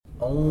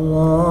Allahu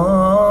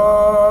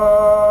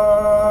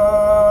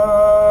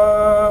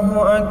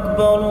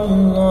Akbar,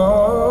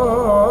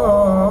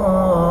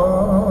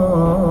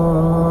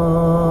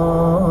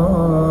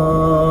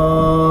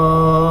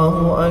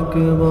 Allahu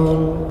Akbar,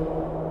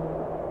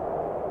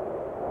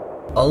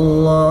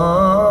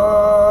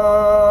 Allahu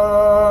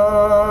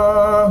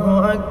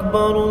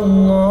Akbar,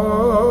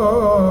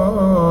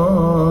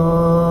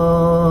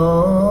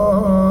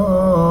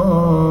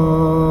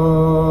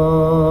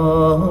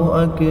 Allahu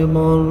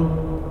Akbar.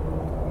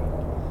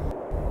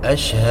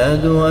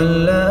 أشهد أن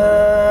لا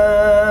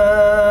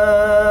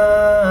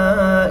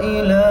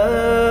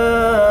إله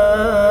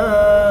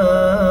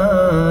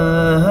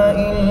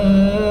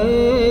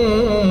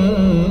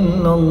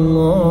إلا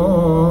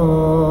الله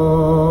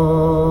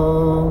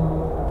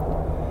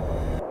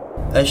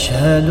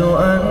أشهد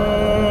أن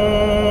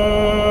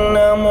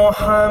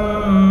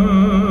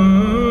محمدًا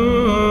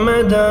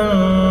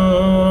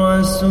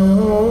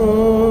رسول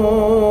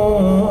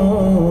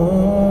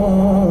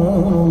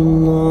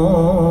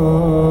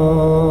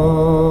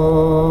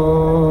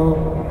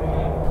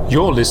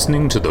You're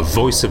listening to the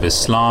Voice of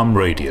Islam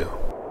Radio.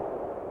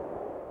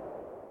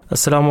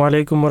 Assalamu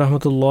alaikum wa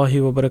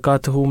rahmatullahi wa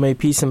barakatuhu. May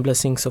peace and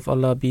blessings of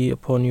Allah be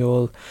upon you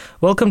all.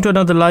 Welcome to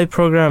another live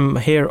program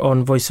here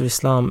on Voice of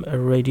Islam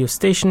radio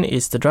station.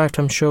 It's the Drive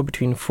Time Show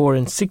between 4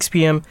 and 6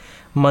 p.m.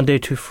 Monday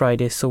to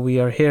Friday. So we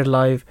are here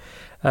live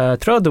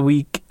throughout the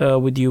week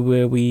with you,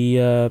 where we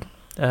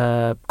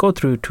go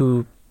through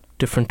two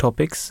different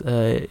topics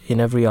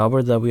in every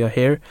hour that we are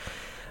here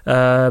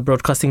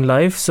broadcasting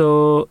live.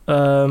 So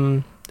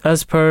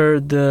as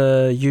per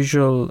the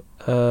usual,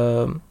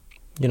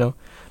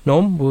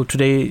 norm,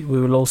 today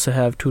we will also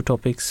have two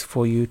topics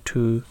for you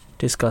to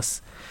discuss.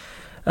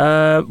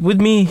 With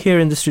me here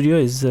in the studio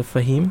is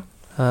Faheem.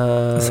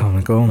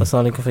 Assalamu alaikum.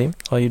 Assalamu alaikum, Faheem.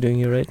 How are you doing?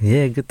 You right?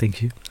 Yeah, good,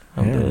 thank you.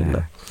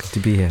 Alhamdulillah. Good to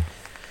be here.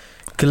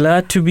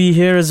 Glad to be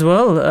here as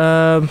well.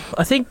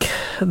 I think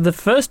the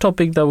first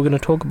topic that we're going to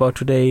talk about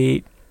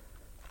today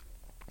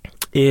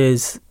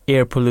is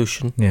air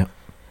pollution. Yeah.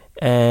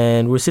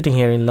 And we're sitting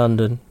here in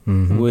London,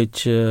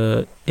 which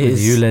is...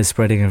 ULA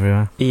spreading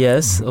everywhere.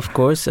 Yes, of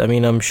course. I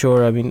mean, I'm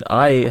sure. I mean,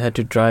 I had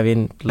to drive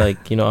in,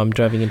 I'm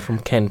driving in from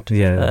Kent.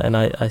 Yeah. And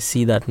I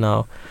see that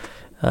now.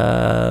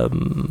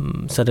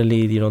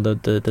 Suddenly,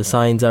 the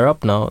signs are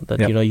up now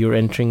that, you're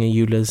entering a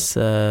ULA's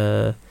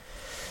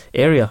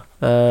area.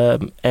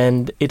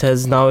 And it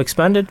has now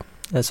expanded.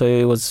 So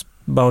it was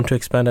bound to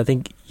expand, I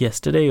think,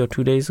 yesterday or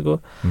 2 days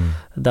ago.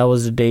 That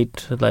was the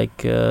date,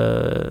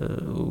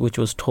 which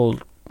was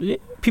told.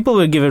 People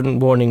were given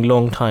warning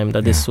long time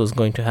that this was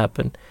going to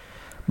happen,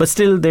 but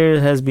still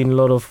there has been a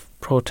lot of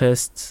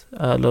protests.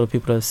 A lot of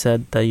people have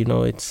said that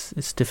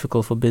it's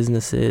difficult for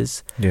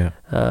businesses.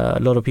 A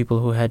lot of people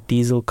who had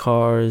diesel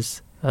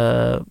cars,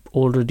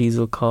 older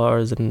diesel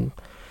cars, and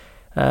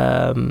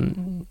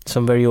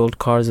some very old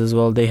cars as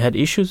well, they had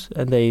issues,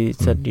 and they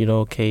said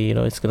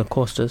it's going to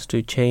cost us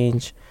to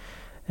change.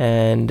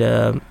 And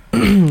you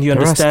there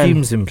understand are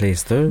schemes in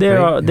place, though.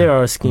 There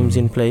are schemes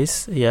in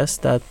place. Yes,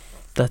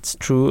 that's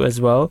true as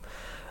well.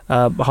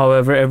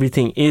 However,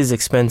 everything is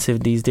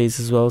expensive these days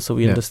as well, so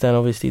we understand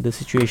obviously the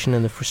situation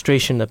and the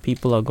frustration that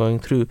people are going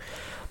through.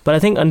 But I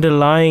think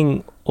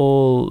underlying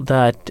all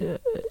that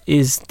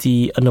is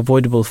the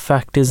unavoidable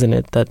fact, isn't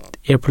it, that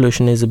air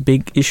pollution is a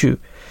big issue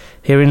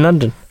here in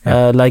London,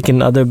 like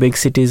in other big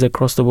cities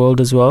across the world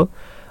as well.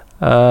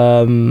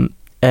 And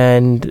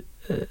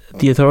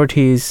the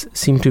authorities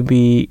seem to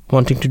be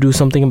wanting to do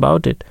something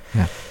about it.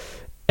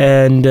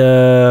 And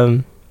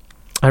I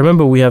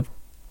remember we have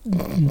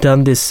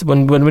done this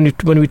when we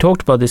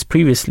talked about this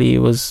previously.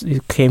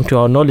 It came to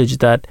our knowledge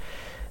that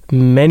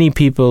many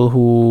people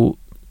who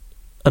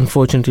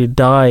unfortunately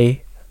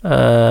die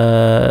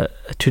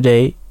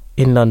today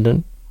in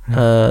London,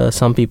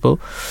 some people,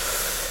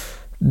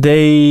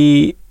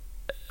 they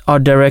are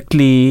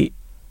directly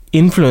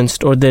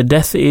influenced, or their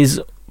death is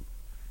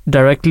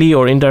directly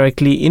or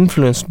indirectly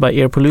influenced by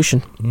air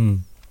pollution.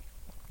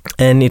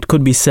 And it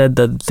could be said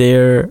that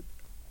their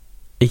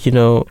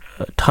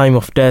time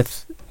of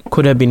death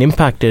could have been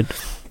impacted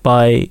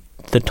by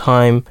the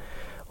time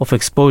of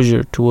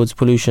exposure towards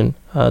pollution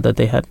that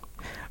they had.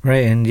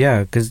 Right, and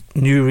because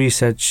new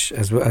research,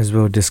 as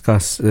we'll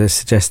discuss,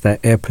 suggests that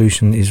air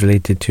pollution is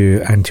related to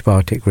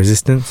antibiotic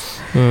resistance.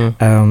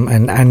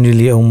 And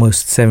annually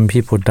almost 7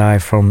 people die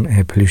from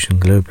air pollution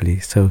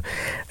globally. So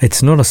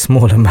it's not a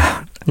small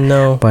amount.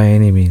 No. By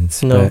any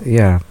means. No. But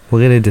we're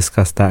going to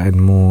discuss that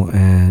and more,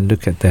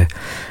 look at the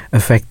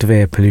effect of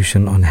air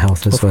pollution on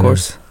health as well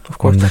as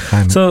on the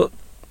climate. So,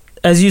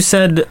 as you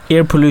said,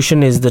 air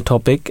pollution is the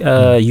topic.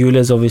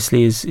 ULAs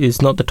obviously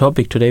is not the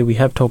topic today. We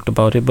have talked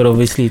about it, but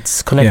obviously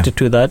it's connected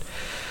to that.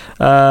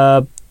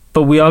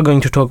 But we are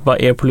going to talk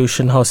about air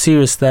pollution, how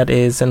serious that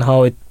is, and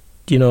how it,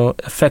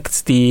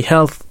 affects the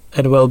health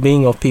and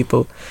well-being of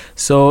people.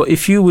 So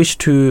if you wish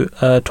to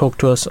talk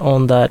to us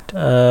on that,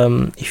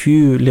 if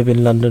you live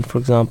in London, for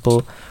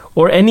example,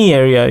 or any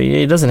area,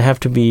 it doesn't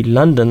have to be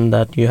London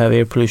that you have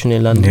air pollution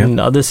in London. In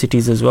other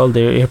cities as well,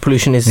 their air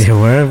pollution is...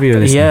 wherever you're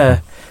listening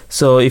from.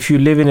 So if you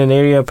live in an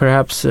area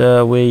perhaps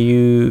where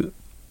you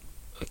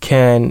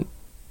can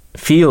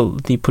feel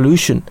the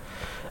pollution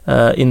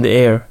in the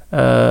air,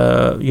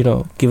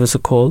 give us a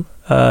call.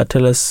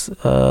 Tell us,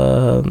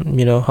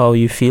 how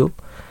you feel.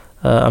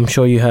 I'm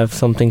sure you have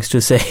some things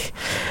to say.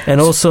 And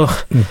also,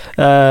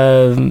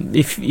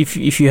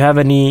 if you have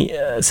any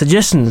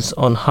suggestions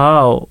on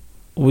how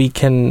we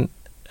can,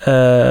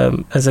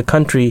 as a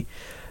country,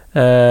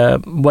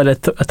 what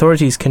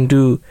authorities can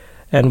do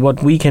and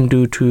what we can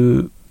do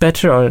to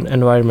better our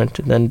environment,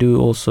 then do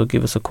also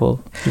give us a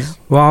call.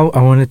 Well,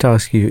 I wanted to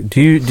ask you,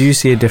 do you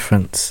see a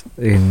difference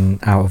in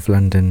out of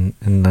London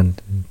and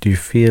London? Do you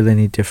feel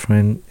any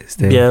different? Is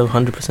there? Yeah,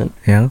 100%.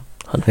 Yeah?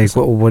 100%. Like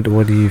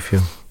what do you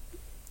feel?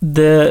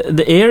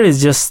 The air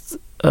is just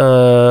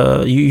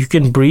you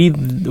can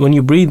breathe. When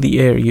you breathe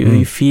the air,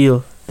 you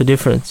feel the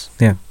difference.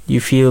 Yeah.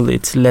 You feel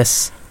it's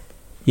less,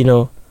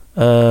 it's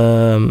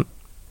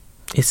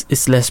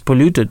less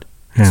polluted.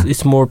 Yeah.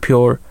 It's more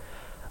pure.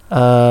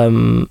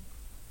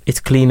 It's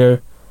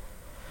cleaner.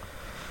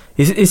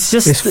 It's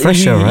just it's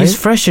fresher, right? It's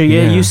fresher.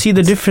 Yeah. You see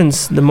the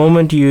difference the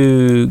moment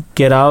you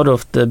get out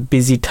of the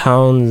busy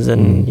towns,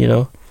 and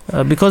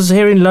because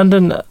here in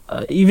London,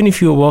 even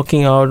if you're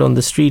walking out on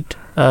the street,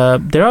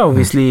 there are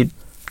obviously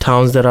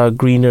towns that are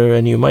greener,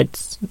 and you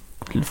might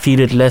feel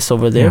it less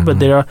over there. But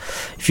there are,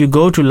 if you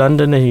go to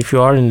London, and if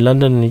you are in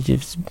London, and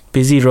it's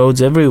busy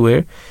roads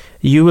everywhere,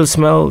 you'll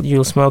smell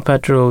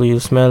petrol, you'll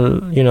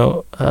smell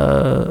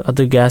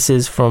other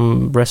gases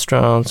from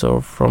restaurants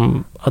or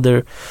from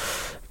other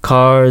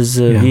cars,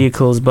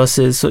 vehicles,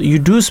 buses. So you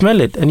do smell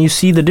it, and you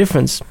see the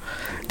difference.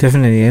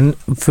 Definitely. And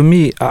for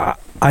me,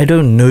 I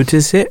don't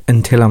notice it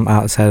until I'm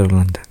outside of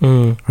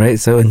London, right?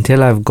 So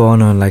until I've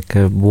gone on like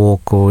a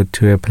walk or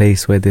to a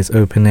place where there's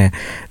open air,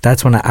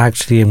 that's when I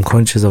actually am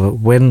conscious of it.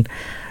 When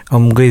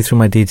I'm going through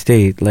my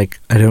day-to-day, like,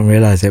 I don't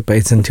realize it, but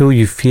it's until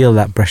you feel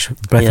that breath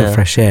of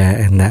fresh air,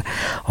 and that,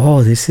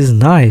 this is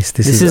nice,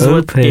 this is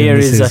open, what air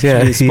is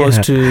actually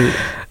supposed to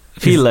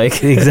feel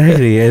like.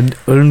 Exactly. And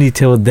only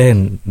till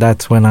then,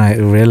 that's when I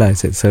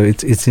realize it. So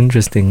it's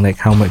interesting, like,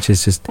 how much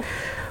it's just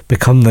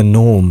become the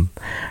norm.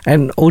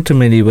 And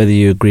ultimately, whether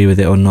you agree with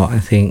it or not, I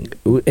think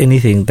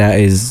anything that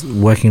is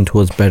working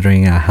towards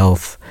bettering our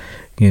health,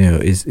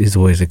 is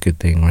always a good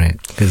thing, right?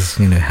 Because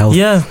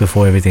health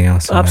before everything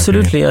else.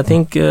 Absolutely, I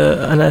think,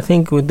 and I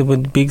think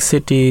with big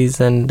cities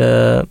and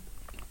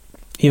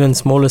even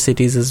smaller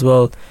cities as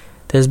well,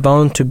 there's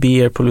bound to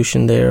be air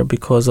pollution there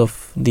because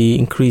of the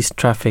increased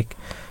traffic.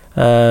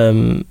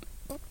 So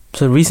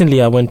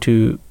recently, I went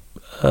to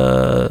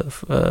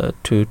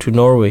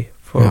Norway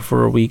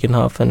for a week and a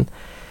half, and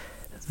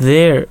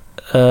there,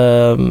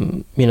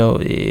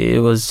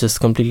 it was just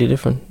completely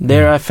different.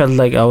 There, I felt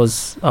like I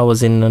was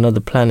in another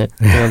planet.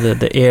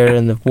 The air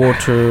and the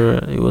water,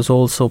 it was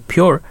all so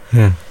pure.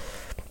 Yeah.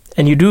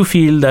 And you do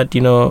feel that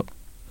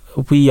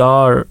we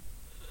are,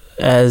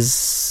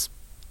 as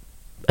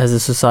a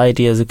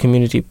society, as a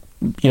community,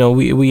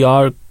 we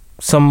are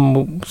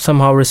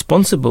somehow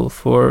responsible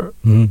for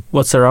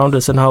what's around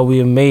us and how we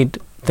have made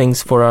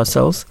things for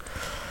ourselves.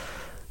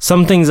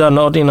 Some things are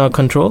not in our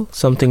control.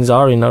 Some things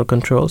are in our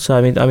control. So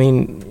I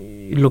mean,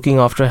 looking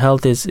after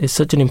health is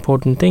such an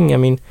important thing. I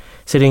mean,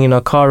 sitting in a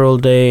car all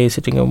day,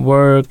 sitting at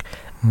work,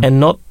 and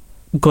not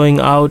going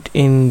out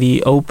in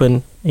the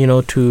open,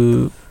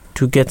 to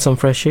get some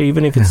fresh air,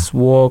 even if it's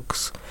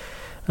walks.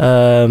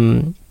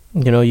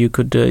 You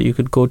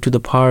could go to the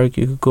park.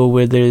 You could go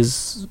where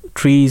there's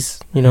trees,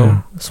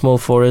 small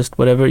forest,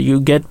 whatever. You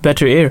get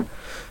better air.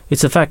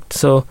 It's a fact.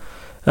 So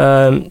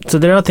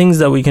there are things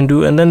that we can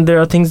do, and then there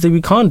are things that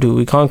we can't do.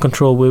 We can't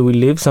control where we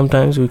live.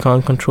 Sometimes we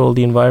can't control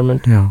the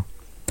environment. Yeah.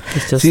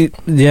 It's just I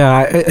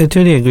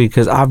totally agree,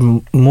 because I've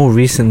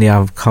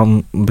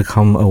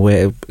become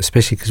aware,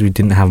 especially because we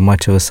didn't have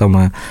much of a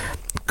summer.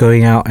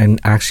 Going out and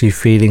actually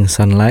feeling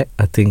sunlight,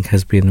 I think,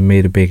 has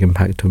made a big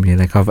impact on me.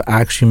 Like, I've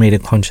actually made a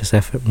conscious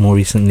effort more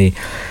recently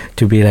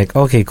to be like,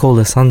 okay, cool,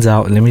 the sun's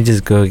out, let me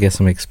just go get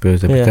some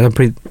exposure.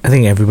 Because I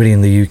think everybody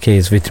in the UK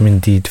is vitamin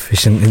D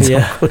deficient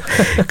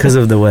because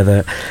of the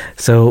weather.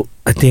 So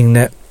I think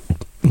that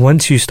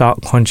once you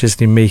start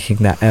consciously making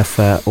that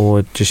effort,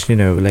 or just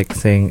like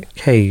saying,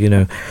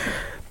 hey,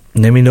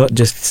 let me not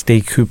just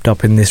stay cooped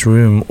up in this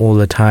room all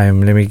the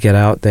time. Let me get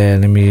out there.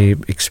 Let me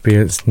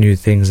experience new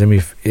things. Let me,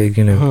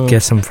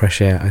 get some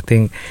fresh air. I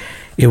think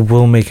it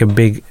will make a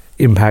big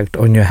impact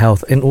on your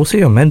health and also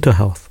your mental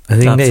health. I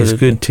think that it's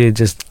good to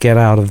just get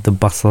out of the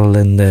bustle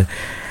and the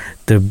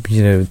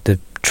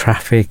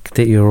traffic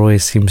that you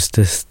always seems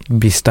to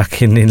be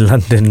stuck in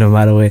London, no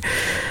matter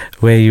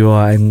where you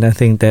are. And I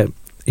think that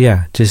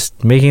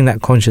just making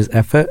that conscious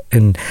effort.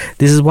 And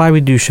this is why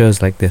we do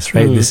shows like this,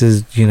 right? This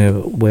is,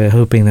 we're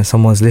hoping that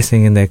someone's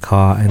listening in their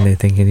car and they're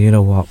thinking, you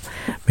know what,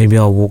 maybe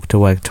I'll walk to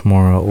work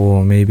tomorrow,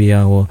 or maybe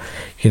I will,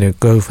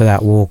 go for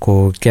that walk,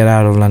 or get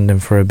out of London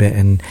for a bit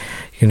and,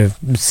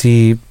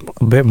 see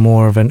a bit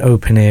more of an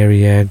open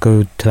area,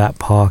 go to that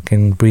park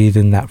and breathe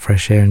in that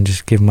fresh air and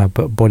just give my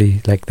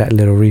body like that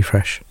little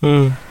refresh.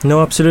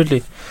 No,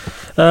 absolutely.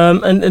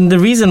 And the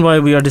reason why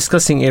we are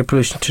discussing air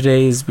pollution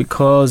today is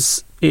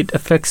because it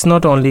affects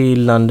not only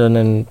London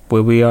and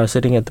where we are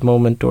sitting at the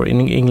moment, or in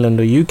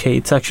England or UK.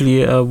 It's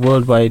actually a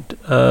worldwide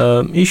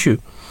issue.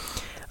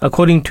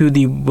 According to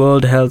the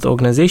World Health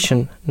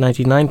Organization,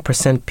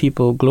 99%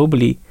 people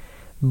globally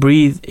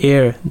breathe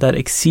air that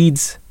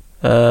exceeds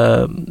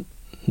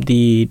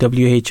the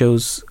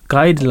WHO's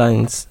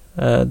guidelines,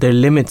 their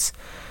limits,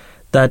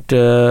 that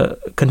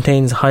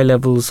contains high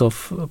levels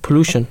of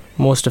pollution.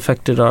 Most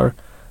affected are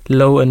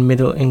low and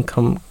middle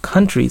income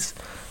countries.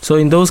 So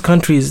in those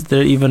countries, there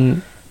are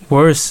even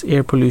worse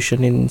air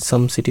pollution in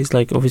some cities.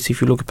 Like obviously,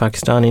 if you look at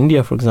Pakistan,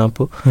 India, for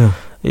example,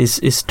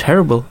 is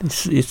terrible.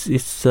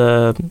 It's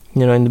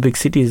in the big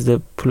cities,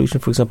 the pollution.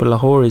 For example,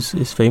 Lahore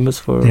is famous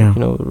for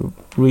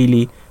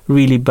really,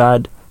 really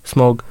bad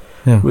smog,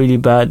 really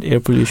bad air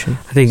pollution.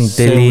 I think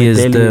Delhi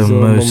is the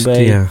most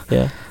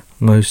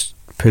most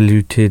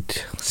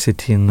polluted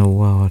city in the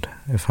world,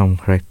 if I'm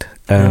correct.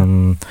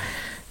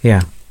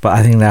 But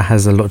I think that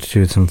has a lot to do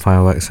with some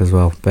fireworks as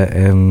well. But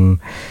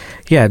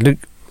look,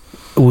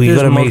 we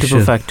got to make sure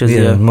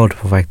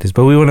multiple factors.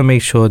 But we want to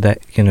make sure that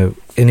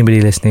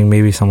anybody listening,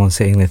 maybe someone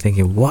sitting there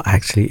thinking, what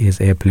actually is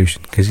air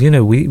pollution? Because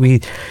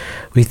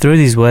we throw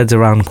these words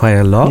around quite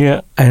a lot,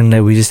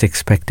 and we just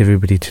expect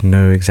everybody to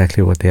know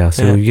exactly what they are.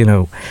 So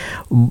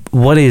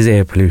what is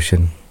air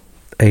pollution?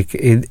 Like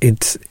it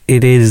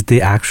is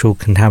the actual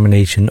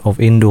contamination of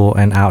indoor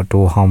and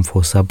outdoor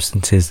harmful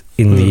substances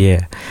in the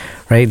air,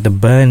 right? The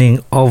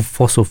burning of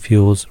fossil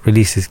fuels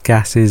releases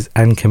gases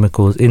and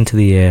chemicals into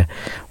the air,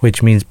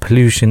 which means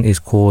pollution is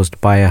caused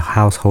by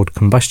household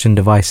combustion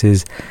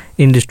devices,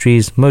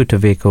 industries, motor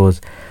vehicles,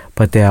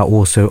 but there are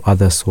also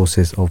other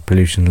sources of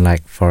pollution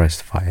like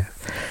forest fire.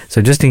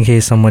 So just in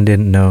case someone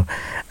didn't know,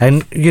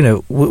 and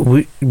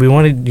we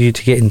wanted you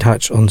to get in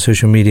touch on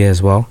social media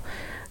as well.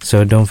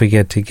 So don't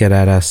forget to get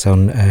at us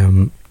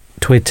on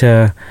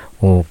Twitter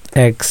or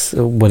X,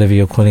 or whatever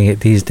you're calling it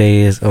these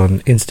days,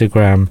 on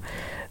Instagram.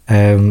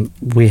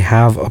 We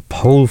have a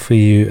poll for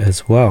you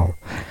as well.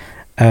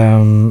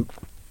 The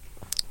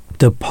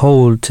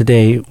poll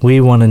today,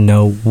 we want to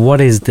know, what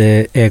is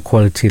the air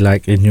quality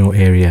like in your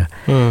area?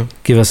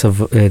 Give us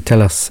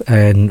tell us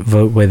and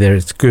vote whether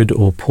it's good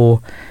or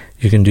poor.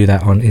 You can do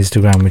that on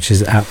Instagram, which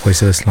is at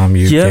Voice of Islam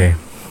UK. Yeah.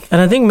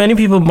 And I think many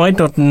people might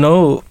not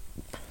know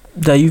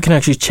that you can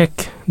actually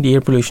check the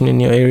air pollution in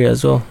your area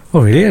as well.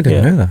 Oh, really? I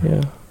didn't know that.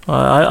 Yeah.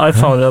 I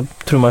found out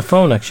through my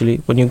phone, actually,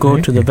 when you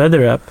go to the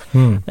weather app,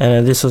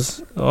 and this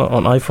was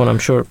on iPhone, I'm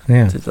sure.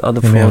 The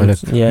other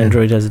phones,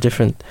 Android has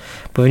different.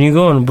 But when you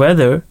go on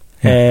weather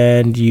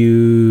and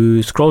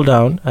you scroll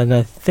down, and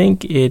I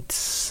think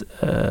it's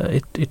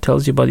it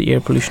tells you about the air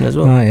pollution as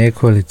well. Air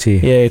quality.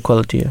 Yeah, air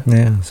quality.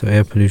 Yeah, so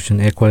air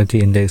pollution, air quality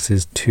index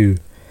is 2,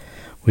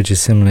 which is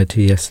similar to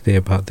yesterday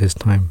about this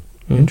time.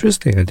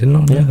 Interesting. I did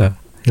not know that.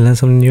 You learn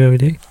something new every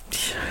day.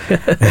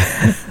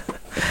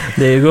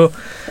 There you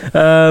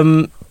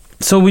go.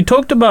 So we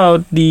talked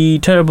about the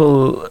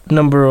terrible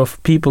number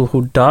of people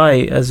who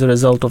die as a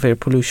result of air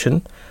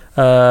pollution.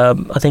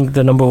 I think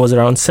the number was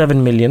around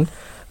 7 million.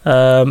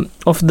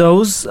 Of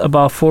those,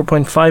 about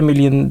 4.5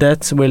 million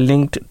deaths were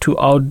linked to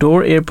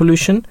outdoor air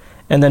pollution,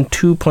 and then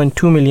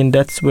 2.2 million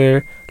deaths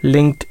were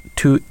linked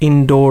to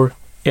indoor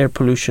air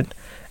pollution.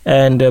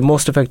 And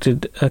most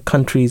affected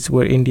countries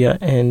were India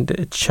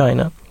and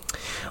China.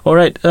 All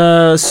right,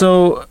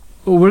 so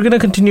we're going to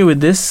continue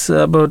with this,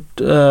 but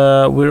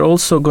we're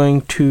also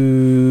going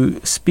to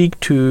speak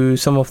to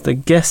some of the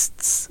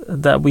guests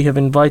that we have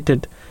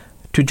invited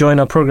to join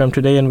our program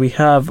today. And we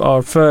have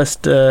our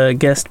first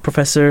guest,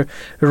 Professor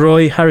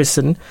Roy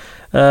Harrison,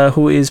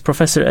 who is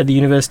professor at the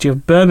University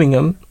of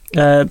Birmingham,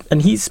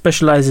 and he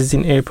specializes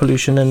in air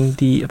pollution and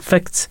the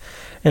effects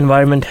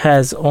environment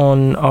has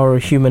on our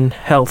human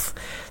health.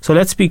 So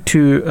let's speak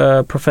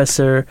to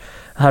Professor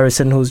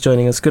Harrison, who's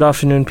joining us. Good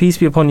afternoon, peace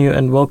be upon you,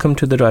 and welcome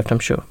to the Drive Time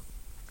Show.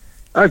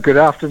 Good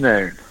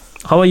afternoon.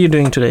 How are you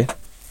doing today?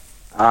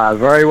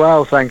 Very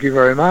well, thank you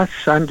very much.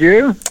 And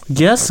you?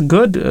 Yes,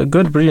 good,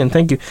 brilliant,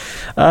 thank you.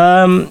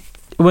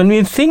 When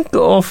we think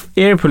of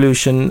air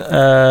pollution,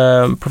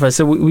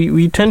 Professor,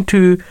 we tend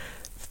to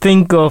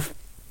think of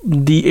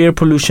the air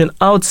pollution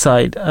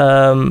outside,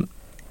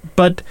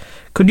 but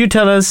could you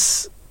tell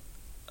us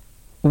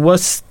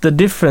what's the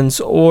difference,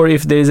 or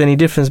if there's any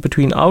difference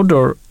between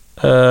outdoor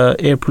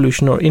air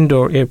pollution or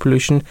indoor air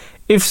pollution?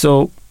 If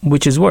so,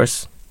 which is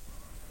worse?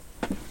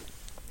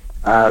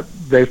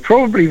 There's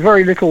probably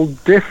very little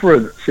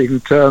difference in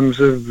terms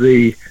of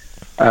the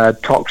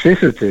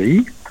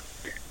toxicity.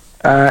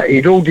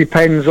 It all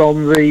depends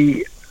on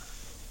the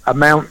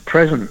amount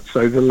present,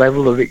 so the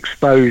level of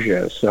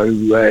exposure. So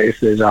if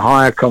there's a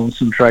higher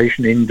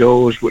concentration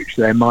indoors, which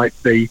there might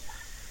be,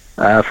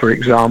 for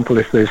example,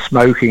 if there's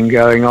smoking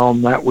going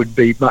on, that would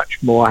be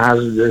much more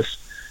hazardous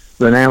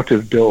than out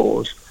of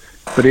doors.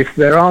 But if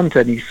there aren't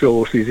any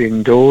sources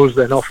indoors,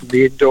 then often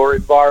the indoor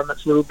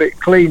environment's a little bit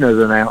cleaner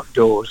than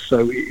outdoors,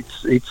 so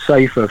it's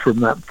safer from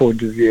that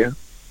point of view.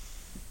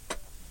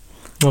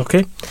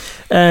 Okay.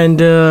 And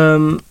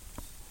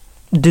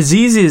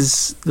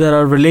diseases that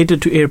are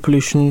related to air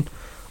pollution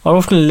are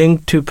often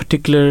linked to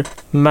particulate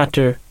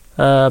matter.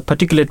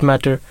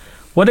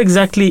 What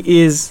exactly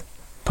is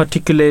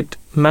particulate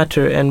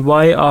matter, and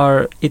why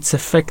are its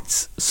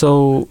effects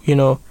so,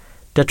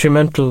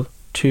 detrimental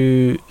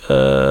to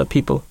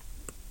people?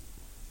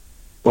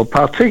 Well,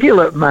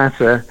 particulate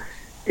matter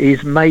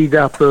is made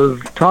up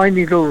of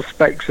tiny little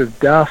specks of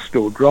dust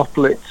or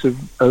droplets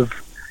of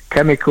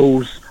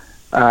chemicals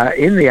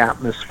in the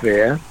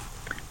atmosphere,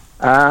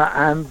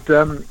 and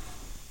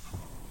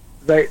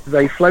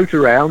they float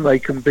around. They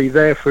can be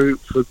there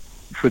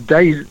for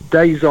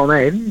days on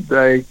end.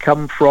 They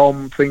come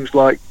from things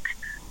like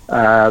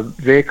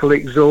vehicle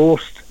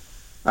exhaust,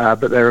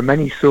 but there are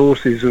many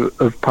sources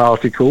of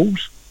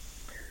particles.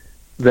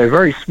 They're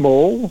very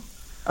small.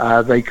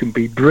 They can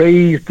be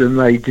breathed, and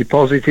they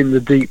deposit in the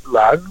deep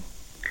lung,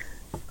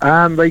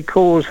 and they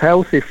cause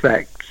health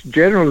effects,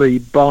 generally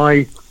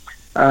by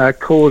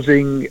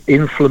causing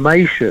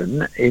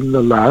inflammation in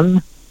the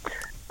lung,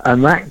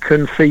 and that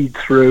can feed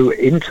through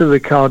into the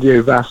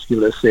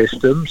cardiovascular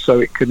system, so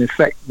it can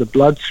affect the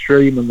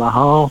bloodstream and the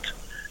heart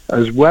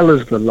as well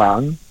as the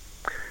lung,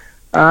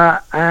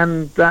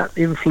 and that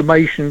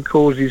inflammation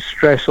causes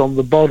stress on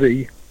the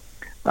body,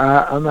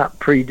 and that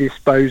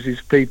predisposes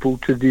people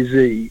to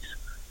disease.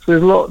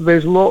 So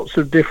there's lots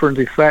of different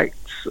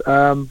effects,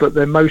 but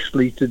they're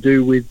mostly to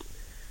do with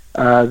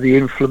the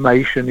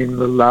inflammation in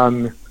the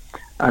lung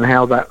and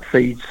how that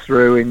feeds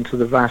through into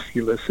the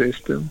vascular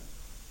system.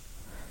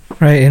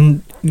 Right,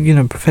 and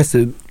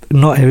Professor,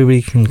 not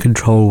everybody can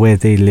control where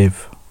they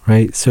live,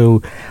 right?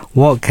 So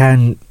what's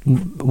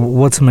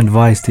some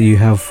advice that you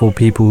have for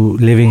people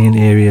living in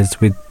areas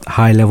with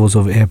high levels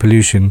of air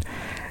pollution?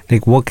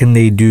 Like, what can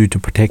they do to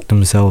protect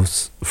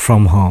themselves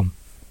from harm?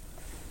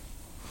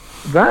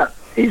 That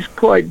is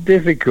quite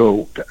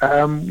difficult.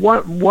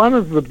 One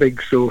of the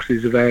big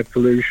sources of air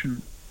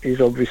pollution is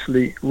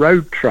obviously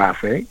road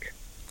traffic.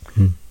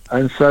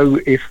 And so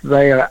if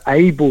they are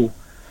able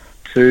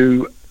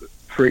to,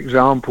 for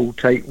example,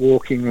 take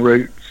walking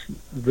routes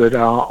that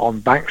are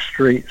on back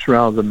streets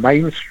rather than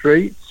main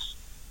streets,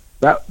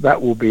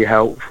 that will be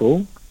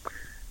helpful.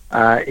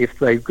 If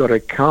they've got a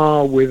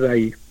car with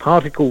a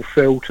particle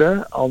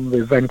filter on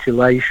the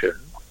ventilation,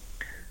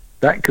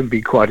 that can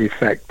be quite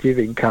effective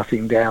in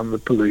cutting down the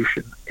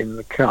pollution in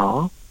the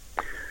car.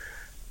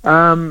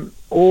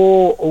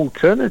 Or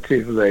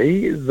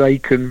alternatively, they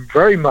can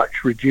very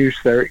much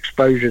reduce their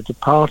exposure to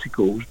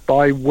particles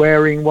by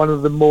wearing one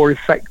of the more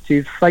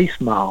effective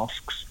face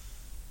masks,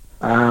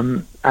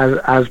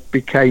 as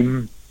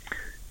became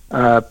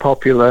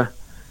popular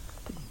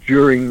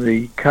during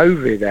the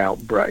COVID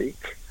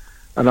outbreak.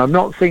 And I'm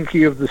not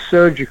thinking of the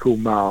surgical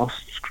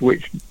masks,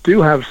 which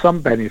do have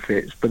some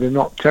benefits, but are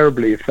not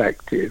terribly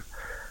effective,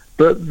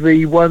 but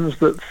the ones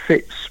that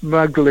fit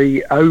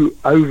snugly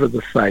over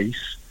the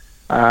face,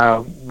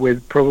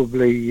 with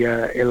probably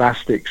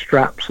elastic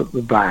straps at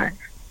the back.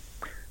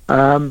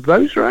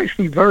 Those are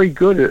actually very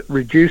good at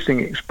reducing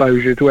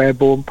exposure to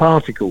airborne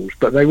particles,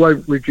 but they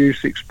won't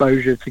reduce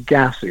exposure to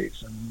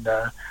gases,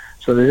 and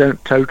so they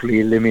don't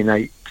totally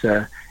eliminate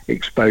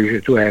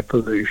exposure to air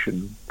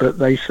pollution, but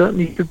they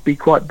certainly could be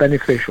quite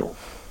beneficial.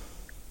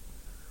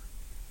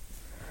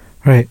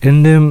 Right,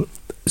 and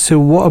so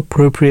what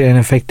appropriate and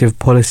effective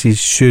policies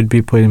should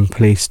be put in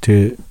place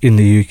in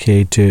the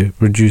UK to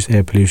reduce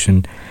air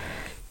pollution?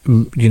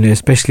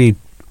 Especially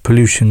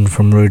pollution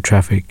from road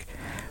traffic.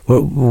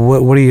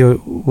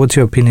 What's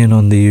your opinion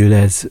on the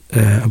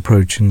ULEZ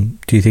approach, and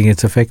do you think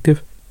it's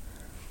effective?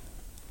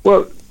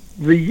 Well,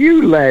 the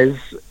ULEZ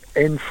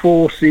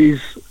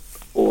enforces,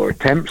 or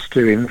attempts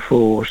to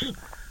enforce,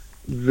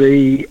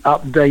 the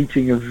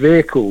updating of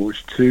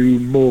vehicles to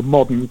more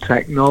modern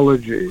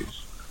technologies,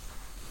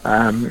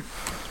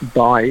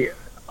 by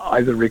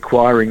either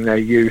requiring their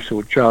use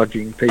or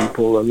charging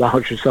people a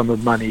larger sum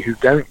of money who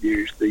don't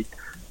use the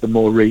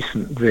more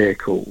recent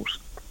vehicles.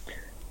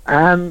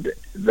 And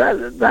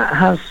that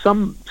has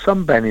some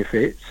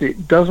benefits.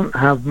 It doesn't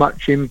have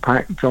much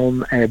impact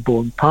on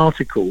airborne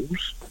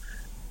particles,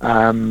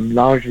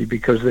 largely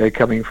because they're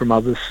coming from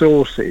other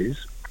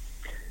sources.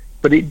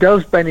 But it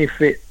does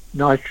benefit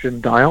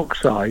nitrogen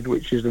dioxide,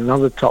 which is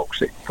another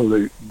toxic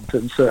pollutant,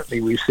 and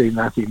certainly we've seen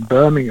that in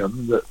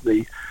Birmingham, that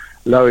the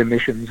low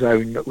emission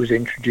zone that was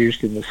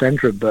introduced in the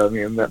centre of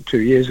Birmingham about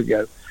 2 years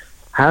ago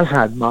has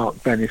had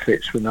marked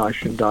benefits for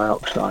nitrogen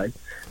dioxide.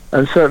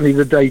 And certainly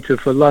the data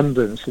for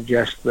London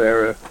suggests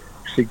there are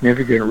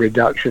significant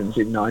reductions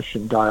in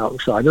nitrogen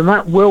dioxide, and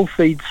that will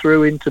feed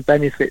through into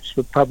benefits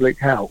for public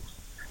health.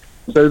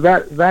 So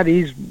that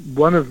is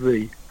one of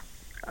the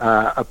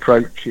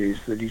approaches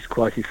that is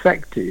quite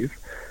effective,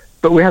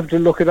 but we have to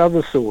look at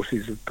other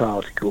sources of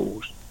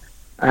particles.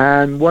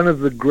 And one of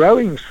the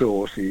growing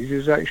sources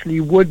is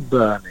actually wood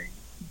burning.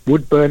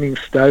 Wood burning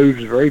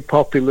stoves are very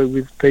popular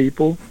with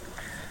people,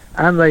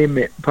 and they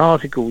emit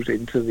particles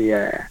into the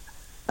air.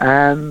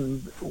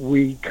 And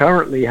we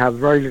currently have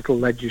very little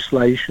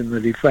legislation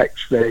that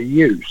affects their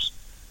use.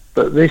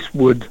 But this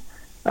would,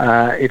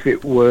 if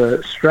it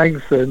were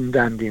strengthened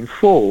and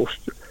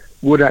enforced,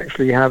 would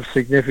actually have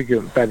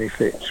significant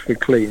benefits for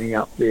cleaning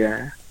up the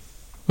air.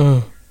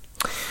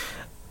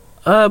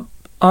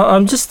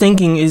 I'm just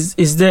thinking,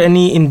 is there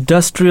any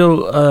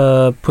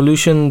industrial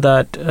pollution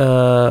that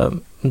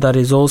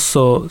is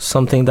also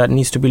something that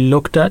needs to be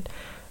looked at?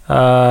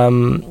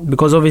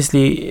 Because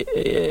obviously,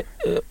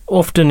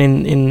 often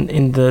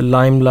in the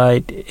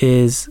limelight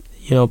is,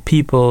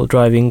 people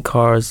driving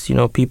cars,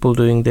 people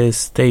doing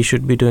this, they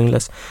should be doing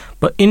less.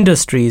 But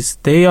industries,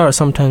 they are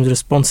sometimes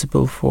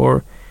responsible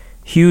for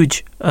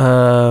huge,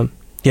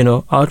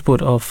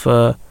 output of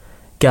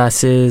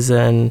gases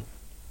and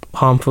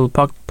harmful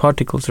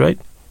particles, right?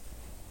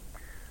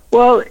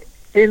 Well,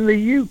 in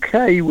the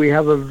UK, we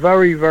have a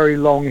very, very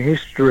long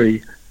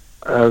history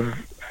of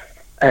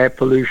air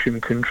pollution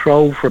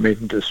control from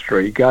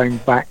industry, going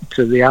back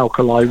to the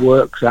Alkali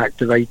Works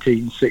Act of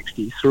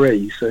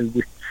 1863. So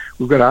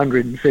we've got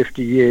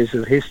 150 years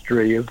of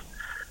history of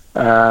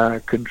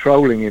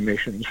controlling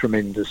emissions from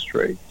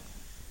industry.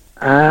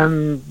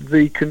 And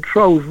the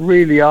controls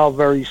really are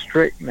very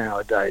strict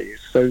nowadays.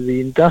 So the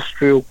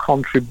industrial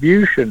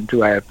contribution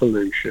to air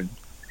pollution,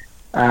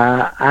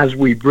 as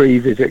we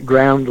breathe it at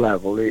ground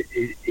level,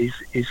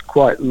 is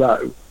quite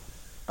low.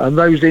 And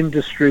those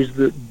industries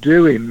that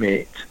do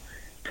emit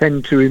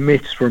tend to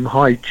emit from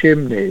high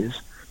chimneys,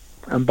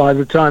 and by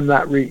the time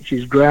that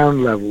reaches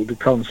ground level, the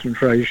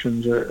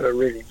concentrations are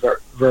really very,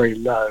 very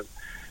low.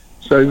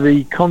 So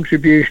the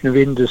contribution of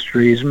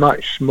industry is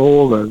much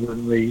smaller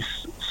than these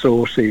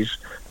sources,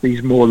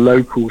 these more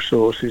local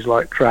sources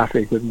like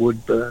traffic and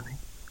wood burning.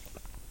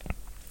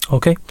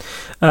 Okay.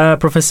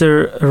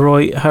 Professor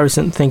Roy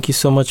Harrison, thank you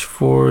so much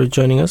for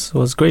joining us. It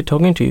was great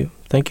talking to you.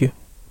 Thank you.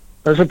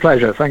 It was a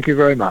pleasure. Thank you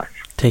very much.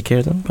 Take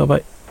care then.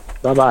 Bye-bye.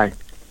 Bye-bye.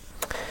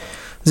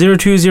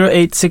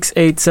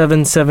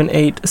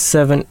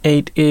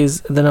 020868777878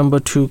 is the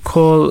number to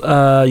call.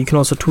 You can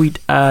also tweet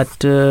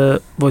at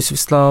Voice of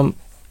Islam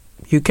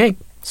UK.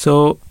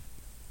 So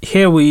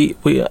here we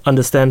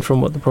understand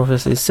from what the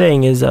Professor is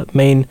saying is that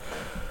main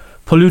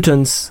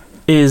pollutants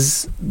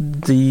is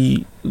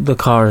the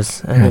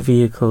cars and the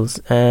vehicles,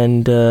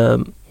 and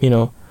we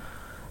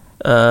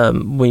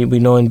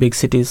know in big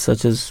cities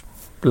such as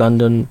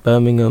London,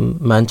 Birmingham,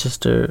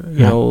 Manchester,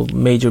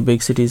 major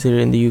big cities here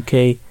in the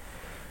UK,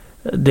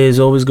 there's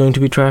always going to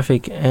be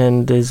traffic,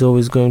 and there's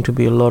always going to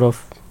be a lot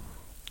of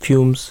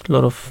fumes, a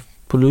lot of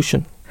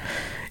pollution.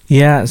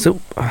 Yeah,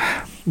 so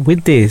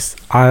with this,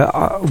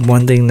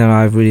 one thing that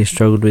I've really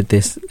struggled with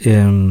this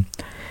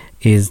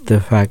is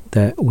the fact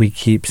that we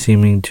keep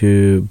seeming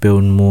to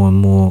build more and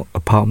more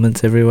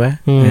apartments everywhere,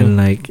 and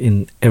like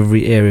in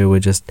every area we're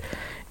just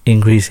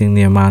increasing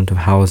the amount of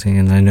housing.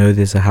 And I know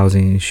there's a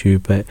housing issue,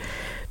 but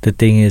the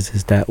thing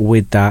is that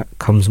with that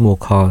comes more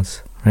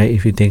cars, right?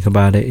 If you think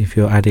about it, if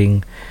you're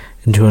adding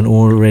into an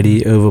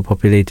already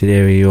overpopulated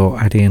area, you're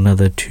adding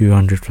another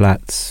 200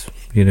 flats,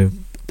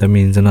 that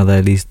means another,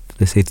 at least,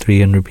 let's say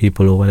 300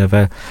 people or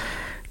whatever,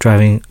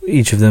 driving,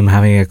 each of them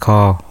having a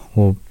car,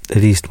 or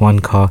at least one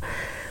car.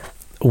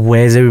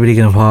 Where's everybody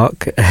going to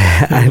park?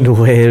 And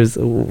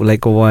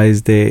why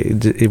is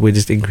we're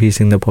just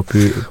increasing the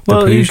pollution?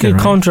 Well, a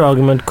counter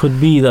argument could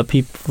be that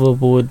people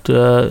would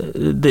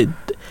the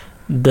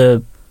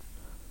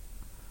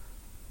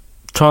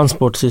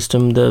transport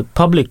system, the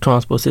public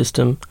transport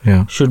system,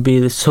 should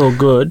be so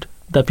good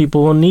that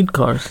people won't need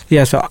cars.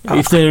 Yeah, so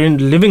if they're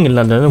living in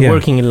London and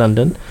working in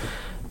London,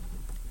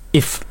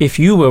 if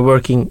you were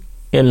working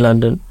in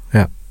London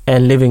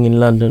and living in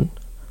London,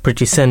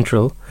 pretty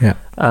central,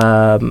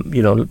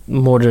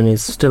 modern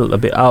is still a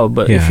bit out,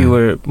 but if you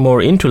were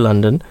more into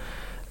London,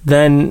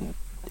 then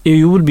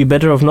you would be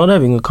better off not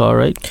having a car,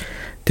 right?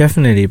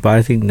 Definitely, but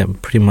I think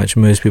that pretty much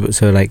most people,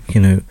 so like,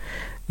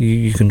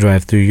 you can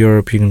drive through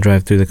Europe, you can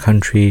drive through the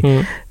country.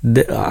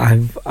 I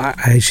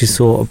actually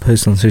saw a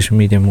post on social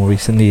media more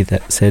recently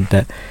that said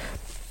that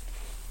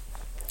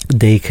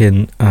they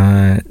can,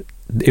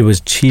 it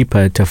was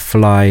cheaper to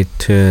fly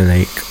to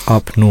like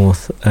up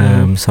north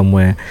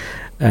somewhere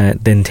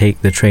than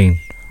take the train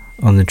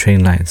on the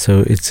train line.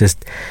 So it's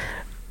just,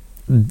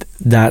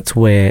 that's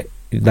where,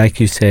 like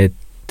you said,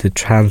 the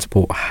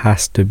transport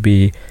has to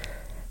be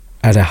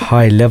at a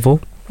high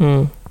level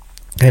and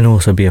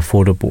also be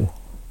affordable.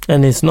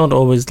 And it's not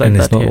always like that.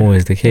 And it's not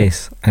always the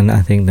case. And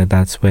I think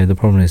that's where the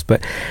problem is.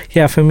 But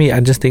yeah, for me, I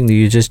just think that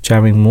you're just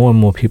jamming more and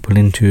more people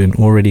into an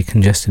already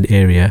congested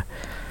area.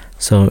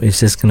 So it's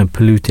just going to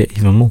pollute it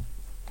even more.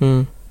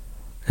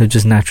 It'll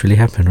just naturally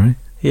happen, right?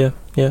 Yeah.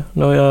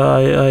 No, I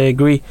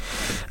agree.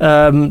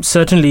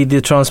 Certainly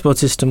the transport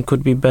system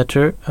could be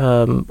better.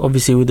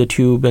 Obviously with the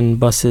tube and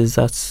buses,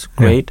 that's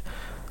great.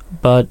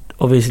 But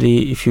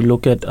obviously, if you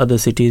look at other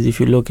cities,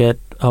 if you look at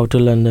outer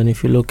London,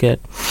 if you look at,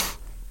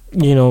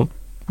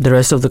 the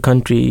rest of the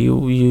country,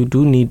 you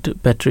do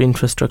need better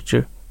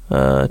infrastructure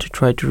to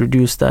try to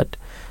reduce that.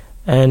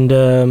 And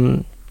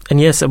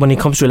yes, when it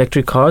comes to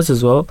electric cars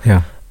as well,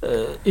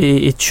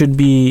 it should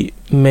be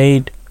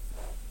made,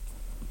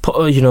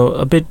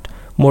 a bit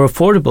more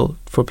affordable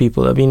for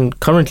people. I mean,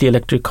 currently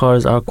electric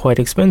cars are quite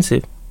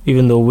expensive,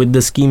 even though with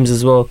the schemes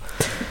as well.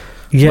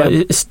 Yeah, but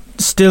it's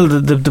still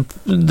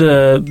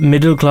the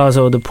middle class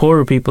or the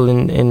poorer people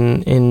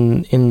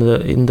in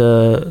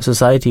the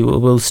society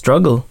will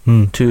struggle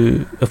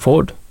to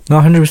afford.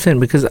 No, 100%,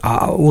 because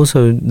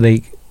also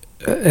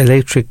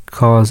electric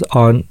cars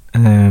aren't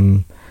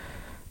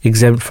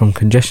exempt from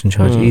congestion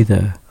charge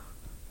either,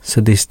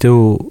 so they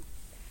still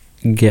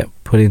get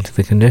put into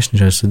the congestion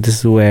charge. So this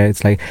is where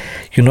it's like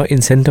you're not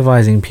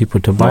incentivizing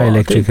people to buy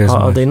electric cars.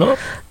 Are they not?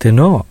 They're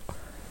not.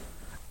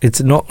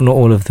 It's not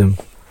all of them,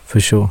 for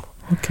sure.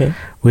 Okay,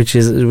 which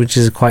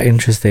is quite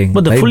interesting.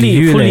 But the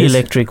fully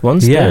electric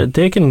ones,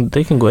 they can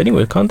go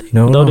anywhere, can't they?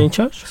 No, without any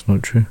charge. It's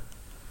not true.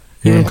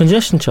 Even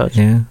congestion charge.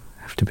 Yeah,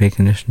 have to pay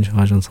congestion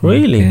charge on something.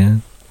 Really? Yeah.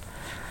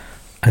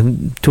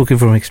 I'm talking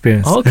from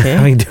experience. Okay.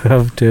 I do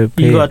have to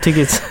pay. You got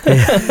tickets.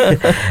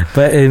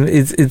 But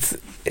it's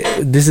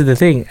this is the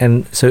thing,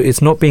 and so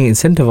it's not being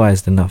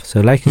incentivized enough.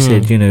 So like you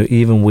said,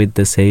 even with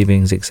the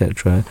savings,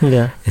 etc.,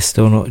 it's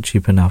still not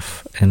cheap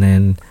enough. And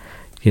then,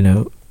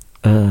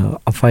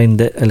 I find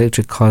that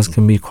electric cars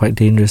can be quite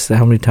dangerous.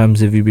 How many times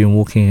have you been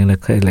walking in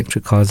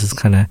electric cars that's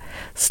kind of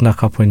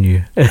snuck up on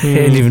you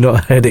and you've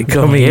not heard it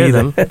coming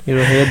either? You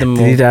don't hear them.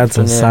 You need to add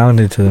some sound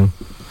into them.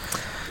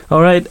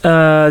 All right,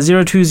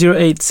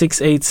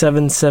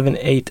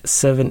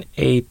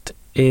 020868777878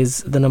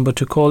 is the number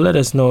to call. Let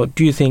us know,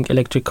 do you think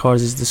electric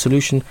cars is the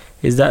solution?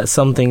 Is that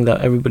something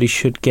that everybody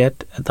should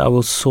get that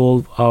will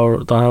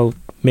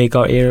make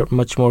our air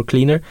much more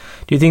cleaner?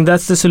 Do you think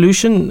that's the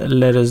solution?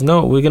 Let us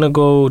know. We're going to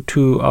go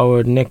to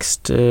our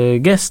next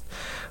guest.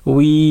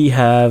 We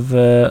have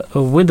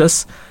with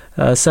us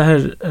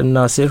Sahar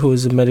Nasir, who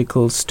is a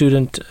medical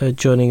student,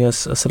 joining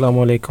us.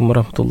 Assalamu alaikum wa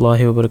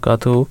rahmatullahi wa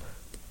barakatuh.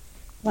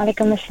 Wa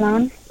alaikum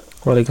assalam.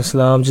 Wa alaikum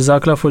assalam.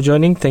 Jazakallah for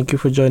joining. Thank you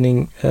for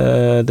joining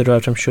the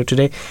Drive Time Show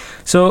today.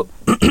 So,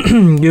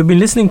 you've been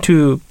listening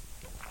to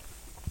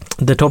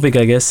the topic,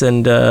 I guess,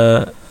 and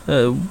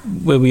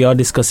where we are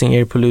discussing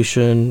air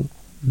pollution,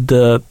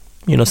 the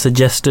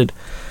suggested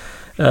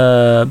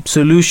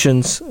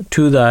solutions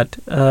to that.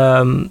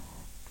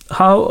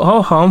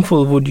 How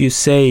harmful would you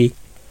say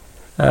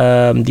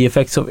the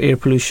effects of air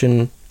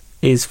pollution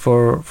is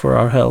for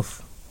our health?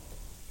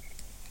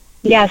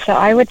 Yeah, so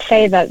I would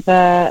say that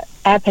the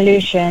air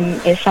pollution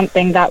is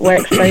something that we're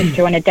exposed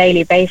to on a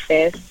daily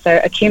basis. So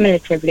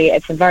accumulatively,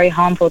 it's a very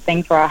harmful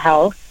thing for our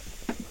health.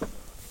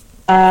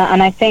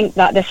 And I think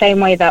that the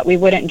same way that we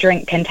wouldn't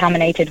drink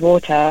contaminated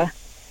water,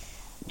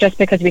 just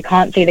because we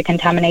can't see the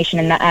contamination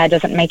in the air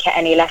doesn't make it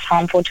any less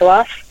harmful to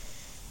us.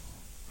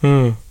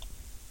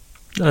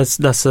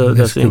 That's an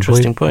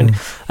interesting point.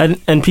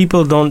 And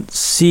people don't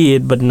see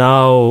it, but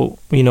now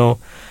we know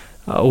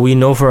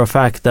for a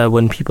fact that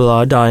when people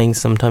are dying,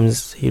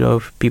 sometimes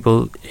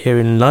people here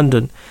in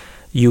London,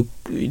 when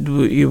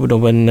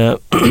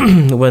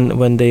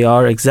they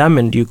are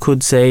examined, you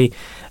could say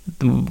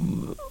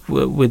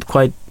with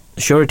quite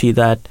surety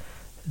that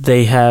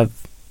they have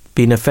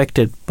been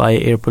affected by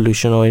air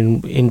pollution, or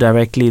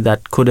indirectly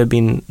that could have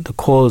been the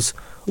cause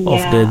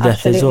of the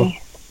death as well.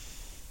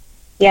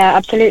 Yeah,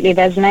 absolutely.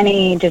 There's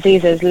many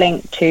diseases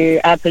linked to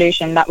air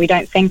pollution that we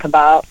don't think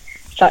about,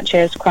 such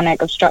as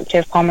chronic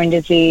obstructive pulmonary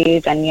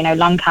disease and,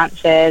 lung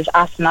cancers,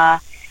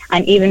 asthma,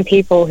 and even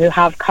people who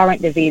have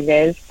current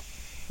diseases.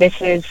 This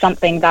is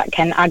something that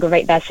can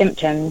aggravate their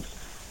symptoms.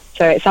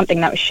 So it's something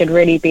that we should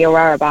really be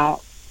aware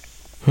about.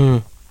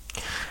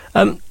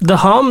 The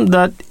harm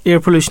that air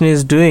pollution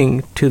is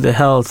doing to the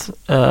health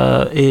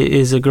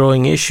is a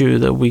growing issue,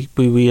 that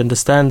we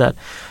understand that.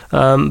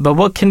 But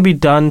what can be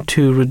done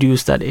to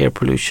reduce that air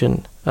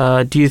pollution?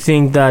 Do you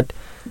think that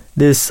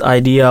this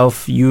idea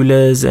of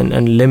ULEZ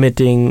and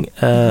limiting,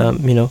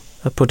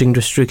 putting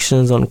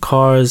restrictions on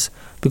cars,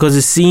 because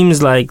it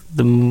seems like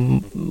the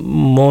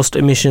most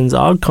emissions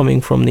are coming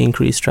from the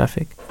increased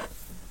traffic?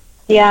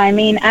 Yeah, I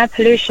mean, air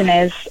pollution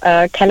is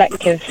a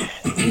collective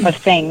of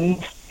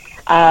things.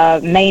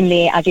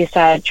 Mainly, as you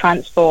said,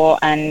 transport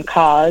and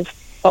cars,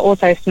 but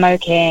also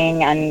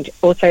smoking and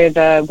also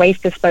the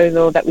waste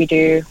disposal that we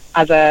do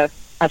as a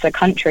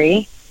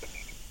country.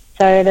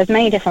 So there's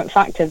many different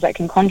factors that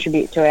can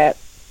contribute to it.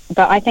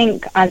 But I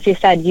think, as you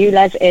said,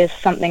 ULEZ is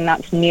something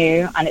that's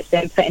new and it's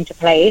been put into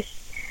place.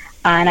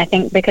 And I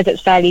think because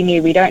it's fairly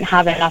new, we don't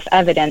have enough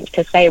evidence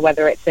to say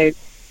whether it's an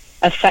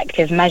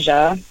effective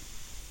measure.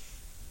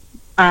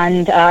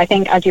 And I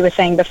think, as you were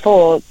saying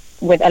before,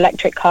 with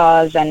electric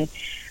cars and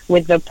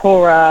with the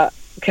poorer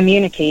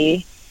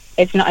community,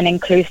 it's not an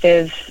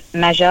inclusive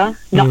measure.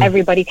 Not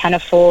everybody can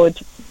afford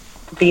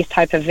these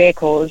type of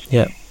vehicles.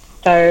 Yeah.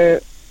 So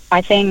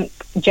I think,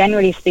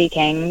 generally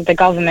speaking, the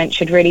government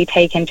should really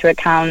take into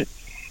account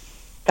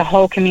the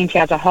whole community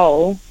as a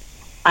whole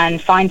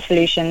and find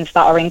solutions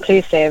that are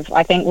inclusive.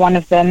 I think one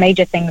of the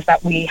major things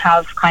that we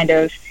have kind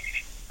of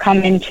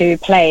come into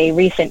play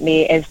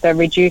recently is the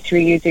reduce,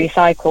 reuse,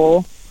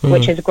 recycle,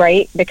 which is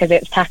great because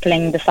it's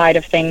tackling the side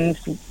of things,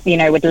 you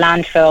know, with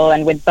landfill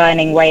and with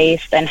burning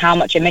waste and how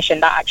much emission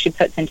that actually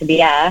puts into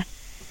the air.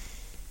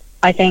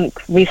 I think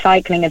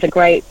recycling is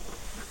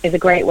a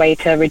great way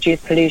to reduce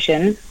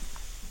pollution.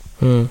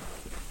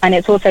 And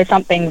it's also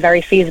something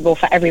very feasible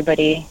for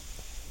everybody.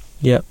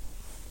 Yeah.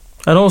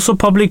 And also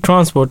public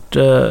transport,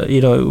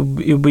 you know,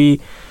 it would be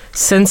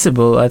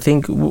sensible, I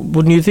think.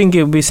 Wouldn't you think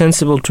it would be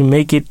sensible to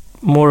make it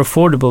more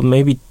affordable,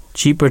 maybe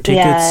cheaper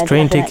tickets,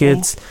 train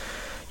tickets,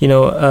 you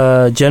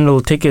know,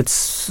 general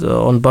tickets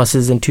on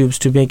buses and tubes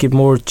to make it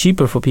more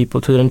cheaper for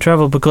people to then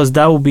travel, because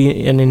that would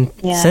be an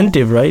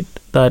incentive, right?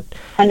 That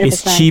 100%.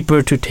 It's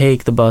cheaper to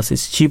take the bus,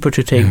 it's cheaper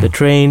to take the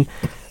train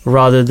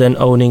rather than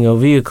owning a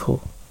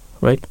vehicle,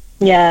 right?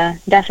 Yeah,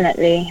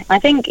 definitely. I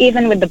think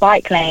even with the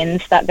bike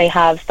lanes that they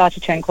have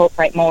started to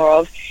incorporate more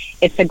of,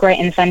 it's a great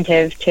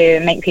incentive to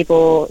make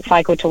people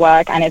cycle to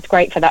work, and it's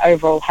great for their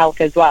overall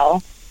health as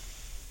well.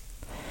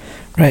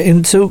 Right,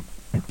 and so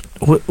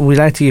we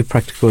like to give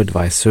practical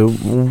advice. So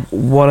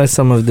what are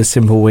some of the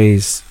simple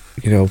ways,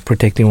 you know,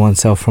 protecting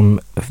oneself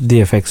from the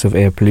effects of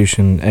air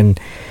pollution? And,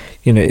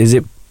 you know, is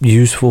it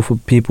useful for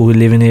people who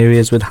live in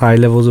areas with high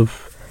levels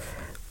of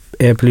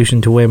air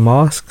pollution to wear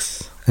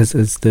masks, as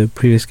the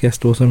previous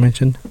guest also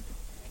mentioned?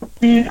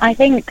 I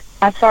think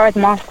as far as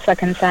masks are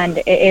concerned,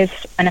 it is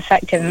an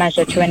effective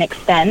measure to an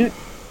extent.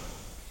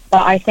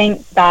 But I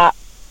think that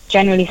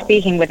generally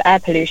speaking with air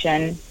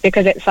pollution,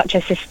 because it's such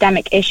a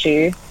systemic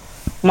issue,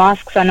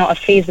 masks are not a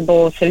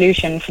feasible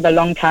solution for the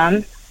long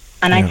term.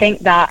 And I think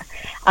that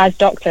as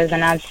doctors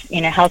and as, you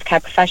know,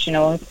 healthcare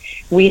professionals,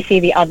 we see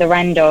the other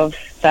end of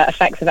the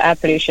effects of air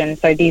pollution,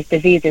 so these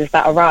diseases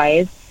that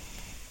arise.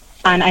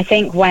 And I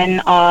think when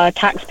our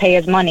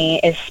taxpayers' money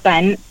is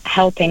spent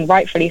helping,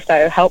 rightfully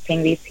so,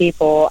 helping these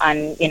people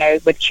and, you know,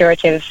 with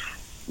curative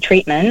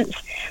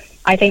treatments,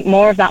 I think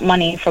more of that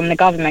money from the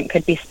government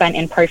could be spent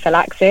in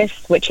prophylaxis,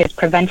 which is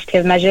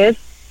preventative measures,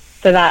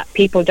 so that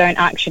people don't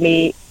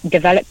actually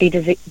develop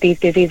these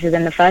diseases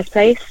in the first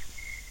place.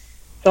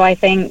 So I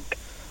think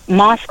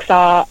masks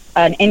are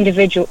an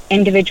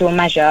individual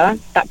measure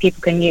that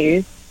people can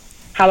use.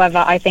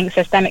 However, I think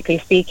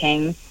systemically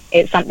speaking,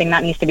 it's something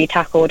that needs to be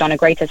tackled on a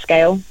greater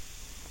scale.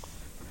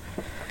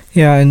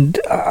 Yeah, and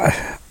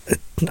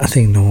I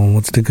think no one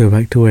wants to go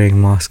back to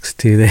wearing masks,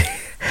 do they?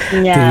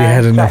 Yeah, we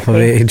had enough of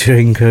it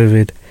during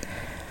COVID.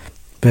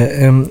 But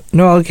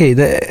no, okay.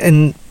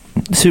 And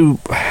so,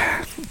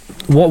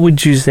 what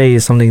would you say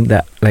is something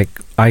that, like,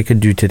 I could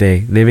do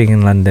today, living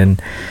in London,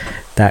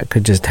 that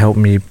could just help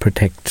me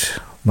protect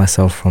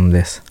myself from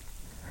this,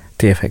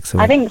 the effects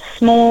of it? I think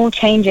small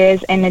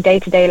changes in the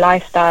day-to-day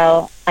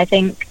lifestyle. I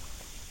think,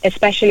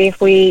 especially if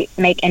we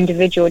make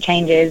individual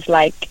changes,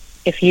 like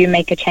if you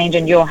make a change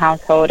in your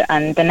household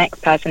and the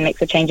next person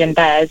makes a change in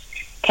theirs,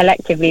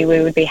 collectively we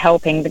would be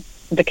helping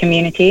the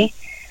community.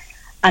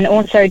 And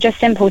also just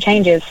simple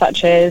changes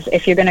such as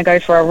if you're going to go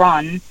for a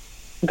run,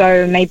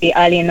 go maybe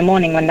early in the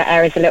morning when the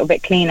air is a little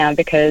bit cleaner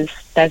because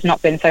there's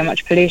not been so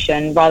much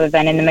pollution, rather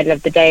than in the middle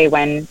of the day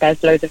when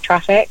there's loads of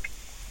traffic.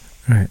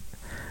 Right.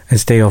 And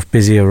stay off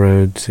busier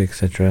roads,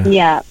 etc.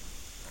 Yeah.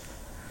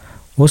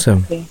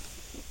 Awesome. Okay.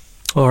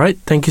 All right.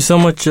 Thank you so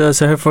much,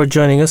 Sahir, for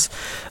joining us.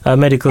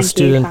 Medical Thank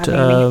student, you for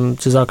having me.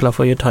 Jazakallah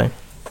for your time.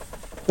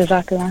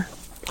 Jazakallah.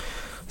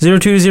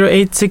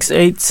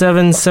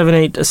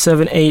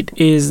 0208687778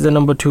 is the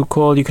number to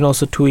call. You can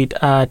also tweet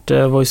at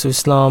Voice of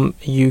Islam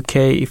UK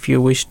if you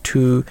wish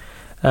to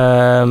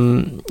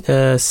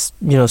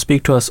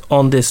speak to us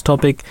on this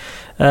topic.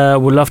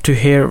 We'd love to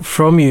hear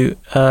from you.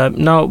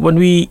 Now, when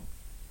we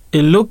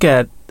look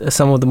at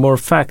some of the more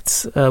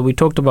facts, we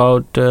talked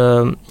about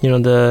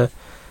the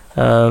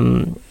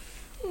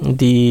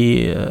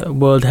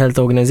World Health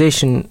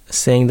Organization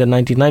saying that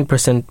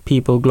 99%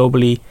 people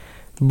globally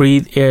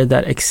breathe air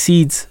that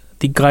exceeds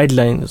the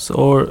guidelines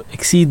or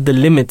exceed the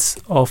limits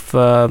of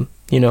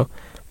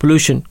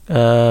pollution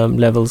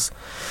levels.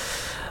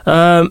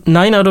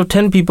 9 out of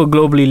 10 people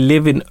globally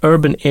live in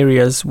urban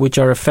areas which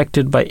are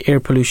affected by air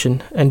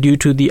pollution, and due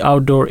to the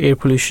outdoor air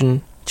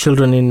pollution,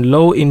 children in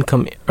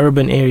low-income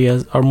urban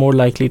areas are more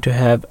likely to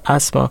have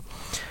asthma.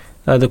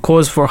 The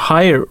cause for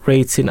higher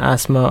rates in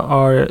asthma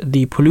are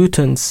the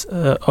pollutants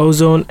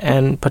ozone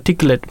and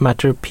particulate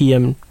matter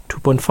PM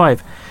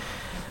 2.5.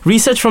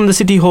 Research from the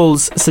City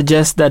Halls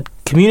suggests that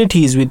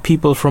communities with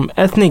people from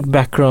ethnic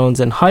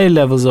backgrounds and higher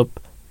levels of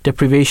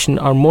deprivation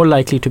are more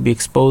likely to be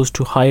exposed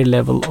to higher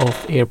level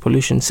of air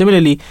pollution.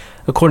 Similarly,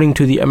 according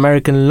to the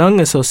American Lung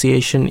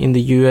Association in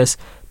the US,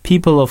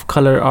 people of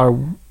color are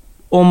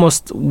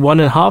almost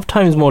 1.5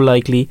 times more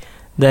likely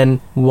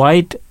than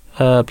white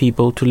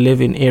people to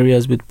live in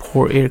areas with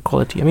poor air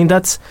quality. I mean,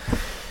 that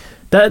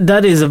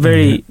is a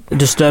very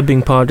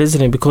disturbing part,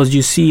 isn't it? Because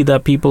you see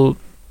that people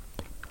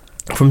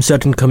from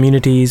certain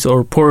communities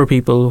or poorer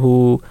people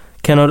who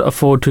cannot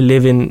afford to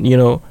live in,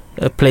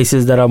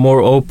 places that are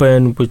more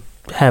open with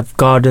have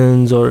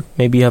gardens, or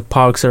maybe have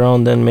parks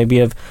around them, maybe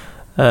have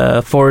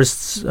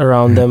forests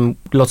around them,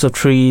 lots of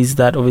trees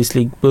that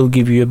obviously will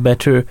give you a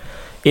better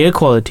air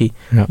quality.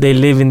 Yeah. They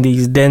live in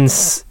these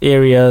dense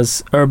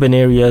areas, urban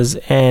areas,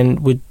 and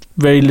with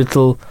very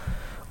little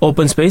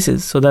open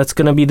spaces. So they're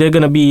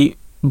gonna be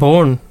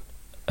born,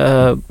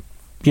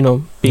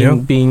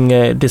 being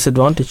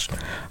disadvantaged.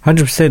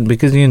 100%,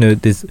 because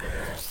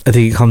I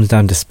think it comes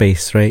down to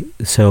space, right?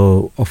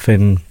 So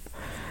often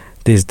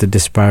there's the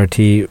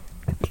disparity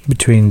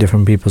between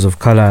different peoples of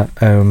color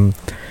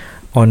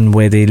on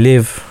where they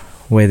live.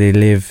 Where they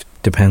live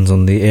depends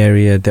on the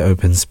area, the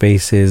open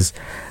spaces,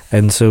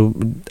 and so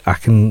I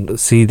can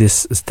see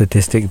this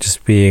statistic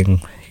just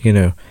being,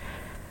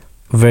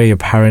 very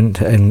apparent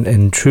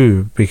and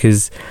true,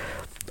 because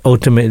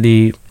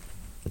ultimately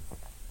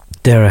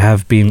there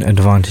have been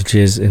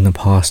advantages in the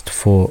past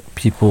for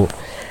people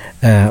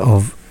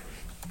of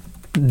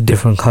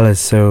different colors.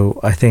 So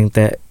I think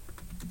that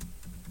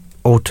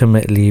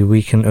ultimately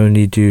we can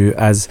only do,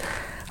 as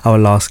our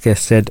last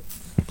guest said,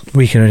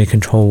 we can only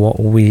control what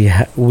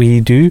we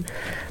do.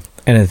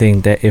 And I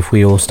think that if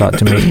we all start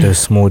to make those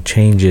small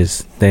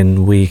changes,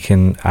 then we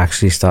can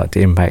actually start to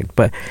impact.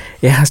 But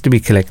it has to be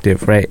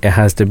collective, right? It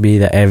has to be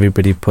that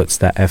everybody puts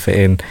that effort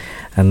in.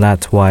 And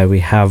that's why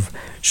we have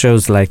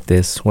shows like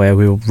this, where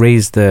we'll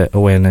raise the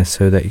awareness,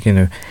 so that,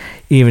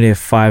 even if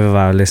 5 of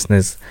our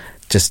listeners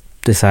just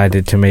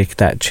decided to make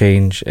that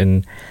change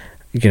and,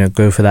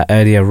 go for that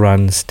earlier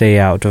run, stay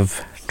out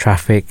of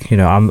traffic.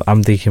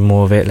 I'm thinking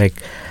more of it like,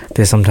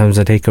 there's sometimes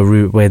I take a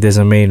route where there's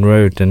a main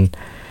road, and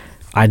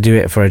I do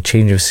it for a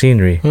change of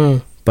scenery,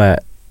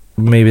 but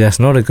maybe that's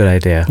not a good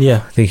idea. Yeah.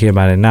 Thinking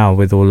about it now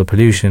with all the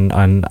pollution,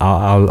 and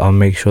I'll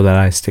make sure that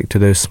I stick to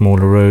those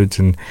smaller roads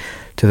and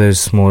to those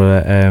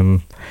smaller,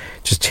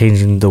 just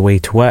changing the way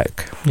to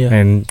work,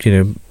 and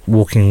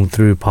walking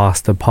through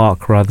past the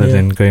park rather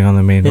than going on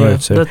the main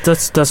road. So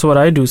that's what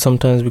I do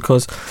sometimes,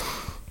 because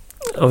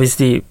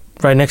obviously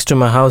right next to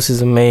my house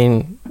is a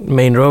main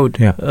road,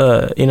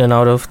 in and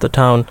out of the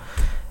town.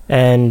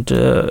 And,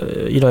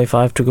 if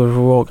I have to go for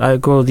a walk, I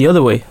go the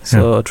other way.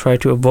 So I try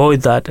to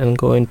avoid that and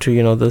go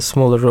into, the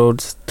smaller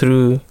roads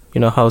through,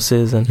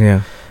 houses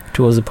and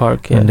towards the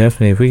park. Yeah. And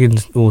definitely, if we can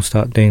all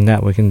start doing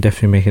that, we can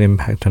definitely make an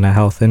impact on our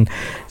health. And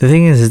the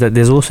thing is that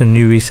there's also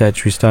new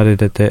research. We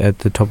started at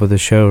the top of the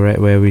show, right,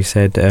 where we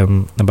said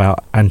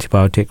about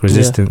antibiotic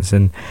resistance.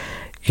 And,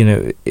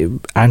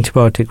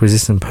 antibiotic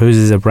resistance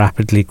poses a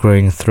rapidly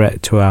growing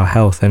threat to our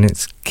health, and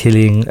it's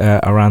killing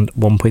around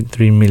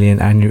 1.3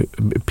 million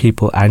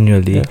people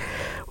annually,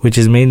 which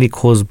is mainly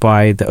caused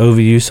by the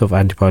overuse of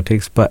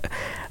antibiotics. But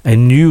a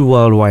new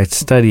worldwide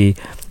study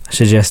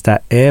suggests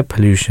that air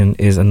pollution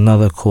is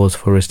another cause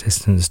for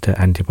resistance to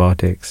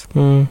antibiotics.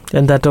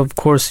 And that, of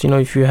course,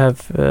 if you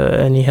have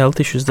any health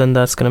issues, then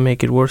that's going to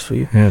make it worse for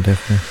you. Yeah,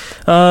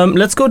 definitely.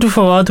 Let's go to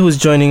Fawad, who is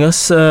joining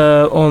us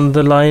on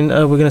the line.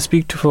 We're going to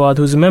speak to Fawad,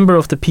 who's a member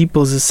of the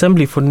People's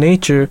Assembly for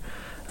Nature,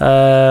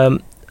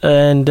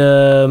 and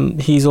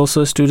he's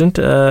also a student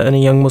and a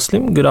young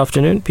Muslim. Good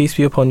afternoon. Peace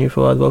be upon you,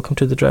 Fawad. Welcome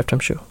to the Drive Time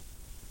Show.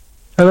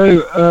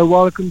 Hello.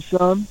 Walaikum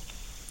salam.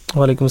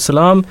 Walaikum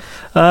salam.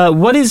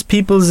 What is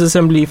People's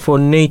Assembly for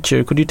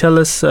Nature? Could you tell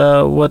us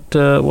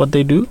what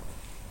they do?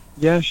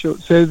 Yeah, sure.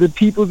 So the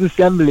People's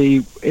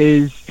Assembly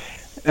is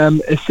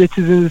a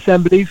citizens'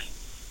 assembly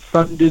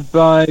funded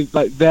by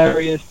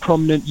various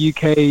prominent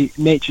UK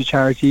nature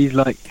charities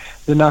like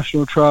the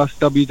National Trust,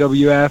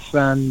 WWF,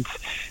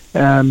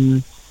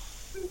 and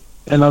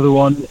another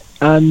one.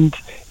 And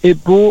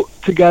it brought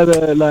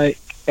together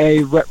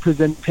a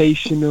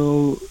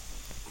representational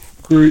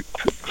group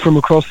from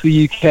across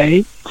the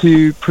UK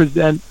to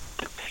present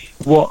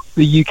what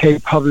the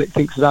UK public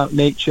thinks about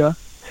nature.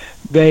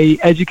 They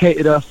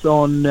educated us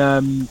on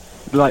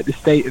the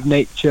state of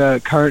nature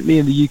currently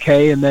in the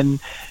UK, and then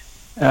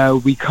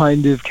we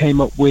kind of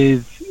came up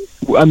with,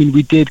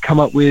 we did come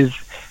up with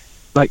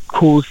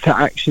calls to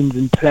actions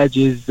and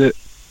pledges that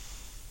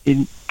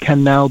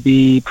can now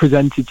be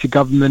presented to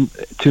government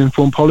to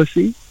inform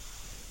policy.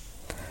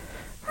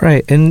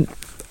 Right. And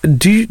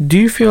do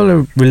you feel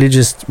a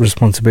religious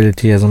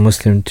responsibility as a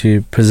Muslim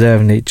to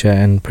preserve nature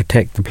and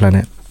protect the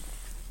planet?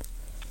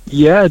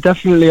 Yeah,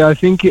 definitely. I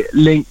think it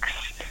links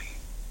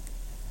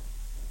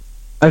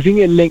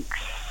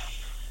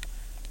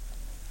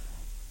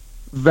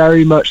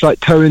very much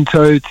toe and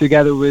toe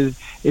together with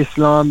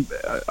Islam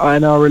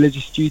and our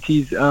religious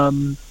duties,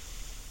 in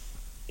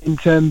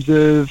terms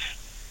of,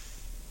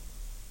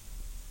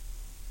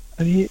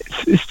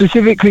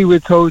 specifically we're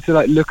told to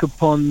look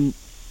upon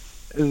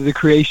the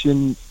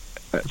creation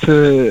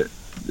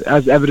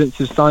as evidence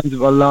of signs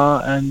of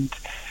Allah, and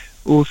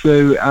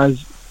also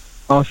as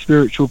our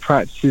spiritual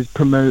practices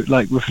promote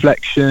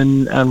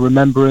reflection and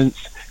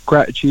remembrance,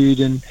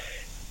 gratitude, and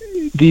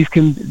these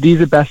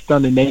are best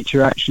done in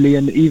nature actually.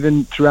 And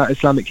even throughout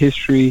Islamic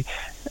history,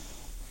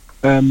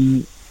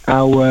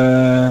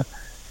 our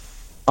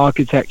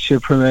architecture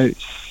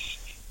promotes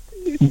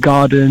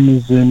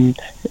gardens and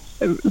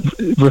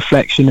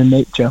reflection in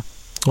nature.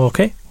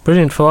 Okay,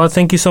 brilliant. Fawad,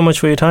 thank you so much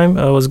for your time.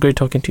 It was great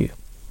talking to you.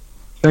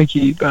 Thank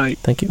you. Bye.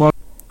 Thank you. Wa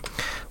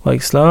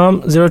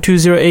Islam.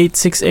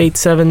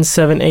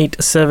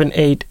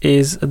 020868777878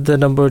 is the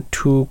number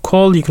to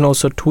call. You can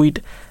also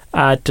tweet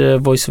at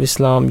Voice of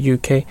Islam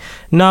UK.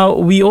 Now,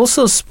 we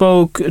also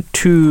spoke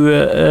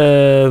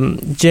to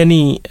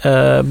Jenny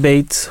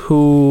Bates,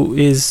 who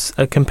is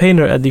a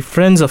campaigner at the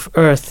Friends of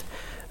Earth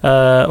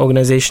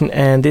organization,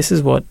 and this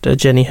is what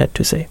Jenny had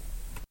to say.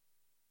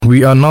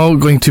 We are now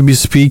going to be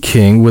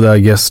speaking with our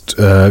guest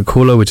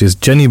caller, which is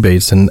Jenny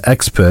Bates, an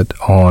expert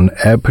on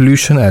air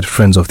pollution at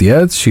Friends of the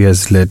Earth. She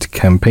has led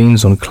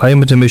campaigns on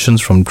climate emissions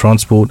from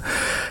transport,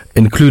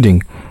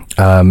 including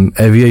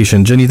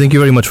aviation. Jenny, thank you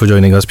very much for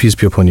joining us. Peace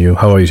be upon you.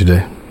 How are you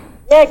today?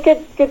 Yeah,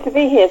 good to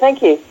be here.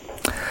 Thank you.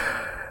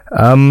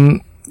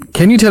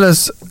 Can you tell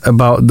us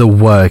about the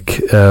work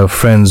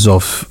Friends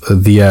of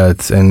the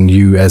Earth and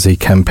you as a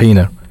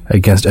campaigner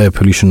against air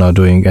pollution are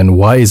doing, and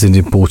why is it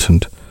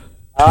important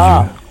to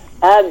you?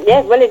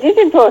 Yes, well, it is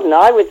important,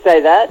 I would say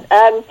that.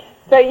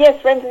 So,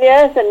 yes, Friends of the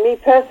Earth and me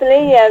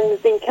personally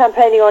have been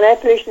campaigning on air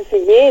pollution for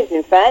years,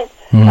 in fact,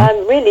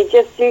 really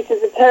just due to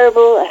the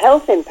terrible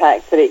health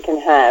impacts that it can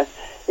have,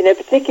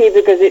 particularly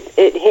because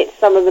it hits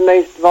some of the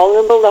most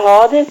vulnerable the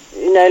hardest,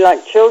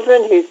 like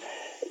children whose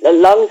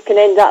lungs can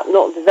end up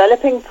not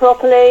developing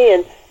properly,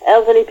 and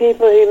elderly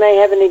people who may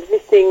have an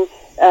existing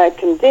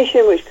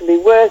condition which can be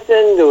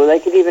worsened, or they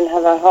could even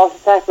have a heart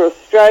attack or a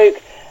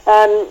stroke.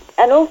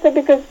 And also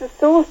because the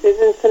sources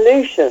and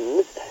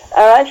solutions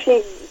are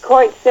actually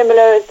quite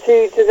similar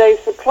to those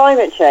for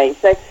climate change.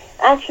 So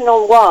action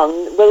on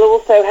one will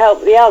also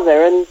help the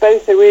other, and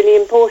both are really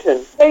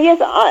important. So yes,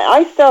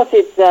 I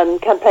started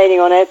campaigning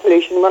on air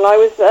pollution when I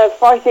was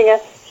fighting a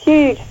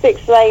huge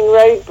 6-lane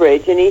road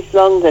bridge in East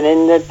London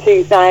in the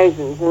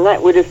 2000s, and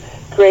that would have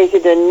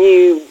created a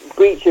new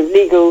breach of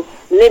legal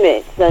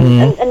limits.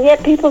 And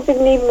yet people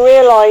didn't even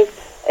realise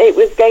it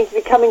was going to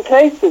be coming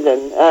close to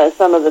them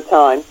some of the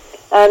time.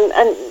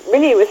 And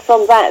really it was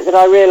from that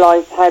I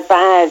realised how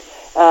bad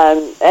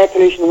air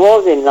pollution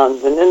was in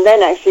London, and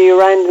then actually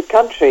around the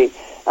country.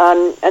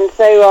 And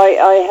so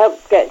I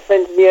helped get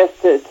Friends of the Earth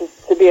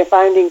to be a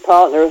founding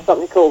partner of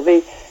something called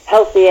the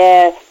Healthy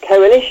Air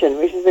Coalition,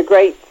 which is a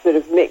great sort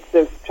of mix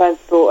of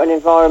transport and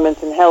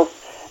environment and health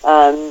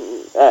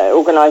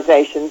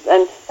organisations.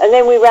 And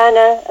then we ran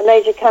a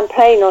major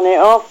campaign on it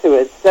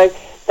afterwards. So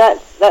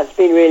that's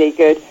been really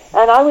good.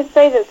 And I would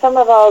say that some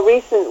of our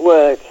recent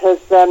work has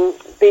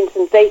been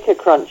some data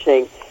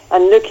crunching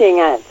and looking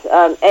at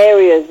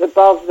areas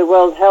above the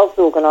World Health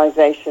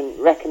Organization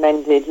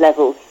recommended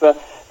levels for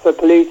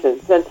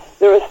pollutants. And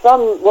there are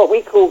some what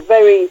we call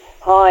very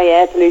high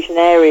air pollution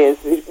areas,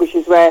 which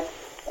is where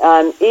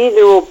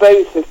either or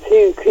both of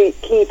two key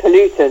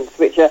pollutants,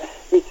 which are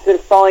these sort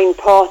of fine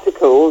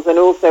particles and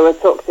also a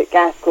toxic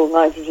gas called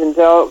nitrogen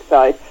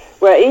dioxide,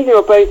 where either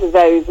or both of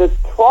those are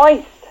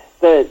twice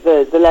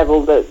the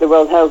level that the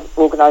World Health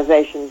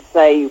Organization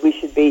say we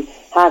should be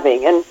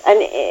having. And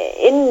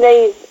in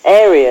these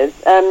areas,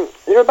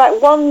 there are about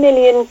 1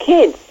 million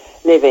kids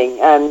living,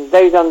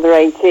 those under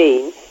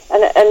 18,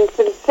 and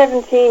sort of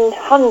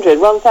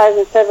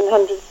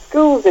 1,700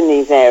 schools in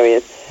these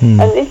areas.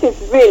 And this is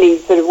really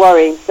sort of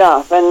worrying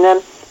stuff.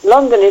 And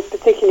London is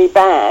particularly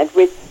bad,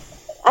 with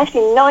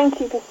actually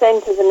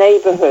 90% of the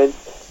neighbourhoods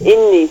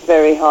in these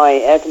very high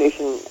air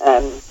pollution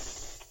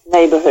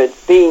neighbourhoods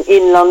being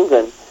in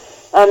London.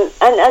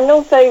 And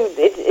also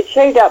it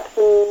showed up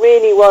some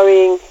really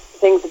worrying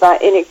things about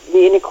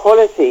the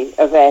inequality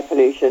of air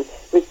pollution,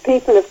 with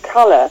people of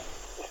colour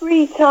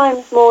 3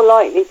 times more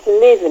likely to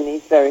live in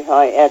these very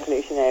high air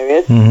pollution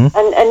areas,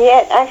 and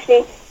yet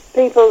actually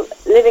people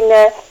living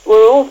there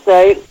were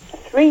also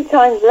 3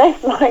 times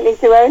less likely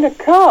to own a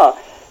car.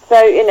 So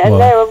and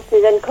they're obviously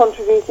then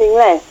contributing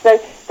less. So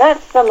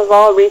that's some of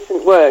our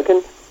recent work,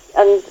 and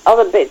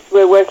other bits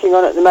we're working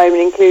on at the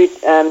moment include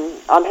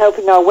I'm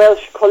helping our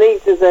Welsh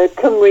colleagues. There's a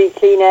Qamar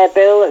clean air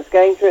bill that's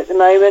going through at the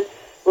moment.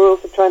 We're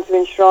also trying to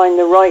enshrine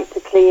the right to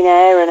clean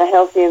air and a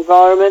healthy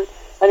environment,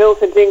 and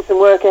also doing some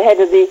work ahead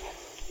of the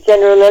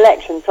general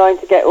election, trying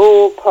to get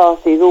all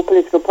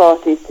political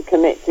parties to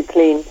commit to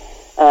clean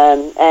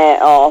air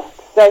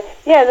asks. So,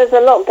 yeah, there's a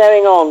lot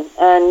going on,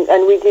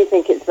 and we do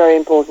think it's very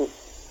important.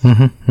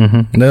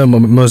 No,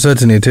 most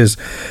certainly it is.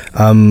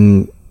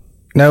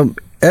 Now,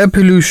 air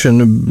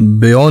pollution,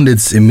 beyond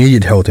its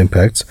immediate health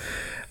impacts,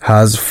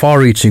 has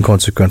far-reaching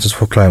consequences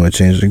for climate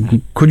change.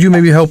 Could you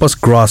maybe help us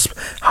grasp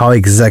how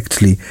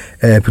exactly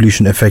air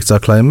pollution affects our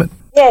climate?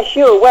 Yeah,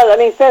 sure. Well, I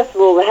mean, first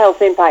of all, the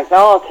health impacts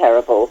are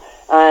terrible.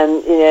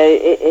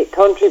 It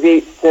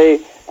contributes to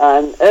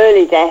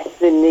early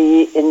deaths in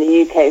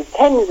the UK,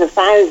 tens of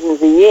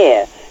thousands a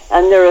year,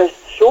 and there are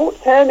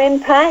short-term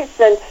impacts.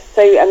 And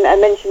so I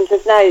mentioned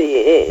just now,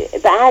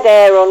 bad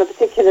air on a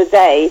particular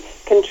day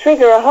can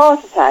trigger a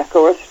heart attack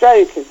or a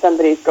stroke if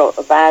somebody's got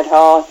a bad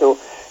heart or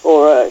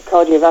a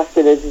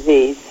cardiovascular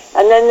disease.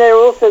 And then there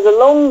are also the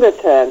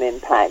longer-term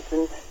impacts,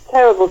 and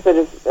terrible sort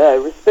of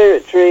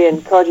respiratory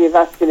and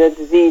cardiovascular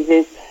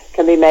diseases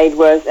can be made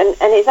worse. And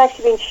it's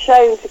actually been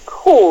shown to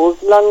cause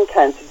lung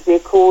cancer, to be a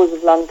cause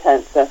of lung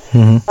cancer.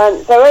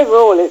 So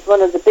overall, it's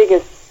one of the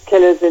biggest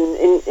killers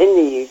in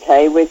the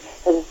UK, with,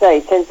 as I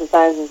say, tens of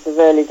thousands of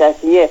early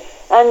deaths a year.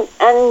 And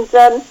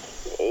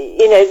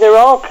there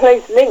are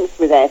close links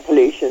with air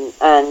pollution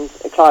and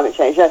climate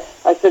change.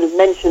 I sort of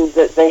mentioned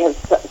that they have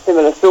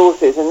similar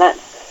sources, and that's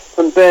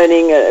from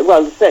burning,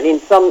 certainly in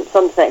some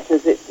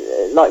sectors, it's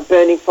like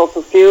burning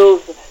fossil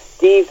fuels,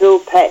 diesel,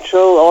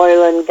 petrol,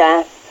 oil and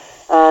gas,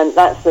 and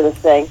that sort of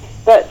thing.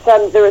 But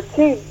there are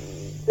two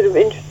sort of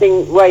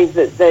interesting ways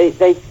that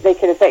they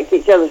can affect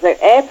each other. So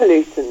air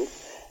pollutants,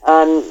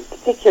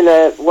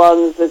 particular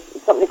ones, there's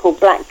something called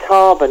black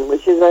carbon,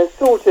 which is a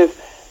sort of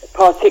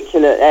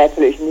particulate air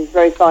pollution, these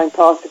very fine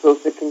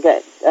particles that can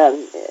get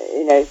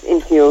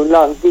into your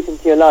lungs, deep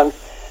into your lungs.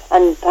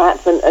 And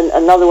perhaps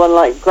another one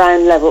like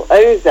ground level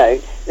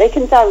ozone, they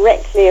can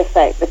directly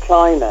affect the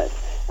climate.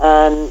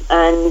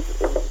 And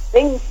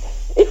things,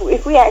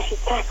 if we actually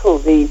tackle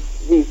these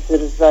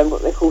sort of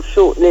what they call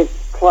short-lived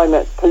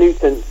climate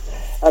pollutants,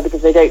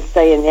 because they don't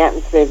stay in the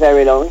atmosphere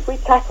very long, if we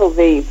tackle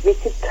these, we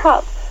could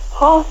cut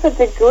 0.5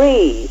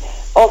 degree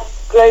of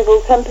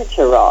global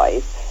temperature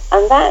rise.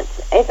 And that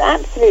is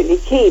absolutely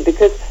key,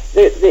 because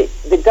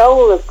the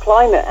goal of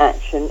climate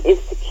action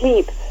is to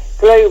keep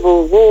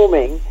global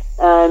warming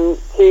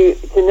to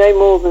no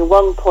more than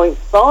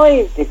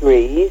 1.5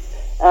 degrees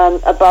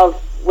above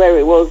where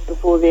it was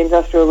before the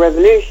Industrial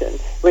Revolution,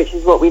 which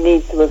is what we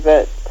need to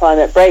avert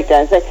climate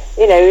breakdown. So,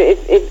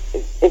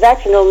 if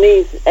action on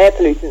these air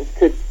pollutants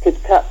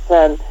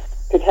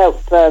could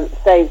help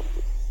save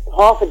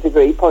 0.5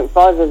 degree,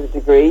 0.5 of a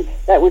degree,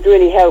 that would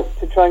really help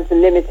to trying to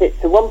limit it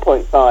to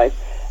 1.5.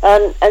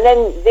 And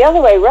then the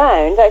other way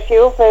round, actually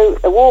also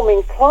a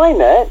warming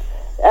climate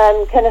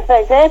can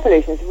affect air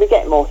pollution. So if we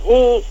get more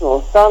heat,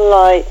 more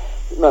sunlight,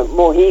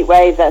 more heat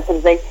waves, that sort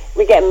of thing,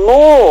 we get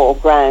more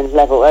ground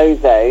level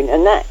ozone,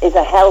 and that is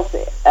a health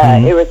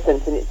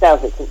irritant in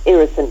itself. It's an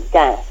irritant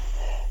gas.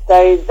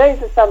 So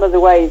those are some of the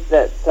ways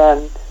that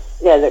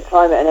that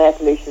climate and air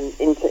pollution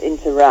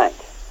interact.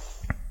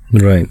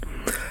 Right.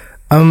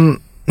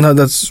 Now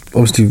that's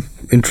obviously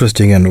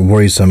interesting and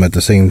worrisome at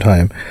the same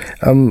time.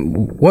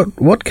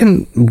 What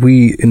can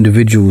we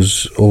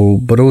individuals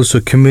but also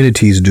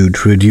communities do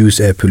to reduce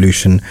air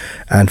pollution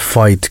and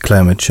fight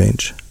climate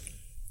change?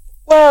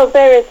 Well,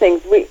 various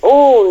things. We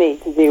all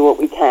need to do what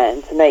we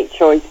can to make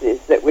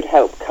choices that would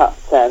help cut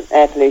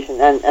air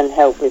pollution and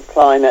help with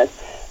climate.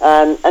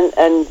 And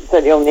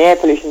certainly on the air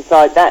pollution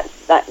side,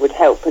 that would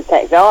help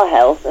protect our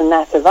health and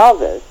that of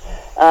others.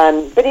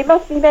 But it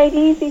must be made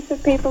easy for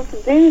people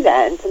to do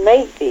that and to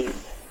make these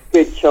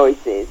good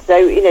choices.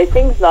 So,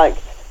 things like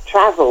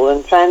travel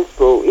and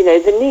transport,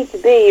 there need to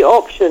be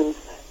options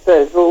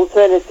for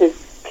alternative,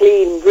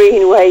 clean,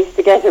 green ways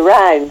to get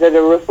around that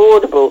are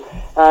affordable,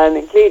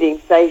 including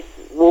safe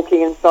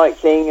walking and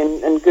cycling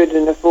and good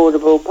and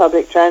affordable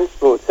public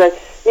transport. So,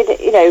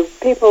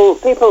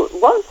 people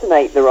want to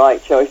make the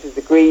right choices,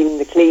 the green,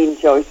 the clean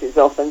choices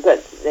often,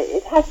 but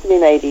it has to be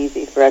made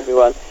easy for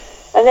everyone.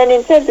 And then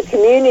in terms of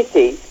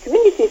communities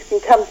can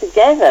come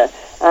together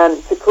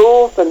to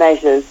call for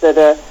measures that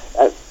are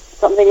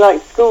something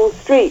like school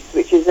streets,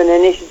 which is an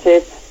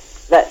initiative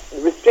that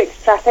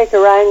restricts traffic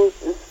around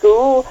the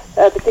school,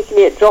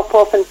 particularly at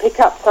drop-off and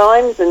pick-up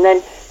times, and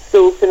then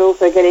schools can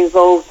also get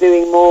involved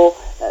doing more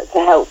to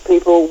help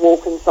people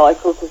walk and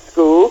cycle to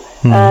school,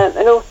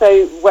 and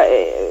also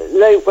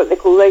what they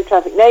call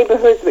low-traffic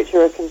neighbourhoods, which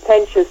are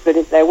contentious, but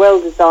if they're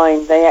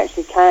well-designed, they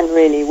actually can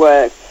really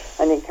work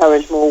and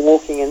encourage more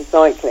walking and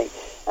cycling.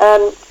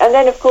 And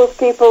then, of course,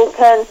 people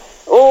can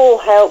all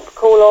help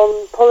call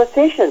on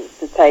politicians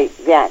to take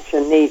the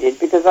action needed,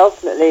 because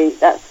ultimately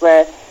that's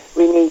where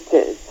we need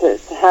to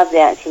have the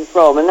action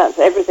from, and that's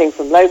everything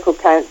from local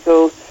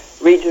councils,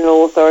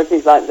 regional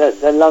authorities like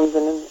the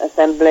London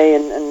Assembly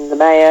and the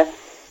Mayor,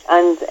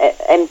 and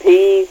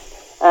MPs,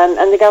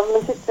 and the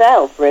government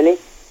itself, really.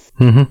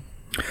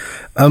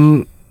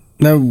 Mm-hmm.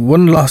 Now,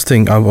 one last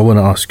thing I want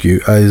to ask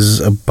you is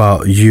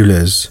about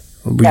ULEZ.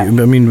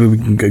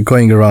 We're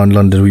going around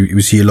London,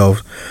 we see a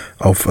lot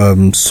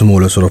of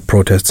smaller sort of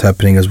protests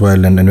happening as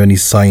well, and many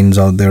signs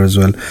out there as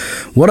well.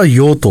 What are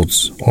your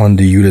thoughts on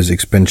the ULEZ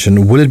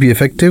expansion? Will it be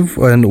effective,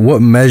 and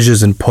what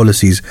measures and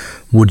policies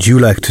would you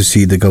like to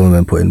see the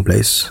government put in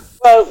place?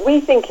 Well, we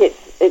think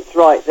it's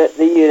right that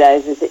the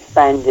ULEZ is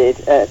expanded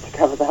to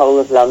cover the whole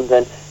of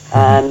London,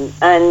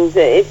 and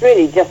it's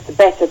really just to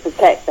better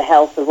protect the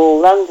health of all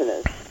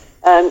Londoners.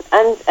 And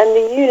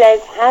the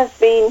ULEZ has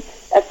been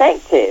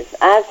effective,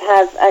 as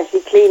have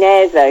actually clean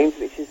air zones,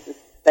 which is the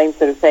same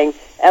sort of thing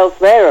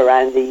elsewhere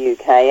around the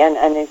UK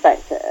and in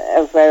fact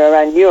elsewhere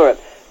around Europe.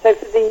 So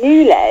for the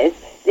ULEZ,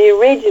 the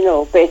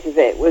original bit of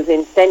it was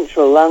in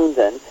central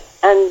London,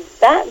 and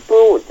that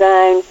brought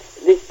down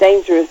this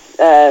dangerous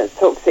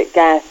toxic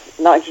gas,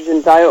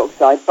 nitrogen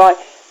dioxide, by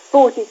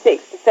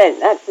 46%.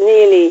 That's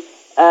nearly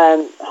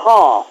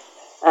half.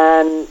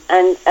 And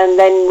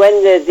then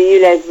when the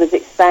ULEZ was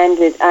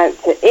expanded out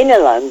to inner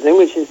London,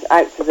 which is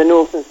out to the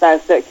north and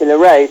south circular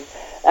roads,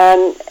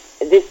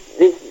 this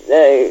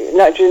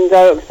nitrogen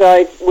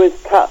dioxide was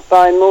cut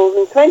by more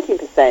than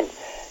 20%.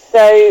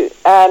 So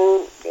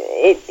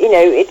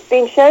it's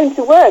been shown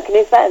to work, and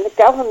in fact, the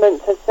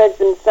government has said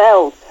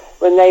themselves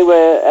when they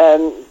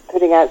were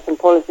putting out some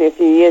policy a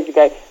few years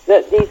ago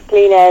that these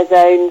clean air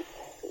zones,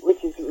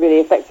 which is really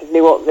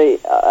effectively what the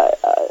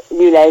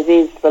ULEZ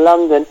is for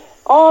London,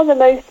 are the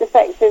most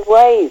effective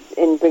ways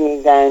in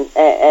bringing down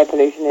air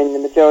pollution in the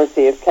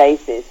majority of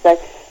cases. So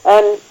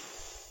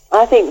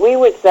I think we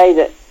would say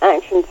that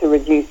action to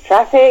reduce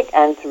traffic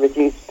and to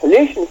reduce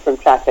pollution from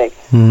traffic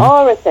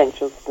are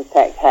essential to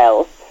protect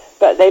health,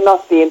 but they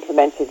must be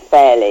implemented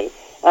fairly.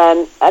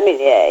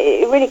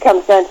 It really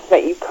comes down to the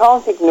fact you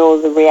can't ignore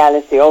the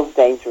reality of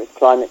dangerous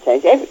climate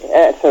change,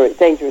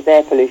 dangerous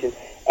air pollution.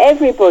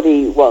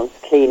 Everybody wants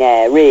clean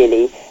air,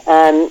 really,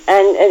 and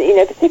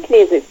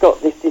particularly as it's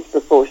got this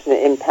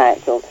disproportionate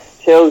impact on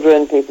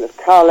children, people of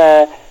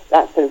colour,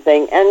 that sort of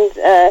thing. And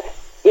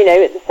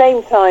at the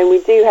same time,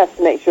 we do have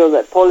to make sure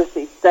that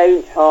policies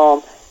don't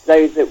harm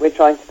those that we're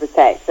trying to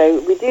protect. So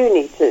we do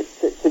need to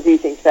do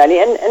things fairly.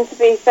 And to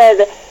be fair,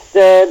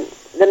 the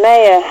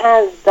Mayor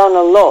has done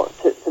a lot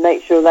to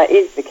make sure that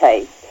is the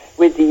case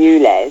with the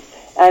ULEZ.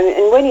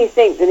 And when you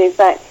think that, in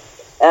fact,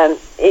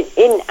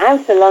 in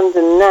outer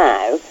London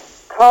now,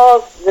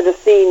 cars that are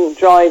seen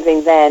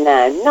driving there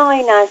now,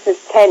 9 out of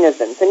 10 of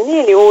them, so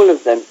nearly all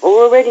of them, are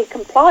already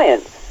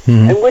compliant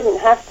and wouldn't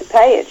have to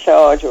pay a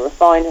charge or a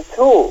fine at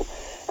all.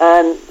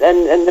 And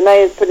the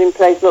Mayor's put in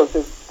place lots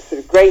of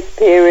sort of grace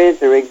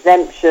periods or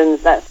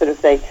exemptions, that sort of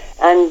thing,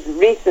 and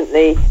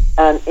recently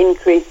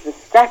increased the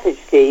scrappage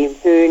scheme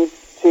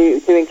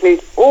to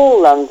include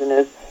all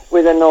Londoners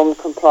with a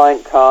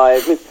non-compliant car.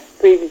 It was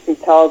previously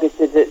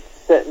targeted at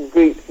certain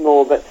groups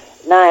more, but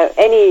now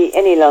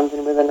any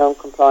Londoner with a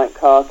non-compliant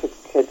car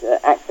could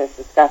access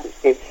the scrappage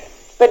scheme.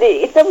 But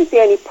it's obviously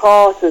only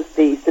part of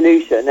the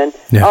solution, and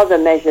other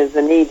measures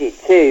are needed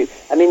too.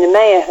 I mean, the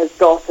Mayor has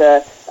got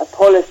a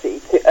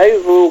policy to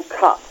overall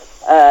cut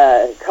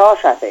car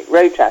traffic,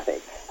 road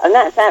traffic, and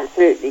that's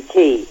absolutely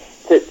key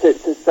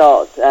to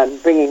start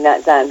bringing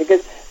that down.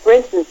 Because, for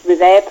instance,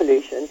 with air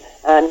pollution,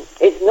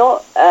 it's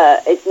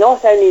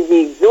not only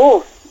the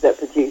exhaust that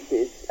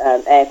produces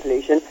air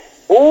pollution.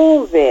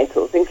 All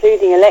vehicles,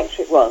 including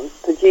electric ones,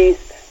 produce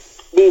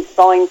these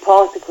fine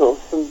particles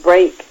from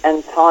brake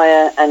and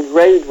tyre and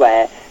road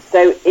wear.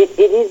 So it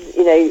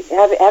is,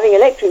 having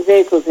electric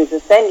vehicles is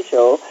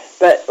essential,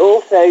 but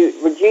also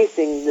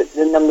reducing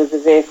the numbers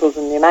of vehicles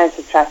and the amount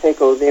of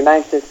traffic or the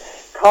amount of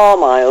car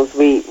miles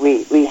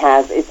we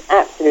have is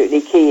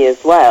absolutely key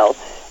as well.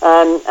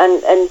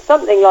 And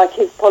something like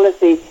his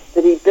policy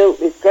that he built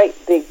this great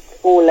big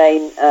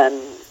 4-lane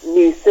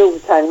new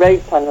Silvertown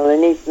Road tunnel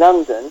in East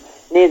London,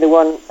 near the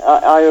one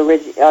I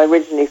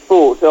originally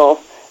thought of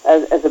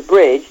as a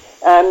bridge.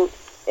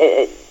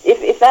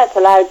 If that's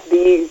allowed to be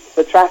used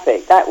for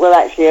traffic, that will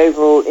actually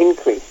overall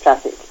increase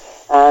traffic,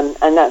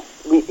 and that's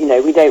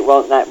we don't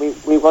want that.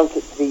 We want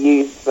it to be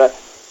used for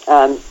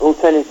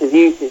alternative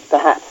uses,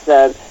 perhaps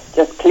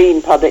just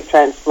clean public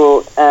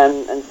transport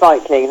and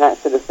cycling and that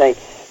sort of thing.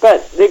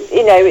 But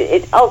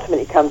it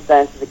ultimately comes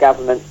down to the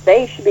government.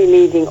 They should be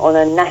leading on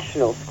a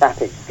national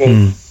scrappage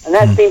scheme. And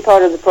that's been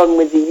part of the problem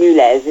with the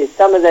ULEZ, is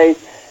some of those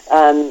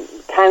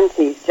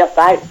counties just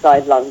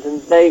outside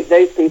London,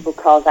 those people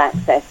can't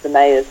access the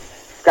Mayor's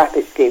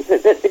scrappage scheme.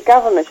 But the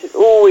government should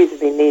always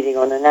have been leading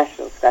on a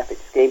national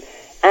scrappage scheme,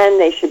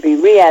 and they should be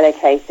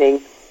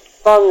reallocating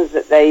funds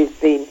that they've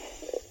been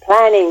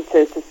planning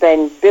to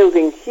spend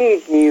building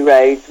huge new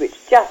roads, which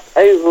just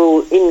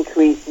overall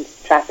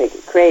increase traffic.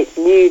 It creates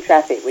new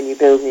traffic when you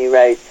build new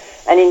roads,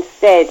 and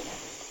instead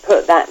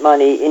put that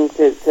money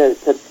into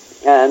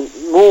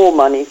more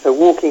money for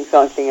walking,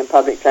 cycling and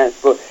public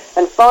transport.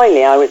 And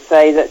finally, I would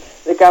say that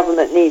the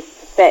government needs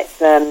to set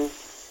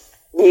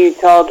new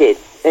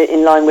targets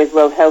in line with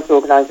World Health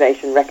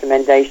Organization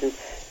recommendations.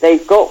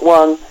 They've got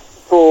one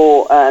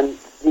for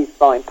these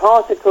fine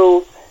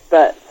particles,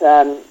 but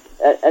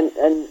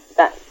and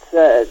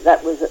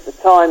that was at the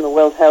time a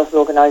World Health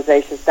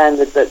Organization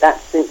standard, but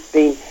that's since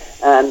been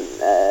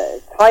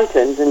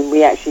tightened, and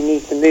we actually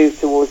need to move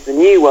towards the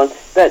new one.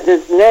 But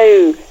there's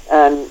no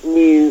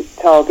new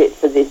target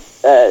for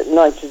this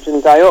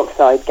nitrogen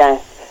dioxide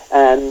gas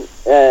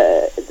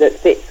that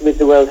fits with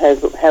the World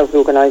Health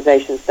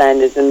Organization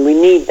standards, and we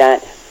need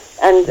that.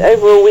 And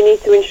overall, we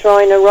need to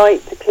enshrine a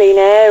right to clean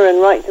air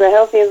and right to a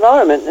healthy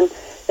environment, and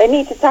they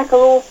need to tackle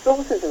all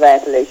sources of air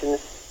pollution,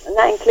 and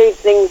that includes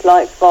things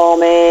like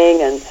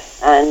farming and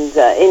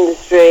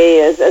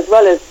industry, as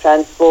well as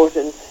transport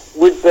and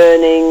wood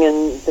burning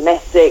and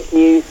domestic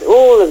use.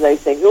 All of those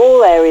things,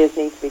 all areas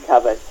need to be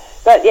covered.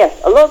 But yes,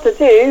 a lot to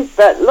do,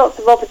 but lots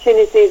of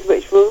opportunities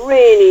which will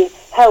really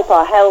help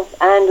our health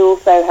and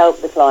also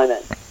help the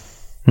climate.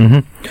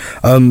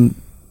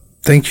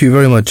 Thank you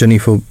very much, Jenny,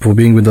 for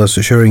being with us,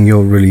 sharing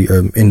your really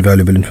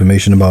invaluable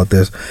information about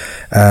this.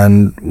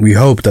 And we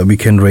hope that we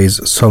can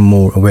raise some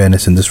more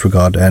awareness in this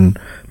regard and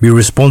be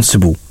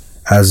responsible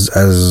as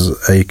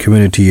a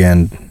community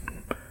and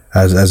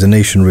as a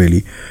nation,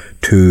 really,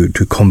 to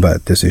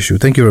combat this issue.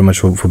 Thank you very much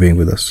for being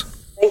with us.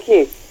 Thank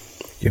you.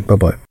 Yeah,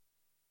 bye-bye.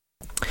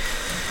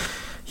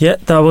 Yeah,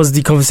 that was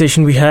the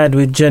conversation we had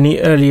with Jenny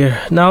earlier.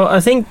 Now, I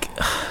think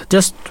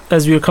just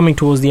as we are coming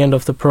towards the end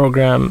of the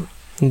program,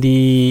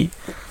 the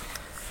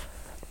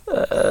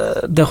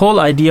whole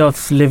idea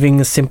of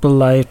living a simple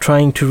life,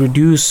 trying to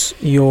reduce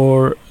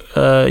your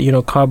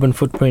carbon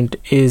footprint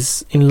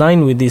is in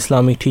line with the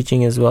Islamic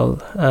teaching as well.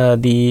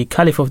 The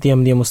Caliph of the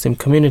Ahmadiyya Muslim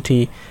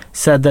community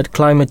said that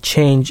climate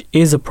change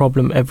is a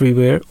problem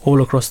everywhere, all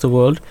across the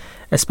world,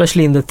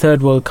 especially in the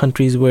third world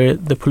countries where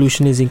the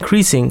pollution is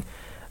increasing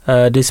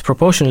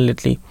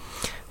disproportionately.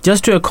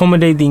 Just to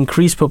accommodate the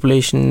increased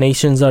population,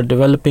 nations are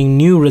developing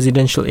new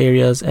residential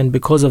areas, and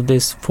because of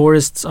this,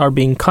 forests are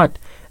being cut,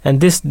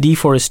 and this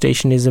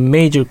deforestation is a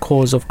major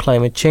cause of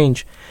climate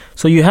change.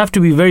 So you have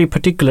to be very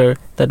particular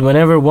that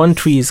whenever one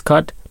tree is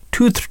cut,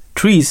 two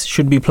trees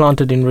should be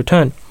planted in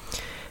return.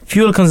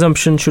 Fuel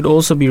consumption should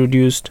also be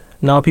reduced.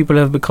 Now people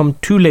have become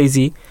too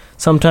lazy.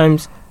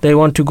 Sometimes they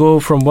want to go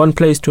from one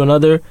place to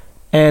another,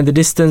 and the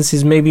distance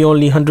is maybe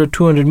only 100,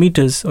 200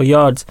 meters or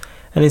yards.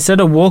 And instead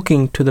of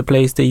walking to the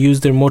place, they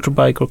use their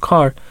motorbike or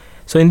car.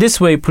 So in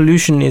this way,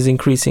 pollution is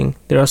increasing.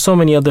 There are so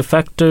many other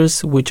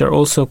factors which are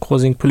also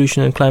causing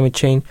pollution and climate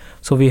change.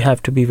 So we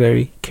have to be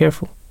very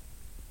careful.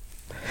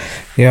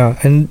 Yeah,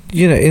 and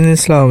in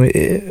Islam,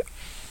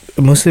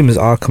 Muslims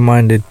are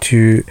commanded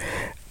to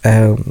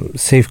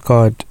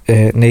safeguard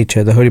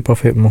nature. The Holy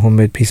Prophet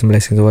Muhammad, peace and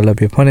blessings of Allah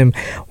be upon him,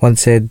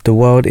 once said, "The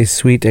world is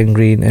sweet and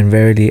green, and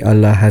verily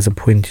Allah has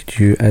appointed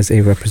you as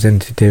a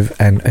representative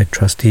and a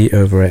trustee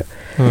over it."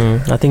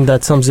 I think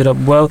that sums it up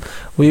well.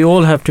 We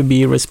all have to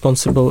be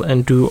responsible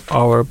and do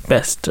our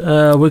best.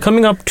 We're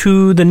coming up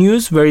to the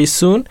news very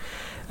soon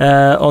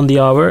on the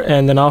hour,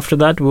 and then after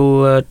that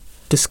we'll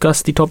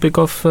discuss the topic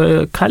of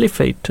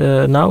caliphate.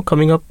 Now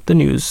coming up, the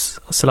news.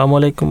 Assalamu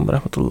alaikum wa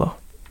rahmatullah.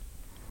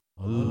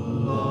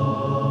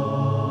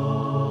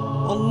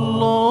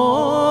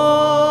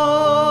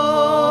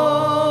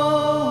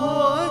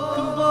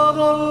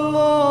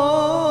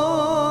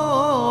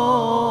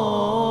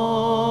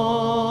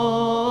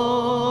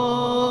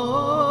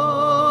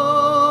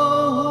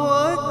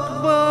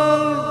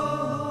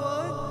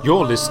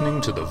 You're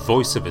listening to the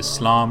Voice of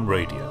Islam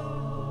Radio,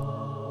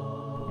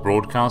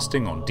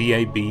 broadcasting on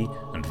DAB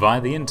and via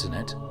the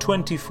internet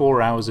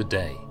 24 hours a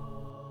day.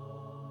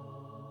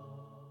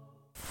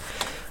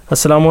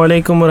 Assalamu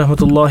alaikum wa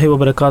rahmatullahi wa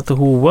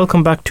barakatuhu.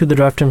 Welcome back to the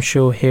Drive Time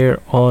Show here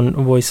on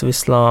Voice of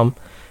Islam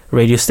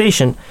radio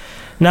station.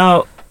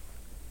 Now,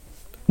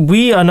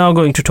 we are now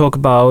going to talk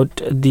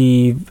about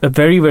a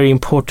very, very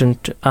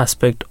important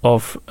aspect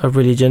of a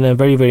religion, a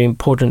very, very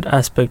important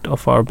aspect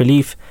of our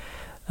belief,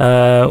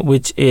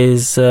 which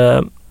is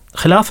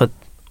Khilafat,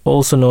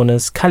 also known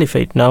as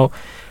Caliphate. Now,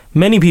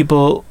 many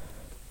people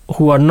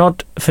who are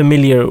not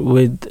familiar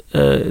with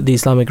the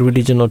Islamic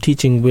religion or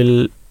teaching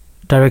will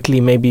directly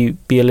maybe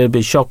be a little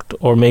bit shocked,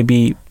 or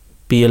maybe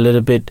be a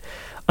little bit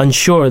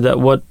unsure that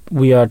what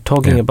we are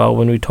talking about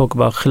when we talk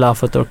about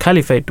Khilafat or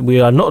Caliphate. We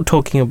are not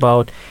talking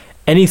about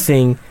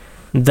anything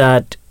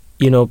that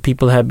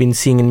people have been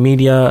seeing in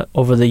media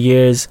over the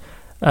years,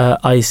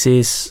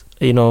 ISIS,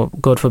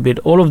 God forbid,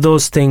 all of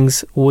those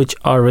things which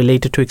are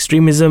related to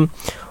extremism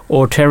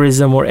or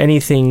terrorism or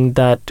anything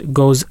that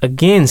goes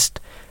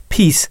against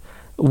peace.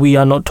 We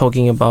are not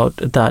talking about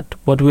that.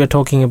 What we are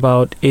talking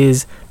about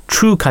is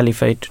true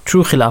caliphate,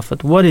 true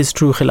Khilafat. What is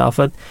true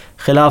Khilafat?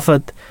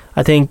 Khilafat,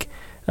 I think,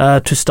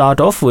 to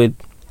start off with,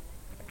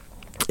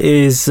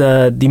 is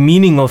the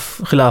meaning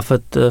of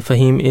Khilafat,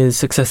 Faheem, is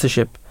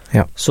successorship.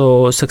 Yeah.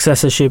 So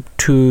successorship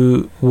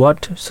to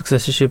what?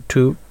 Successorship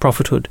to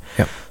prophethood.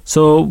 Yeah.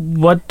 So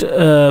what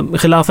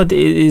Khilafat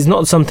is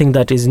not something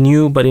that is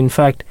new, but in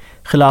fact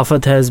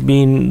Khilafat has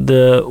been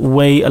the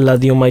way Allah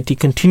the Almighty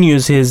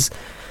continues His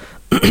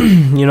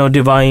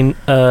divine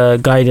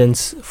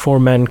guidance for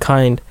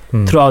mankind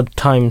throughout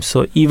time.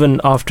 So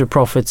even after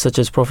prophets such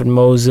as Prophet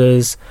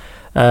Moses,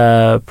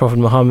 Prophet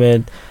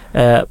Muhammad,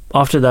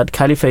 after that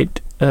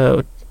Caliphate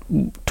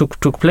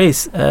took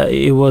place,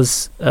 it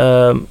was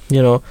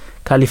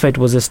Caliphate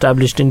was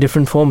established in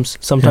different forms.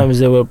 Sometimes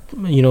there were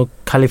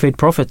Caliphate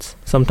prophets.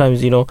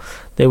 Sometimes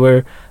there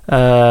were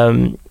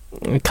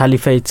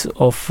caliphates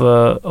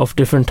of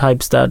different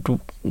types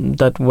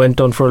that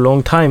went on for a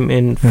long time.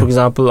 For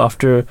example,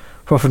 after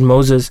Prophet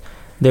Moses,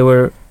 there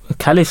were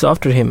caliphs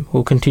after him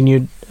who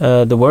continued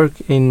the work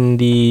in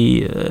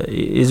the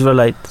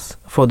Israelites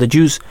for the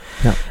Jews.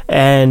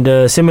 And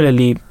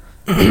similarly,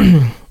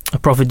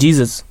 Prophet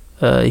Jesus,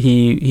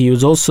 he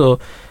was also,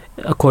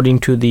 according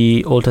to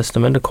the Old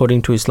Testament,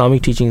 according to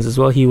Islamic teachings as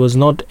well, he was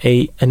not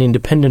an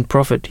independent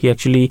prophet. He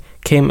actually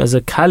came as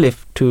a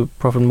caliph to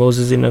Prophet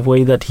Moses, in a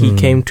way that he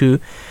came to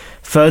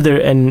further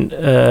and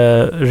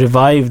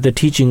revive the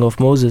teaching of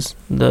Moses.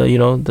 He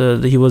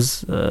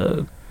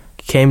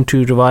came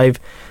to revive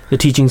the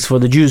teachings for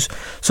the Jews.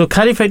 So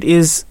caliphate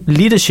is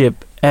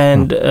leadership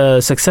and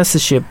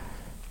successorship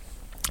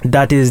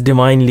that is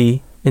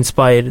divinely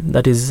inspired,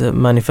 that is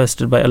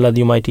manifested by Allah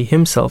the Almighty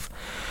Himself.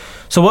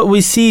 So what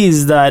we see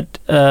is that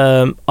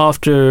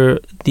after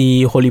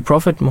the Holy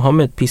Prophet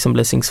Muhammad, peace and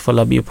blessings of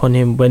Allah be upon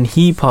him, when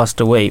he passed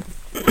away,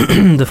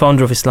 the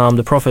founder of Islam,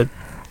 the Prophet,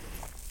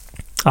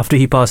 after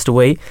he passed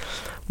away,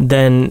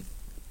 then,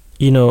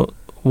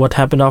 what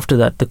happened after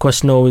that? The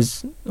question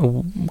always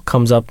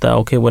comes up that,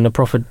 okay, when a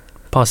Prophet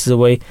passes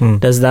away,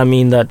 does that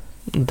mean that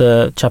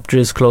the chapter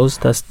is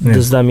closed? Does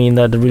that mean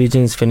that the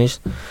religion is finished?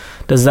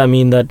 Does that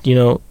mean that,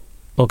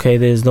 okay,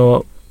 there's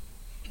no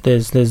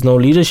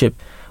leadership?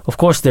 Of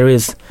course there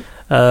is.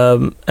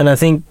 And I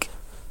think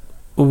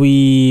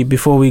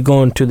before we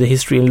go into the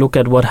history and look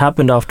at what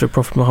happened after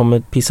Prophet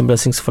Muhammad, peace and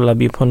blessings of Allah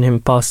be upon him,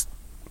 passed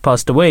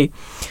away,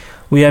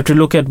 we have to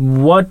look at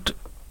what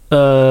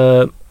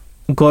God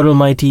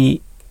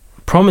Almighty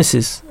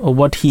promises, or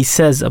what He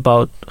says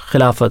about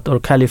Khilafat or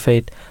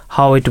Caliphate,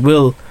 how it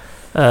will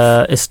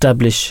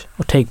establish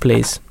or take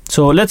place.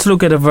 So let's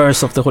look at a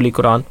verse of the Holy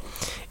Quran.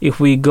 If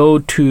we go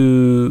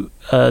to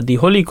the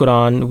Holy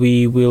Quran,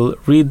 we will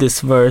read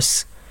this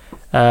verse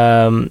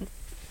in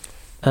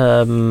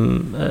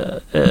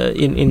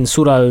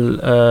Surah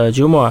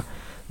Al-Jumu'ah,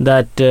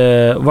 that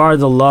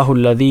وَعَدَ اللَّهُ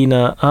الَّذِينَ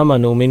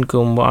آمَنُوا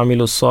مِنْكُمْ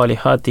وَعَمِلُوا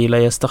الصَّالِحَاتِ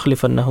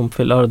لَيَسْتَخْلِفَنَّهُمْ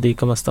فِي الْأَرْضِ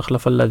كَمَا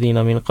اسْتَخْلَفَ الَّذِينَ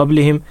مِنْ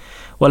قَبْلِهِمْ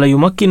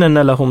وَلَيُمَكِّنَنَّ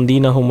لَهُمْ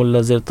دِينَهُمُ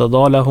الَّذِي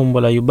ارْتَضَىٰ لَهُمْ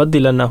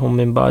وَلَيُبَدِّلَنَّهُمْ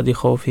مِنْ بَعْدِ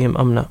خَوْفِهِمْ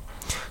أَمْنًا.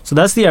 So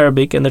that's the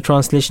Arabic, and the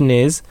translation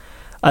is,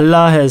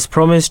 Allah has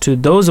promised to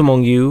those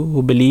among you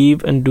who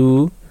believe and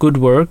do good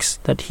works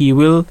that He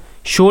will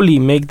surely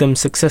make them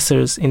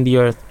successors in the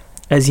earth,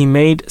 as He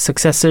made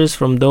successors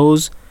from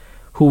those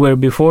who were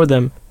before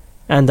them,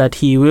 and that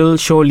He will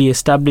surely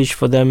establish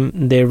for them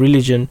their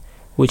religion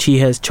which He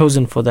has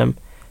chosen for them,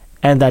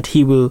 and that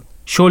He will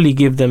surely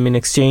give them in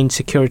exchange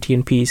security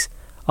and peace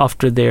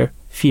after their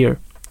fear.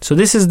 So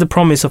this is the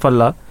promise of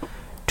Allah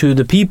to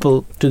the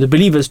people, to the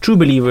believers, true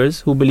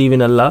believers who believe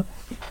in Allah,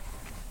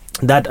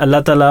 that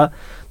Allah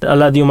the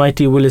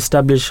Almighty will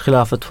establish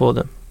Khilafat for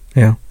them.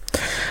 Yeah.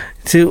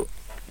 So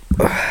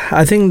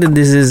I think that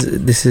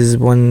this is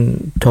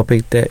one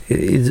topic that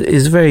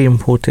is very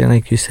important,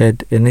 like you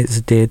said, and it's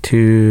dear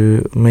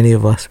to many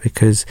of us,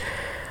 because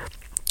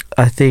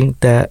I think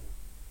that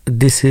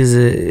this is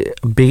a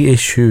big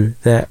issue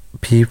that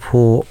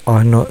people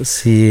are not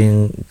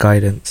seeing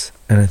guidance.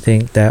 And I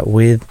think that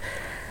with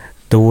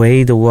the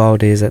way the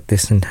world is at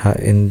this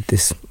in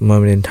this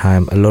moment in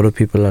time, a lot of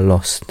people are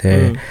lost.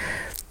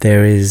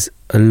 There is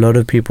a lot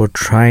of people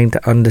trying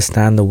to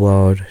understand the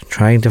world,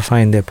 trying to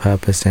find their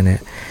purpose in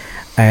it.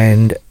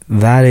 And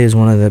that is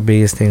one of the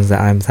biggest things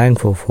that I'm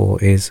thankful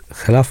for, is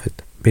Khilafat,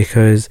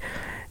 because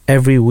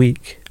every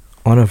week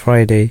on a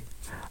Friday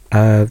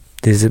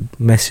there's a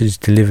message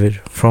delivered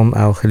from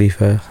our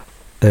Khalifa,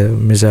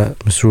 Mirza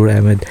Masroor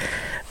Ahmed,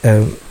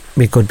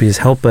 may God be his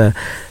helper,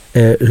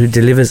 who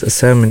delivers a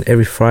sermon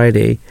every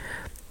Friday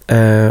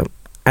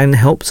and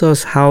helps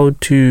us how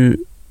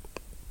to,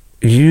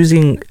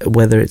 using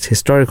whether it's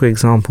historical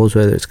examples,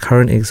 whether it's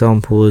current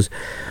examples,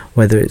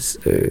 whether it's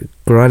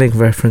Quranic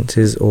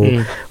references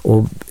or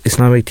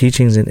Islamic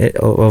teachings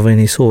of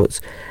any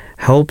sorts,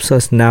 helps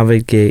us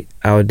navigate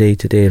our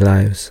day-to-day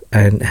lives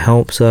and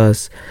helps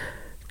us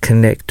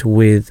connect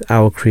with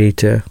our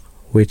Creator,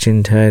 which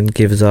in turn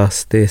gives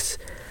us this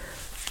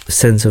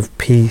sense of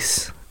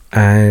peace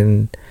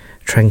and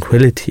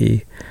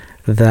tranquility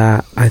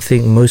that I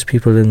think most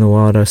people in the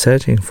world are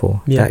searching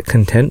for, that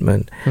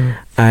contentment.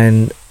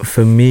 And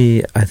for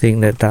me, I think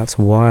that that's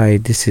why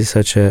this is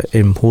such an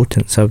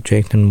important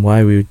subject and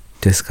why we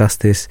discuss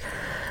this.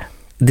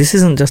 This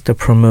isn't just to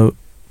promote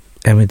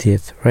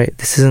Ahmadiyyat, right?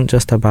 This isn't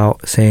just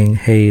about saying,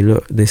 hey,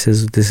 look, this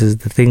is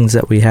the things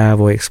that we have,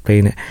 or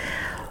explain it.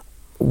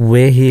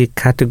 We're here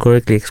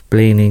categorically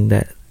explaining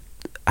that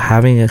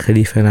having a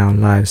Khalifa in our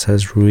lives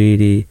has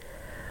really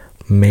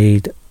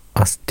made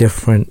us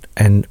different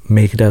and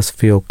made us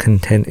feel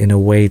content in a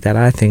way that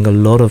I think a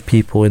lot of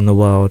people in the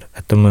world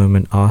at the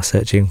moment are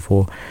searching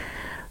for,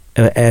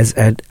 as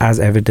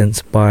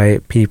evidenced by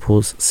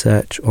people's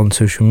search on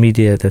social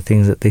media, the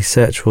things that they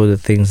search for, the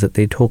things that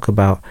they talk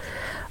about.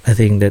 I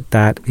think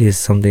that is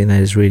something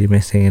that is really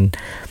missing. And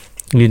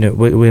we're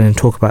going to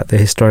talk about the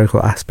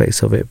historical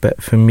aspects of it,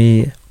 but for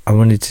me, I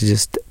wanted to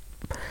just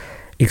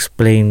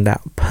explain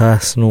that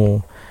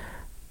personal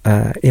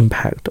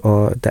impact,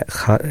 or that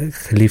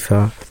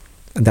Khalifa,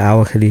 that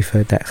our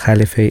Khalifa, that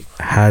Caliphate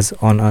has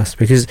on us.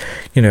 Because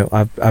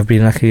I've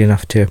been lucky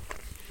enough to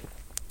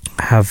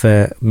have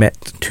met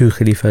two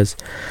Khalifas,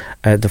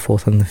 the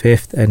fourth and the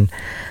fifth, and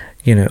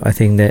I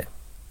think that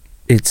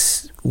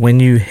it's when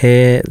you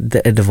hear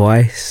the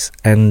advice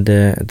and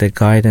the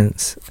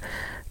guidance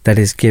that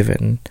is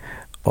given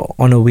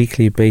on a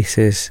weekly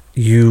basis,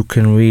 you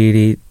can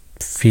really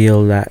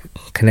feel that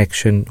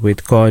connection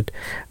with God,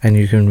 and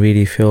you can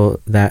really feel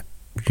that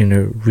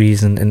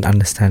reason and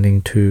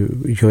understanding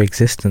to your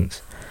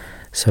existence.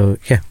 So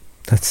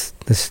that's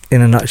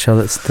in a nutshell.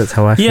 That's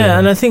how I feel.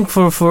 And I think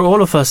for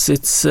all of us,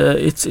 it's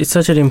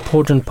such an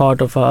important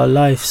part of our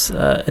lives,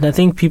 and I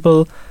think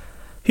people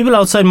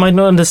outside might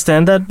not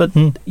understand that, but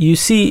you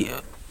see,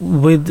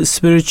 with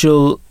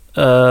spiritual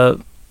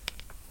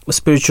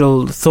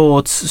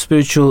thoughts,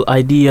 spiritual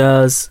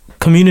ideas,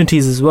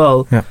 communities as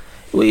well,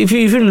 if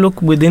you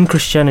look within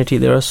Christianity,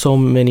 there are so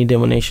many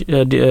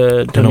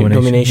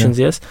denominations,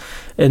 yes,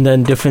 and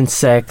then different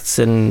sects,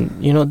 and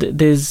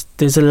there's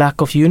a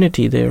lack of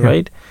unity there,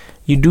 right?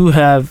 You do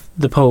have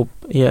the Pope,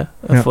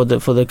 for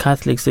the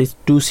Catholics, they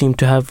do seem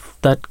to have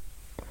that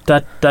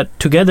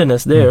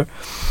togetherness there,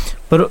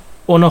 but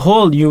on a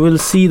whole, you will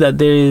see that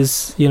there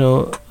is,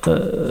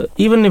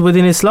 even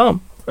within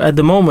Islam at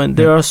the moment,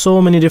 there are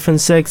so many different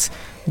sects.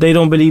 They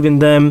don't believe in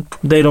them.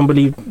 They don't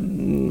believe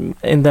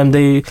in them.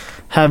 They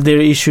have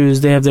their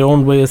issues. They have their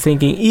own way of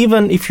thinking.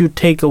 Even if you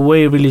take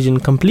away religion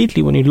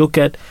completely, when you look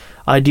at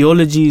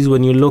ideologies,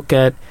 when you look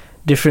at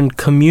different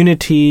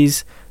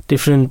communities,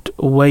 different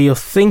way of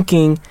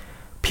thinking,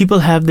 people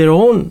have their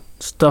own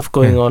stuff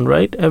going on,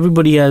 right?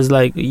 Everybody has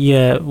like,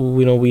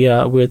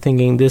 we're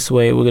thinking this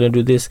way. We're going to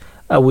do this.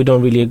 We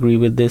don't really agree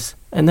with this.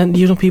 And then,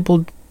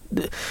 people,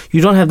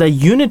 you don't have that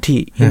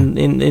unity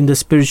in the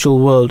spiritual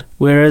world.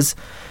 Whereas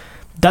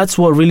that's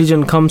what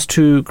religion comes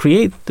to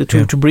create,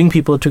 to bring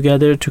people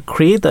together, to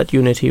create that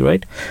unity,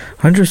 right?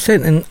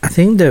 100%. And I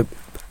think that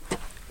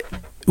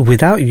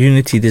without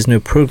unity, there's no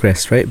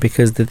progress, right?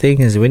 Because the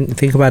thing is, when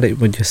think about it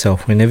with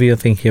yourself, whenever you're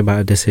thinking about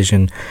a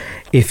decision,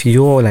 if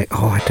you're like,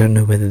 I don't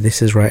know whether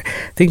this is right,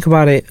 think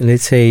about it.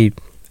 Let's say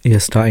you're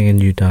starting a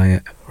new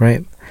diet,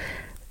 right?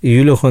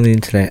 You look on the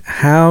internet,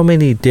 how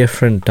many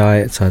different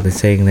diets are they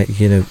saying that,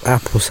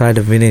 apple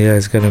cider vinegar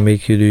is going to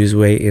make you lose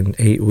weight in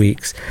 8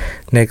 weeks.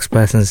 Next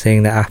person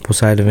saying that apple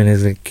cider vinegar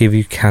is going to give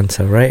you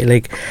cancer, right?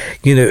 Like,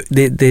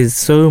 there's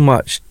so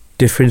much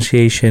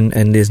differentiation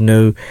and there's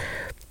no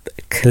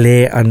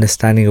clear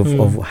understanding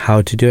of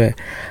how to do it.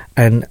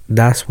 And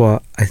that's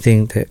what I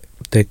think that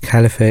the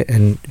Caliphate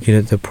and,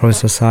 the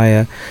Promised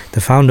Messiah,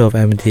 the founder of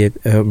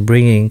Ahmadiyya,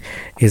 bringing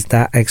is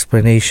that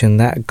explanation,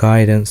 that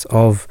guidance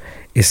of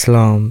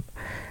Islam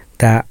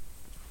that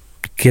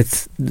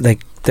gets that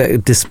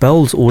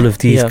dispels all of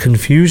these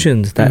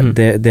confusions that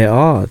there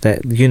are,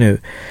 that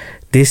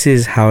this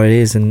is how it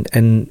is, and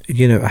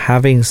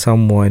having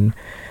someone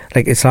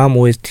like Islam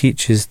always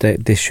teaches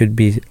that there should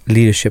be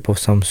leadership of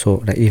some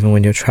sort, like even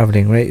when you're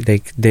traveling, right?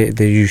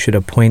 You should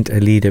appoint a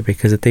leader,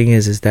 because the thing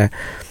is that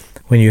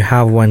when you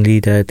have one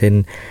leader,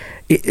 then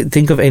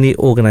think of any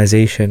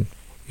organization.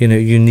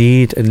 You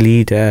need a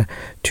leader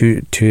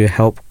to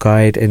help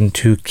guide and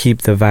to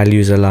keep the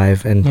values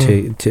alive and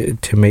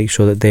to make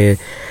sure that they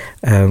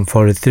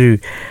follow through.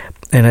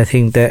 And I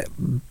think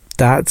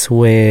that's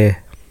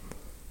where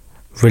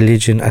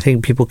religion, I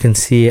think people can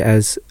see it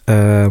as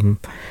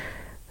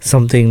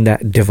something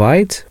that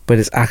divides, but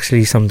it's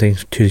actually something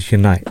to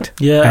unite.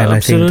 Yeah, and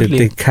absolutely. I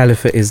think the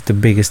Caliphate is the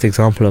biggest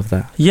example of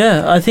that.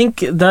 Yeah, I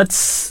think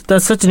that's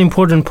such an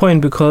important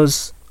point,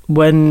 because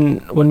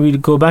when we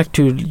go back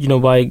to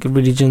why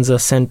religions are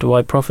sent,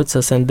 why prophets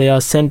are sent, they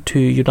are sent to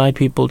unite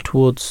people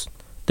towards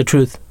the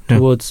truth,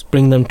 towards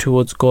bring them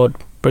towards God,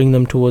 bring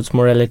them towards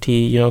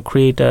morality,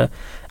 create a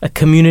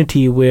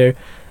community where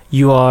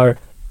you are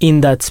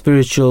in that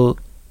spiritual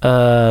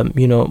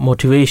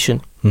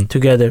motivation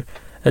together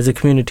as a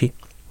community.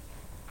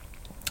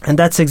 And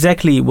that's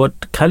exactly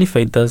what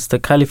Caliphate does. The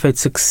Caliphate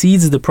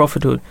succeeds the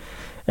prophethood.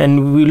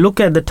 And we look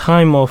at the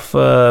time of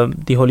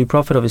the Holy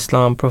Prophet of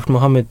Islam, Prophet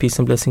Muhammad, peace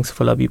and blessings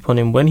of Allah be upon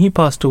him. When he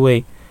passed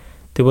away,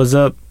 there was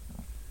a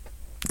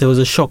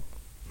shock,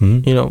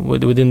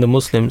 within the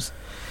Muslims.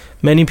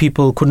 Many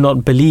people could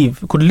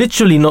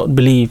literally not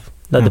believe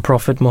that the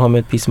Prophet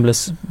Muhammad, peace and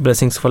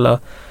blessings of Allah,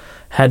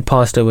 had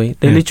passed away.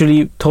 They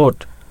literally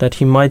thought that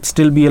he might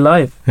still be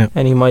alive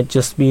and he might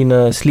just be in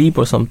a sleep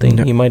or something.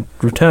 He might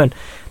return.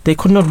 They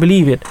could not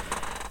believe it.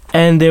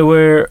 And there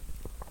were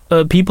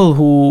people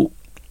who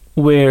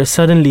were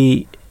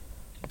suddenly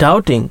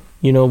doubting,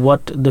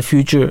 what the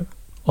future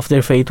of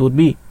their faith would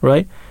be,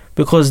 right?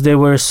 Because they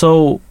were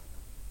so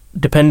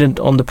dependent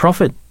on the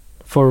Prophet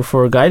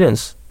for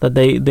guidance that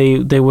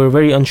they were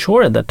very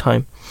unsure at that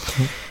time.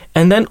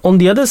 And then on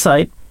the other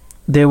side,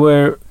 there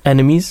were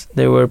enemies.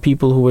 There were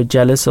people who were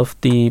jealous of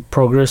the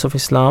progress of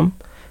Islam.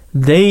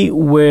 They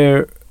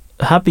were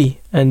happy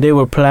and they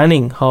were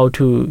planning how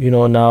to,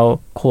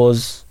 now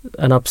cause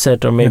an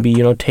upset or maybe,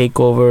 take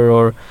over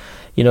or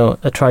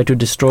try to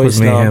destroy cause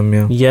Islam.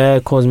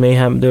 Mayhem, Cause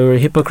mayhem. There were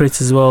hypocrites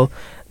as well.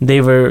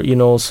 They were,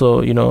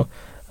 also,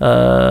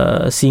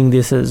 seeing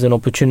this as an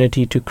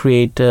opportunity to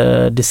create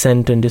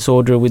dissent and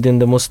disorder within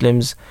the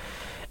Muslims.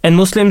 And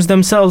Muslims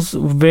themselves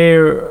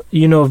were,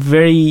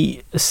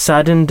 very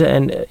saddened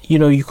and,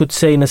 you could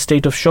say in a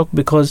state of shock,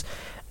 because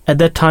at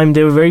that time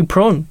they were very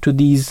prone to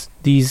these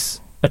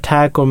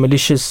attack or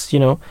malicious,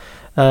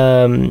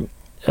 things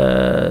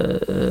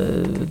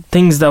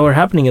that were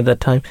happening at that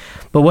time.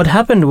 But what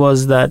happened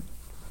was that,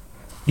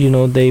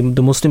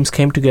 the Muslims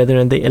came together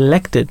and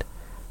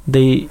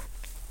they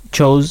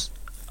chose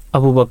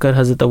Abu Bakr,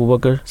 Hazrat Abu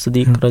Bakr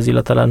Siddiq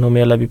Raziyallahu Ta'ala anhu,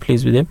 may Allah be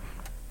pleased with him,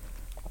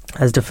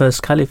 as the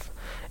first caliph.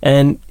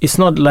 And it's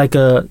not like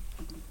a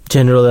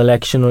general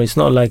election, or it's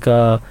not like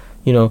a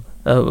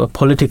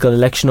political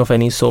election of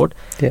any sort.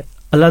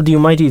 Allah the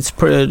Almighty, it's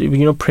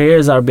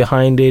prayers are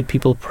behind it.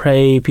 People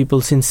pray.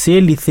 People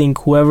sincerely think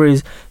whoever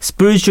is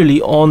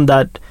spiritually on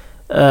that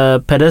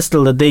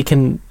pedestal that they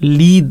can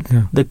lead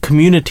the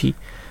community,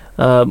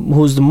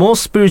 who's the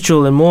most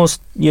spiritual and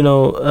most,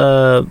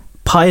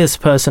 pious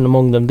person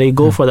among them, they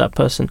go for that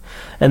person.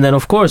 And then,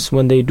 of course,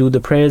 when they do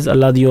the prayers,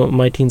 Allah the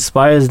Almighty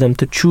inspires them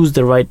to choose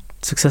the right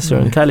successor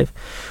and caliph.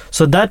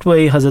 So that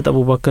way, Hazrat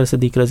Abu Bakr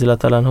Siddiq Radhiyallahu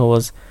Ta'ala Anhu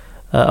was,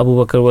 Abu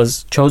Bakr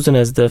was chosen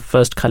as the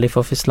first caliph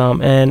of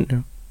Islam.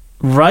 And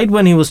right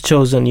when he was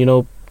chosen,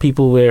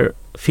 people were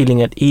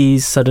feeling at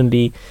ease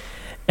suddenly.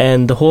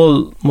 And the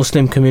whole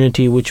Muslim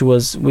community, which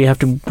was, we have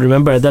to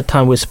remember at that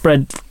time, was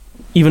spread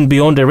even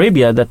beyond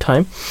Arabia at that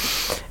time.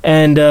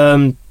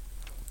 And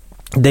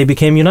they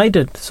became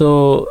united.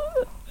 So,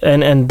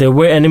 and there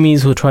were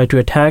enemies who tried to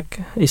attack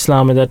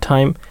Islam at that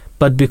time.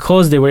 But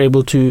because they were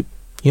able to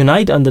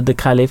unite under the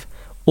caliph,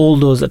 all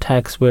those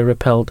attacks were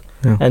repelled.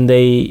 And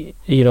they,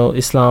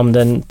 Islam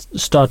then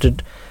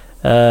started,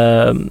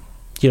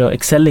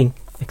 excelling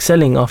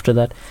after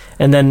that.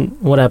 And then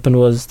what happened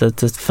was that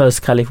the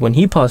first caliph, when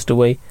he passed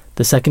away,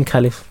 the second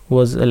caliph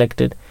was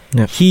elected.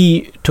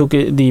 He took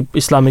the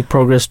Islamic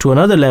progress to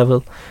another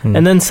level.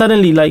 And then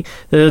suddenly,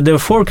 there were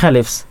 4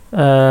 caliphs.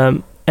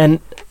 And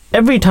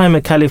every time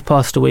a caliph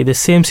passed away, the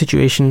same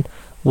situation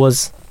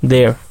was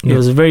there. It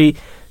was a very,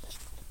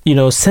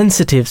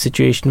 sensitive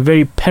situation,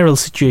 very peril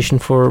situation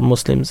for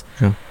Muslims.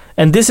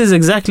 And this is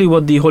exactly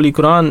what the Holy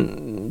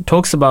Quran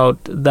talks about,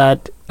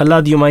 that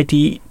Allah the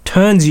Almighty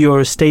turns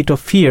your state of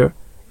fear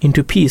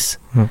into peace.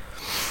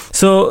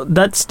 So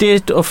that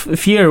state of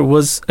fear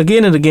was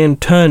again and again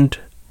turned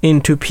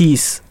into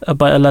peace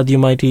by Allah the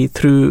Almighty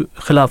through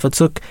Khilafat.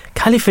 So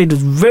caliphate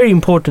is very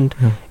important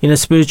in a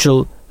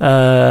spiritual,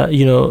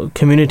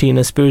 community, in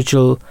a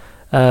spiritual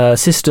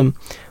system,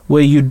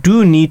 where you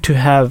do need to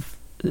have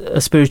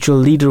a spiritual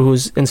leader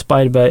who's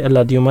inspired by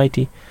Allah the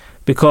Almighty.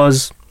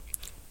 Because,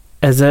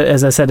 as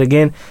I said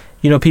again,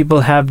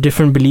 people have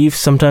different beliefs,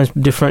 sometimes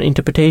different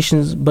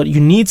interpretations, but you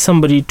need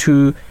somebody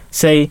to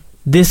say,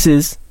 this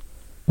is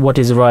what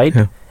is right,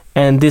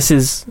 and this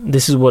is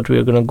what we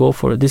are going to go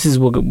for. This is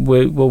what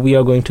we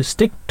are going to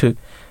stick to,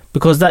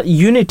 because that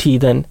unity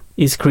then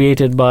is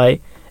created by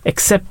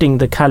accepting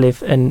the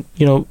caliph and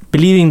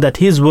believing that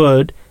his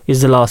word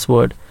is the last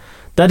word.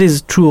 That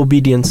is true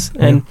obedience,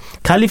 and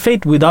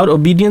caliphate without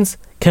obedience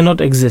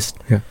cannot exist.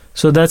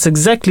 So that's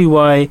exactly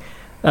why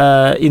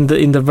in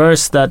the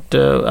verse that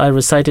I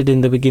recited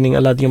in the beginning,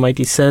 Allah the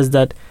Almighty says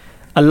that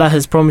Allah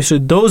has promised to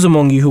those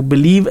among you who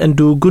believe and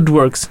do good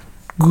works.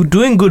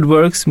 Doing good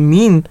works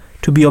mean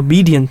to be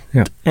obedient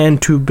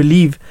and to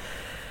believe.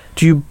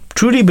 Do you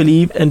truly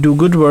believe and do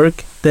good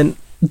work, then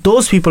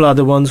those people are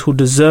the ones who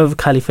deserve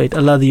caliphate.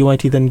 Allah the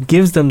Almighty then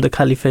gives them the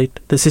caliphate,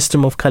 the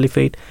system of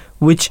caliphate,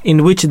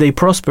 in which they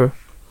prosper.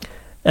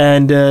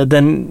 And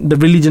then the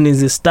religion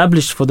is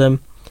established for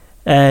them,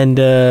 and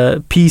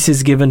peace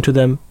is given to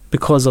them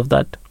because of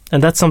that.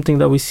 And that's something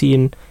that we see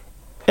in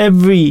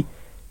every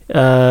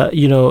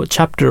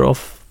chapter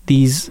of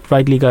these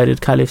rightly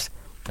guided caliphs.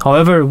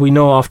 However, we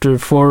know after the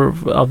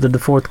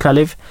 4th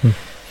caliph,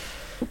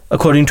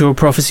 according to a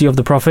prophecy of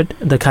the Prophet,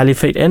 the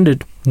caliphate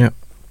ended.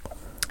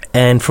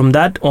 And from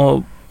that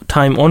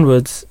time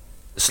onwards,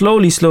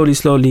 slowly,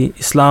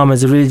 Islam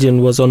as a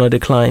religion was on a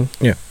decline.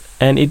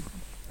 And it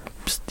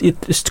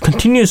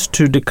continues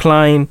to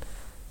decline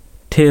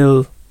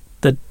till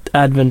the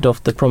advent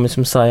of the promised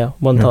Messiah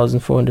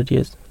 1,400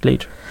 years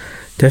later.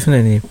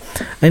 Definitely.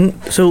 And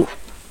so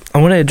I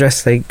want to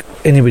address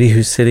anybody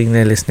who's sitting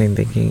there listening,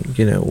 thinking,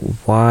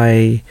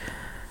 why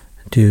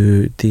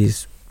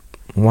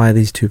are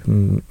these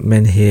 2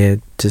 men here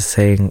just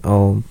saying,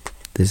 oh,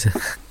 there's a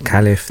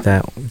caliph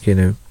that,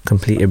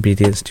 complete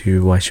obedience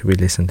to, why should we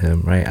listen to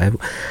him, right? I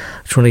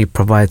just want to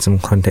provide some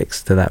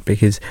context to that,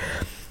 because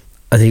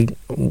I think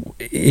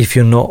if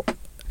you're not,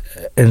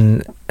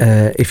 and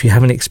if you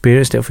haven't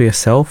experienced it for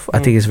yourself, I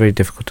think it's very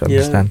difficult to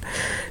understand.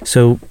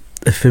 So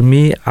for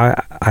me,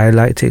 I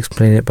like to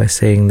explain it by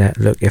saying that,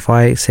 look, if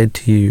I said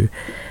to you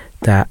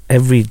that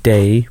every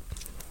day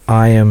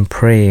I am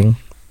praying,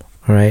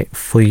 right,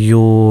 for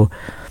you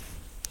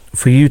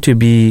to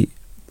be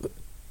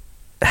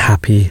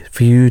happy,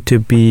 for you to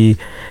be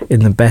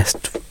in the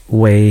best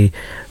way,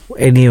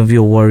 any of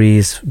your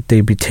worries,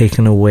 they be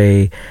taken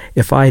away.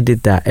 If I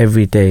did that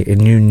every day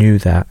and you knew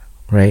that,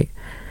 right,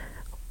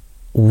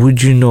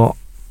 would you not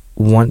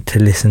want to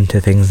listen to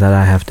things that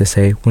I have to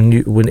say?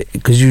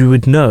 Because you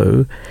would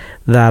know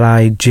that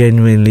I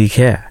genuinely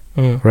care,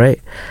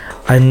 right?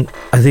 And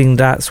I think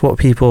that's what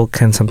people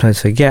can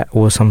sometimes forget,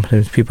 or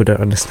sometimes people don't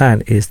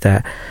understand, is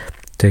that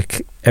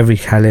every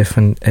caliph,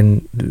 and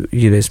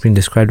it's been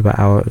described by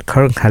our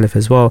current caliph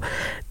as well,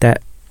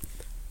 that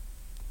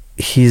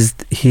he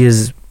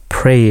is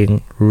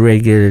praying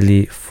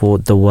regularly for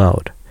the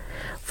world,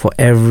 for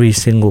every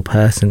single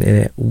person in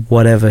it,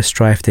 whatever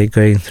strife they're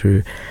going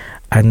through.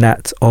 And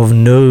that's of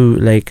no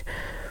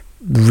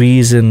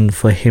reason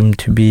for him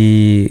to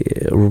be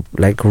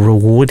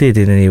rewarded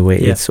in any way.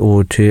 It's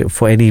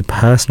for any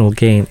personal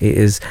gain. It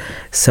is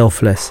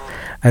selfless,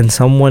 and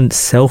someone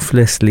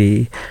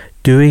selflessly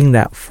doing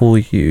that for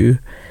you,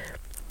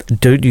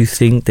 don't you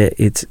think that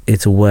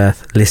it's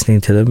worth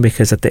listening to them?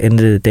 Because at the end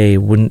of the day,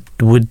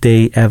 would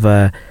they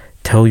ever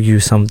tell you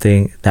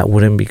something that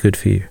wouldn't be good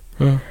for you?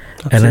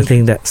 And I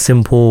think that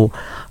simple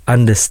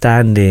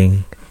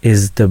understanding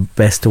is the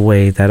best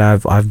way that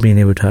I've been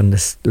able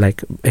to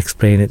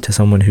explain it to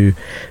someone who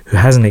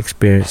hasn't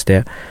experienced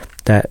it,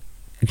 that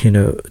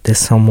there's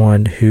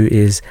someone who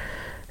is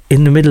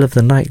in the middle of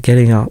the night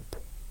getting up,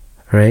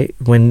 right,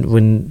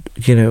 when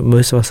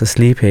most of us are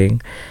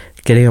sleeping,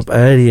 getting up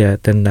earlier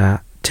than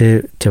that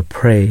to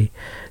pray,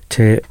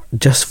 to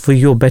just for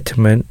your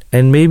betterment.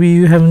 And maybe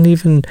you haven't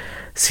even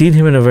seen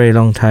him in a very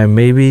long time,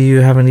 maybe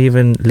you haven't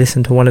even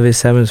listened to one of his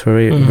sermons for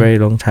a very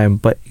long time,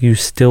 but you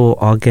still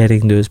are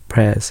getting those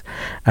prayers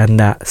and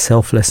that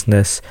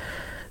selflessness.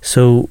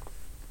 So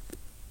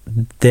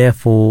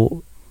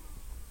therefore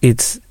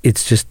it's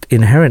just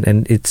inherent,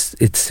 and it's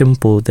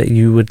simple that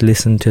you would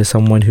listen to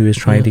someone who is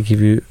trying to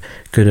give you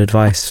good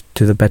advice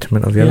to the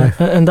betterment of your life.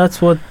 And that's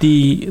what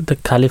the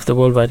Caliph, the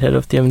worldwide head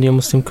of the Ahmadiyya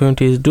Muslim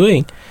community, is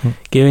doing,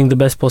 giving the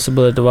best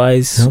possible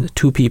advice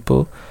to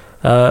people,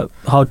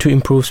 how to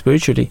improve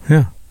spiritually.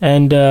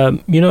 And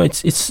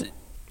it's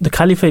the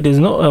Caliphate is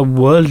not a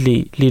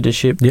worldly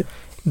leadership.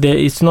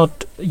 It's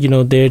not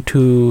there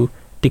to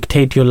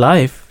dictate your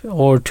life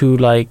or to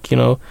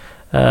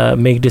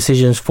make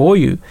decisions for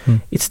you.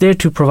 It's there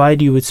to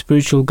provide you with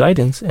spiritual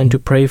guidance and to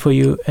pray for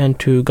you and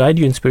to guide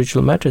you in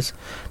spiritual matters.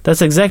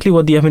 That's exactly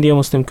what the Ahmadiyya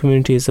Muslim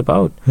community is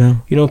about.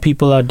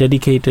 People are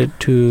dedicated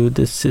to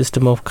the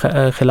system of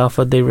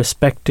Khilafat. They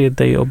respect it,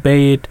 they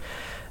obey it,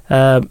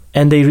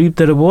 and they reap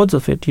the rewards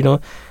of it.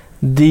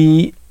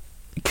 The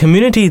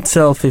community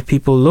itself, if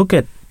people look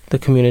at the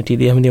community,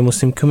 the Ahmadiyya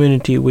Muslim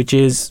community, which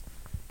is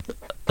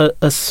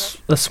a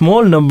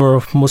small number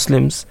of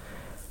Muslims,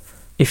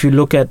 if you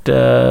look at,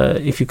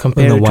 if you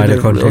compare it to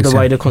the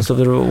wider context of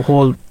the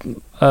whole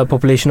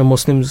population of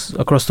Muslims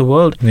across the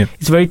world,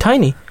 it's very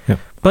tiny.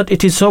 But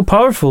it is so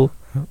powerful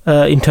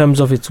in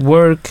terms of its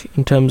work,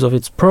 in terms of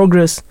its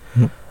progress,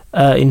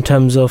 in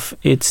terms of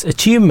its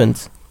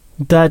achievements,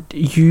 that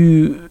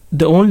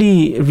the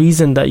only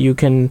reason that you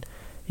can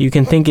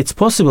think it's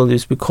possible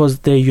is because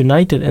they're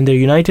united, and they're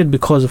united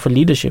because of a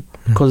leadership,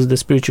 because of the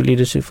spiritual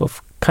leadership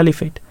of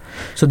Caliphate.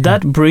 So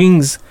that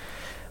brings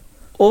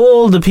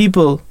all the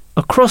people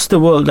across the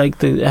world, like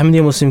the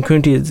Ahmadiyya Muslim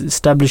community is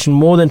established in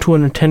more than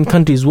 210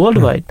 countries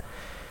worldwide.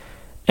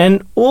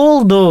 And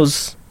all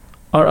those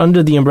are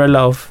under the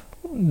umbrella of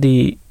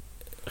the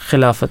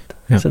Khilafat.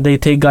 So they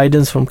take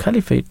guidance from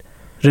Caliphate,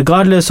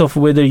 regardless of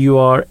whether you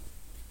are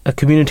a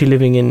community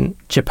living in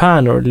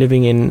Japan or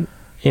living in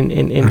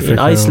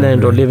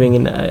Iceland or living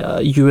in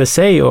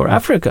USA or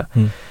Africa.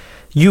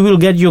 You will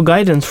get your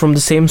guidance from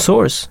the same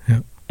source.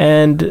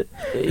 And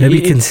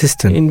be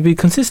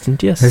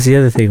consistent. Yes. That's the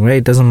other thing, right?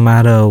 It doesn't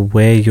matter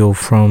where you're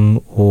from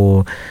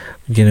or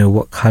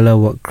what color,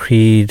 what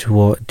creed,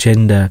 what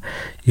gender.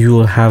 You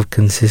will have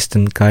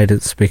consistent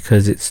guidance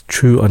because it's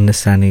true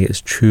understanding, it's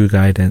true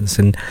guidance.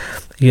 And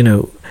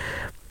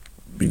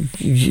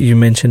you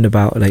mentioned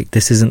about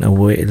this isn't a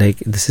way,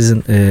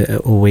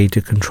 a way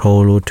to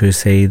control or to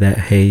say that,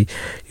 hey,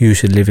 you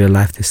should live your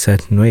life this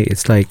certain way.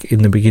 It's like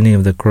in the beginning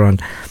of the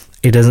Quran,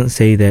 it doesn't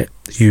say that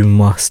you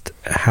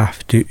have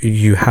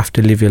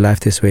to live your life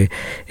this way.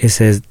 It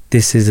says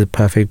this is a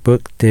perfect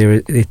book.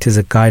 It is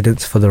a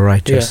guidance for the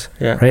righteous.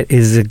 Right? It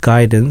is a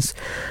guidance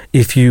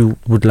if you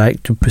would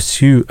like to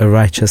pursue a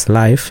righteous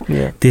life.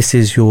 This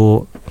is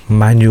your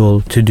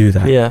manual to do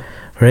that.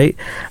 Right?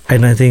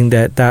 And I think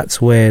that's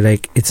where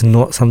it's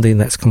not something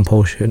that's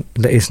compulsion.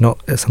 It's not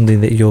something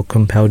that you're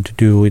compelled to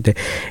do.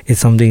 It's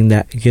something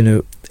that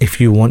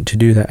if you want to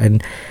do that,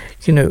 and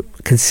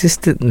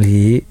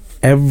consistently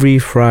every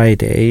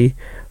Friday,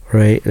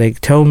 right?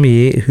 Tell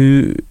me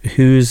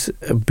who's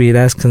been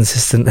as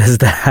consistent as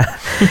that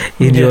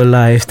in your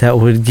life, that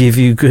would give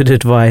you good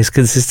advice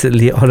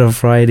consistently on a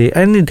Friday.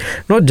 And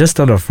not just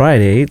on a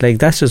Friday,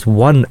 that's just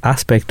one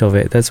aspect of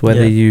it. That's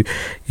whether you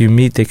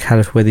meet the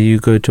Caliph, whether you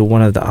go to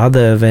one of the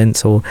other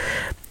events, or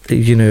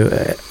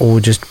or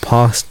just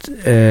past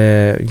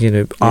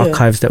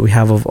archives that we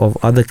have of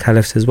other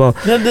Caliphs as well.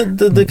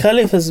 The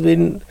Caliph has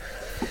been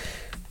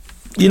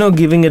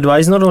giving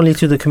advice not only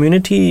to the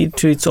community,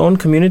 to its own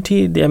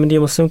community, the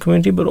Ahmadiyya Muslim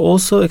community, but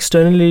also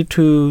externally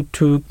to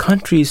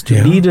countries,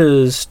 to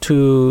leaders,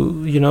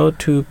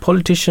 to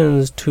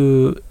politicians,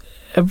 to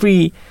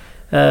every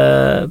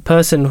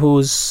person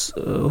who's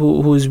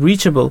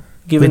reachable,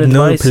 giving with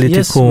advice.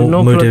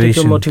 No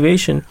political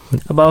motivation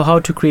about how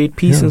to create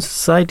peace in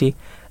society.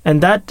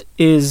 And that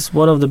is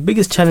one of the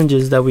biggest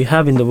challenges that we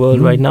have in the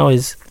world right now,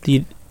 is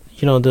the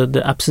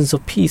absence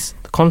of peace,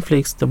 the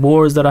conflicts, the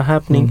wars that are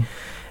happening.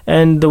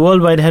 And the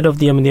worldwide head of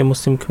the Ahmadiyya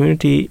Muslim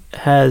community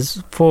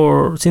has,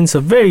 since a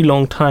very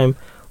long time,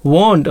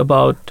 warned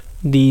about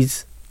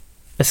these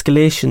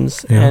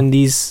escalations and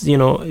these,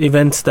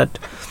 events that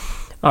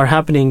are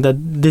happening, that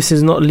this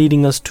is not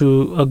leading us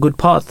to a good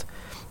path.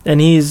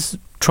 And he's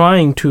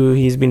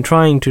been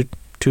trying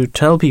to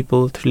tell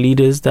people, to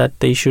leaders, that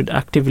they should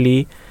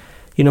actively,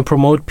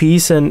 promote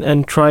peace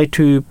and try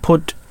to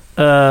put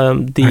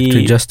Act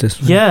with justice.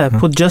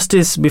 put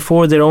justice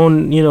before their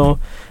own,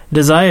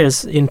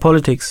 desires in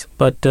politics.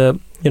 But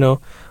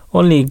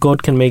only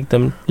God can make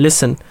them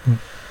listen.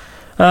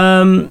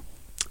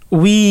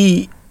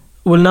 We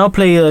will now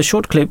play a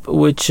short clip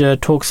which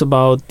talks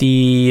about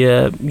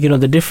the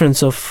the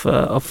difference of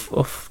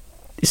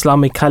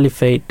Islamic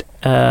Caliphate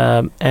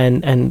and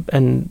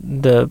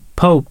the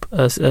Pope,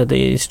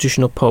 the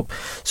institution of Pope.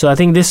 So I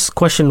think this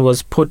question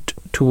was put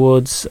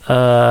towards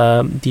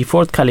the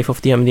fourth Caliph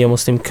of the Ahmadiyya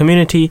Muslim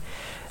community,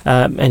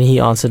 and he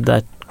answered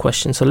that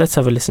question. So let's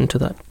have a listen to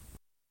that.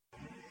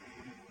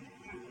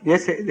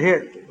 Yes,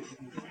 here.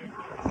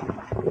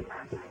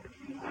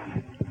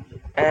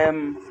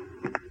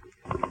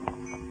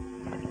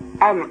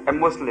 I'm a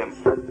Muslim,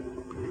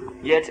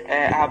 yet I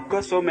have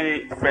got so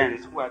many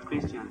friends who are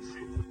Christians,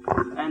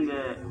 and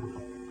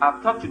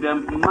I've talked to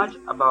them much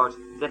about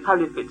the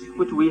caliphate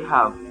which we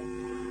have.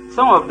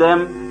 Some of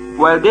them,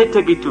 well, they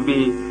take it to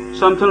be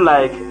something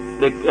like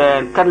the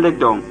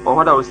Catholicdom, or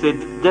what I would say,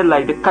 just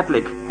like the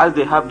Catholic, as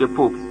they have the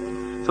Pope.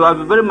 So I'll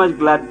be very much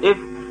glad if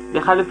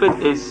the caliphate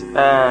is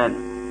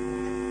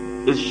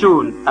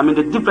shown. I mean,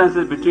 the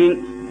differences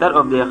between that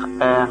of the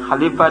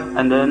Caliphate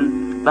and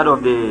then that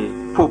of the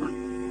Pope.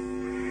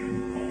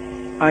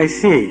 I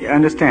see,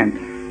 understand.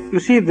 You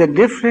see, the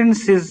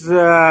difference is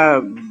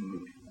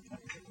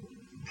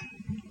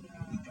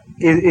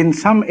in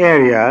some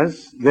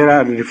areas there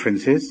are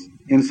differences,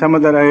 in some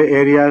other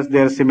areas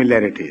there are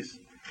similarities.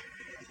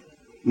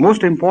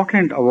 Most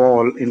important of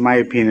all, in my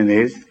opinion,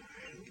 is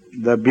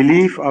the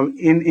belief of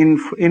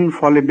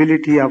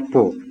infallibility of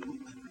Pope.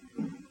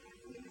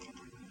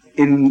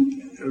 In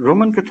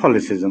Roman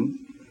Catholicism,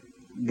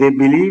 they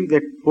believe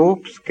that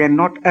popes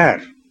cannot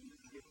err.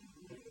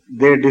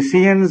 Their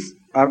decisions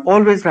are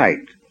always right.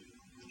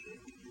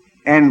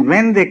 And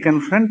when they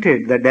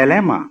confronted the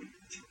dilemma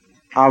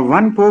of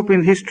one pope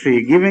in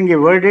history giving a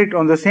verdict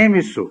on the same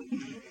issue,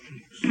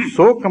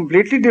 so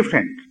completely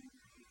different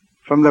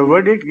from the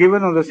verdict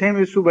given on the same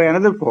issue by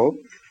another pope,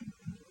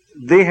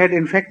 they had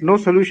in fact no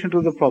solution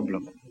to the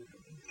problem.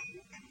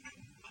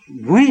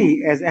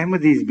 We as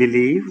Ahmadis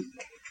believe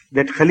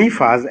that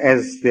Khalifas,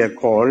 as they are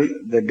called,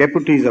 the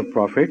deputies of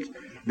prophets,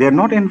 they are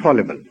not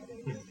infallible.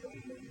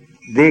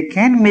 They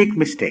can make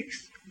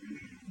mistakes.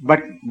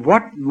 But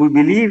what we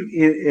believe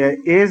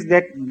is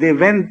that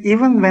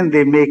even when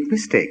they make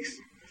mistakes,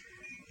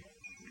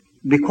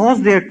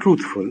 because they are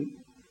truthful,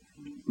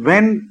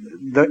 when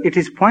it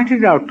is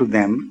pointed out to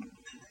them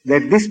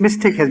that this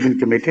mistake has been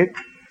committed,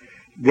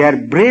 they are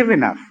brave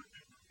enough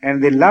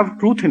and they love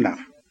truth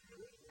enough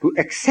to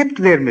accept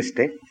their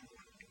mistake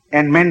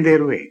and mend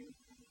their way.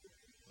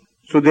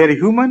 So they are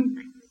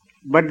human,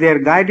 but they are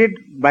guided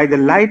by the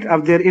light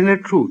of their inner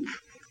truth.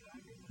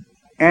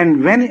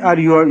 And when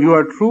you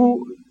are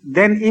true,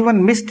 then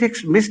even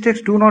mistakes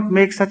do not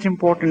make such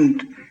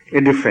important a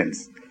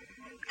difference.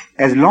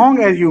 As long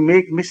as you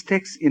make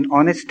mistakes in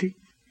honesty,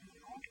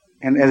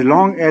 and as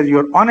long as you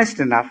are honest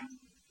enough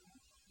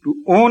to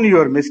own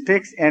your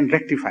mistakes and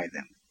rectify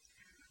them.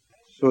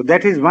 So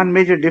that is one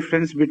major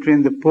difference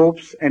between the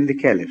popes and the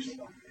caliphs.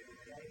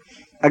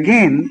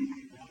 Again,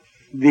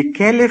 the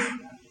caliph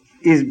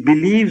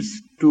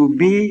believes to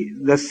be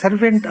the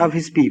servant of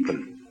his people,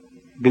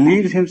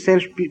 believes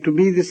himself to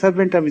be the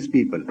servant of his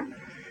people.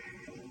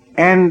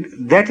 And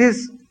that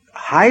is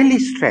highly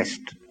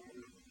stressed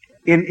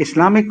in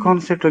Islamic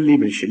concept of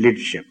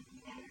leadership.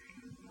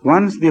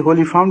 Once the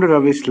holy founder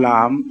of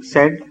Islam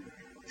said,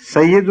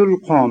 Sayyidul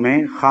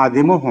Qawme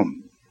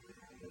Khadimuhum,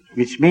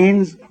 which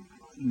means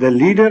the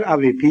leader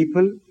of a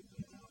people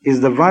is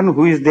the one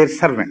who is their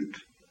servant.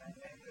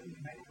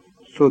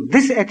 So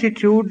this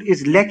attitude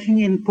is lacking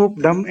in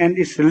popedom and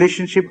its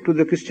relationship to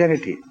the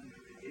Christianity.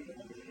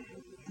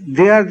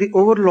 They are the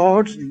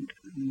overlords,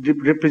 the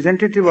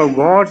representative of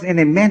gods in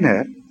a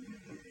manner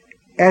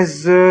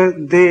as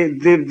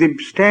they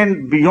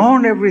stand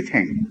beyond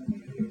everything,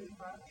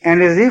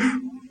 and as if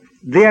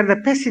they are the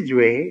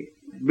passageway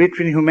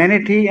between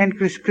humanity and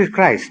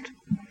Christ.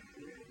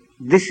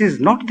 This is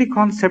not the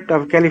concept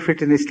of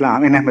caliphate in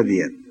Islam, in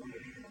Ahmadiyya.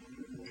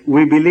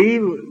 We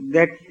believe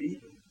that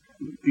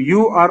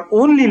you are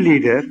only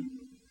leader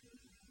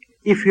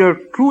if you are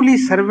truly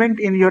servant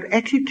in your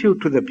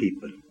attitude to the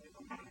people.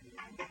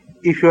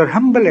 If you are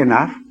humble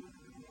enough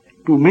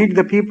to meet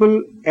the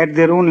people at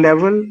their own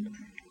level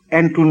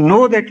and to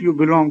know that you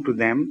belong to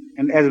them,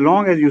 and as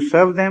long as you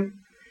serve them,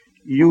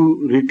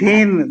 you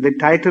retain the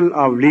title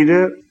of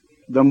leader.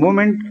 The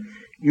moment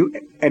you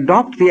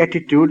adopt the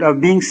attitude of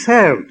being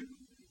served,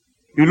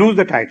 you lose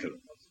the title.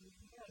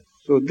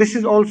 So this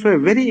is also a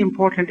very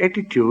important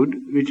attitude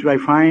which I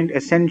find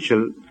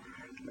essential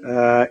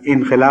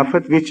in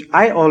Khilafat, which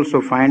I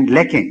also find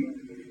lacking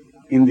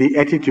in the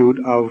attitude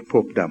of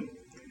popedom.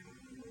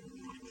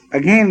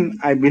 Again,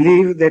 I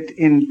believe that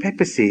in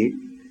papacy,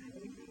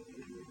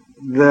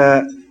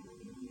 the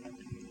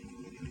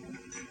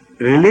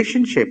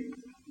relationship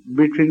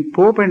between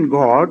Pope and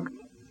God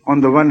on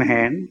the one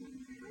hand,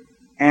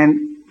 and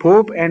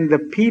Pope and the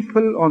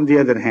people on the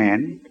other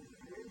hand,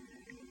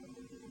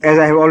 as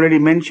I have already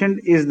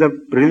mentioned, is the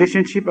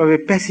relationship of a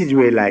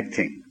passageway-like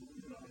thing.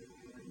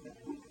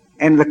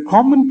 And the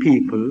common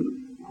people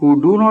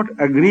who do not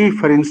agree,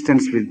 for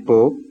instance, with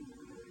Pope,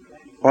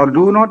 or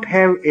do not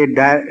have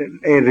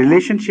a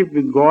relationship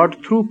with God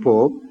through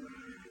Pope,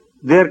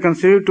 they are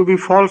considered to be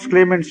false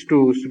claimants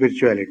to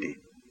spirituality.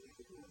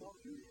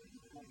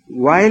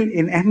 While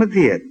in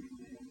Ahmadiyyat,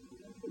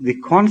 the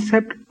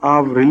concept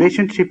of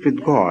relationship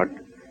with God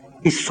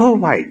is so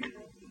wide,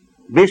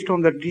 based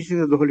on the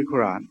teachings of the Holy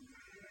Quran,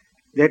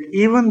 that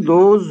even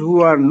those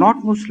who are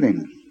not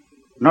Muslims,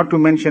 not to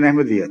mention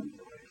Ahmadiyyat,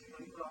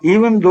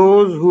 even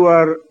those who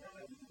are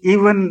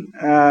even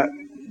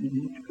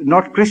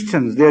not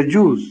Christians, they are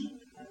Jews,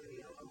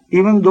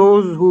 even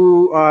those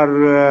who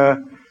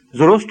are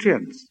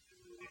Zoroastrians,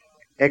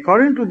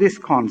 according to this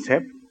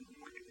concept,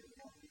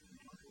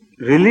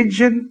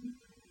 religion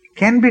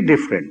can be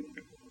different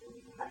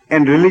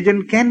and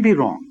religion can be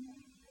wrong.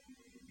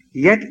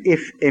 Yet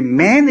if a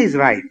man is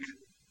right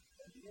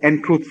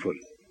and truthful,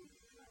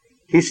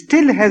 he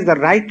still has the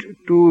right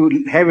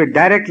to have a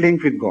direct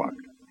link with God.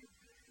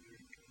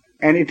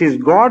 And it is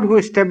God who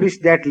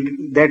established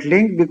that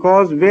link,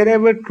 because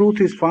wherever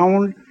truth is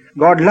found,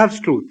 God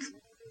loves truth.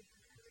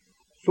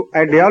 So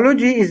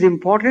ideology is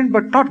important,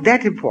 but not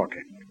that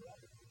important.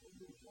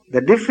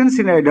 The difference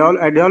in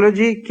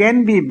ideology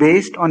can be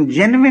based on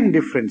genuine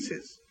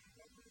differences,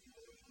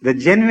 the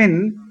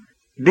genuine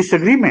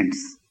disagreements.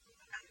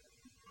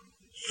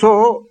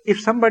 So, if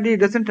somebody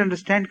doesn't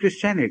understand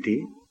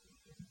Christianity,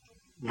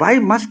 why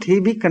must he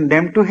be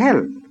condemned to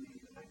hell?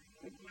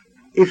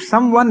 If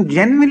someone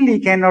genuinely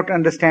cannot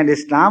understand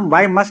Islam,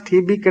 why must he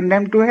be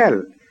condemned to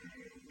hell?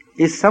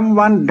 If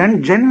someone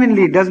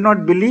genuinely does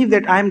not believe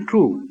that I am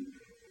true,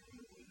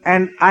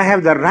 and I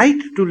have the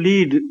right to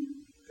lead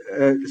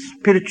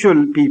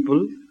spiritual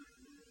people,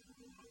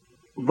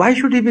 why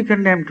should he be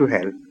condemned to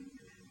hell?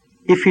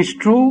 If he is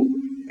true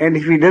and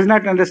if he does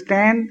not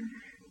understand,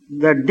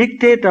 the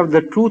dictate of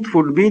the truth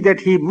would be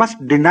that he must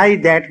deny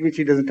that which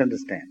he doesn't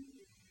understand.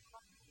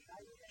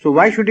 So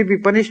why should he be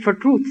punished for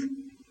truth?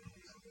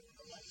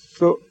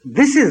 So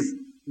this is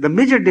the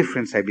major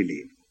difference, I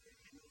believe.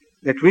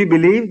 That we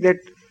believe that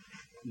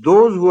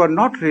those who are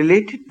not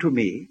related to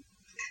me,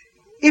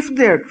 if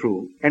they are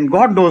true, and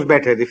God knows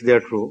better if they are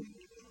true,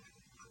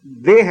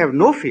 they have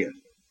no fear.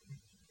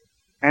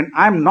 And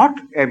I am not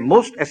a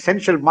most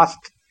essential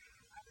must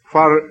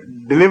for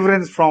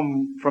deliverance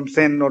from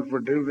sin or for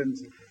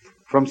deliverance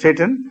from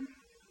Satan.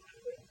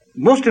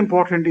 Most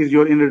important is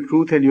your inner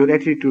truth and your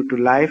attitude to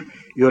life,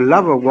 your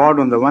love of God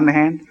on the one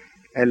hand,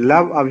 and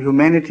love of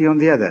humanity on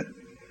the other.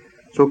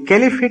 So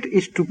Caliphate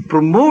is to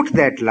promote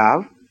that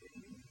love,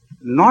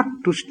 not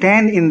to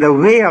stand in the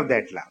way of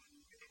that love.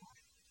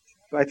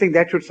 So I think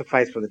that should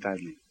suffice for the time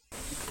being.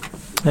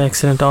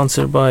 Excellent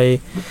answer by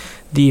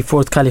the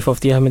fourth Caliph of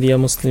the Ahmadiyya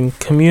Muslim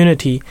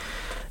community.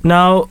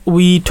 Now,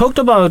 we talked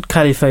about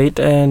Caliphate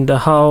and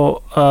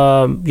how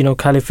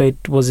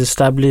Caliphate was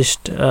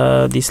established,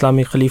 the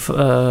Islamic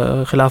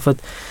Khilafat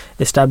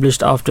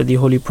established after the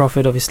Holy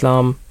Prophet of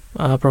Islam,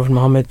 Prophet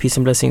Muhammad, peace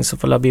and blessings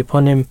of Allah be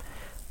upon him,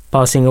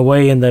 passing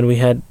away. And then we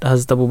had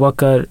Hazrat Abu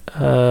Bakr,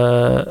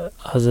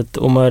 Hazrat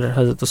Umar,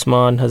 Hazrat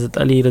Usman, Hazrat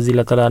Ali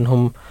Razillah Ta'ala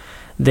anhum.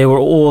 They were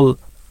all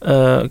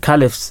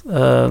caliphs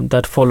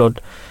that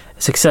followed,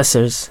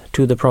 successors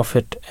to the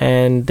Prophet,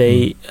 and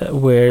they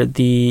were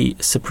the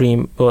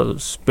supreme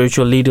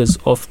spiritual leaders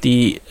of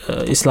the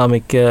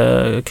Islamic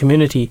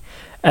community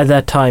at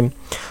that time.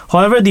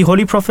 However, the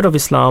Holy Prophet of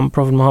Islam,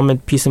 Prophet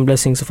Muhammad, peace and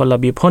blessings of Allah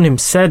be upon him,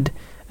 said,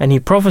 and he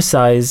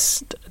prophesied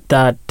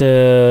that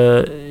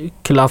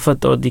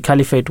Khilafat or the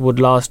Caliphate would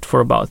last for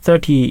about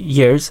 30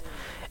 years,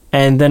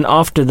 and then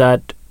after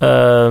that,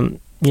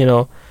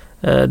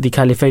 the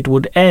Caliphate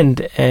would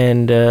end,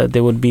 and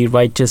there would be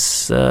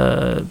righteous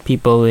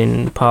people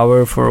in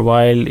power for a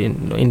while,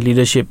 in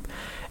leadership,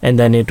 and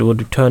then it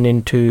would turn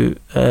into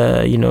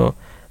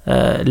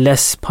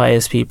less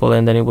pious people,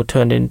 and then it would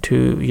turn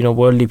into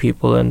worldly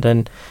people, and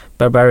then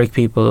barbaric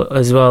people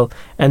as well,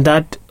 and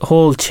that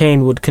whole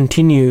chain would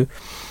continue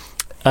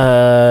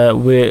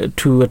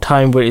to a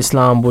time where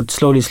Islam would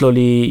slowly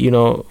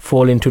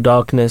fall into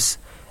darkness.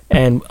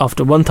 And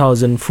after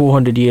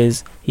 1,400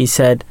 years, he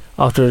said,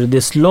 after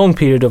this long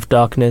period of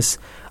darkness,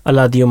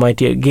 Allah the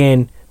Almighty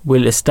again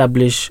will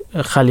establish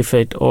a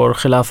Caliphate or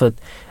Khilafat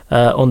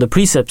on the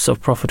precepts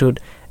of prophethood.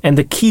 And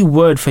the key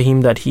word for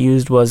him that he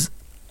used was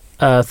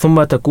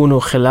ثُمَّ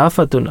تَكُونُ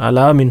خِلَافَةٌ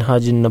عَلَى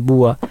مِنْهَاجِ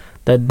النَّبُوَّةِ,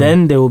 that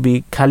then there will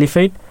be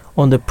Caliphate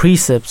on the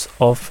precepts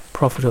of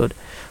prophethood.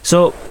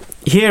 So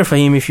here,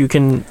 Faheem, if you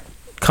can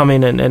come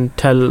in and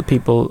tell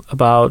people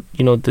about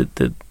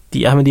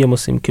the Ahmadiyya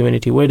Muslim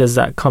community, where does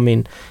that come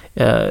in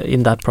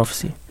that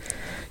prophecy?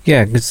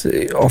 Yeah, because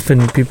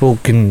often people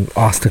can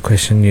ask the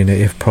question,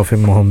 if Prophet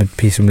Muhammad,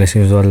 peace and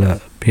blessings of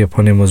Allah be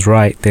upon him, was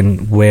right,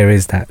 then where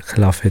is that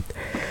Khilafat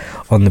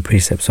on the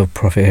precepts of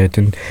prophethood?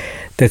 And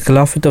the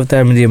Khilafat of the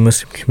Ahmadiyya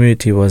Muslim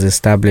community was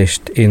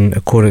established in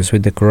accordance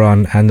with the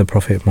Quran and the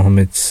Prophet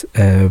Muhammad's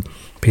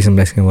peace and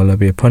blessing of Allah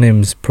be upon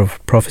him's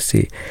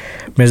prophecy,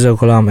 Mirza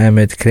Ghulam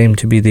Ahmad claimed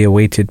to be the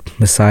awaited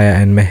Messiah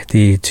and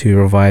Mahdi to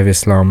revive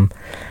Islam,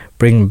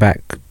 bring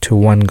back to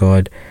one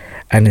God,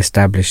 and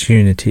establish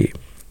unity.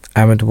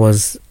 Ahmad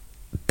was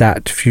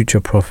that future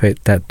prophet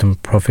that the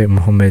Prophet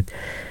Muhammad,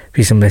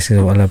 peace and blessings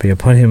of Allah be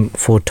upon him,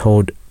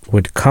 foretold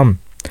would come.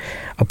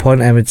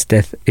 Upon Ahmad's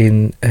death,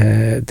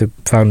 the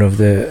founder of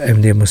the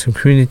Ahmadiyya Muslim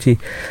community,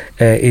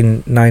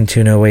 in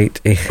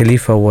 1908, a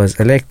Khalifa was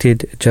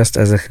elected, just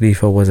as a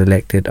Khalifa was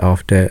elected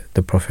after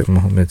the Prophet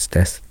Muhammad's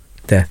death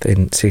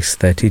in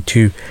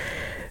 632.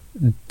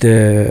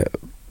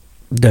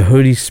 The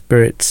Holy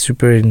Spirit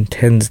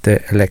superintends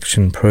the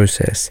election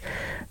process,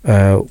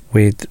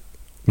 with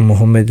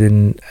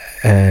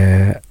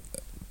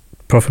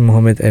Prophet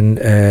Muhammad and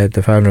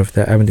the founder of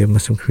the Ahmadiyya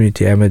Muslim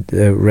community, Ahmad,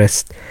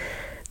 rest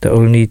the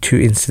only two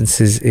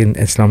instances in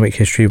Islamic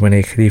history when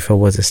a Khalifa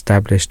was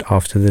established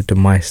after the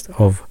demise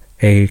of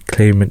a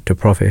claimant to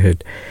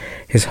prophethood.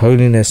 His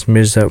Holiness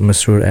Mirza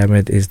Masroor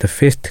Ahmad is the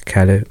fifth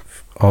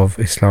Caliph of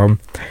Islam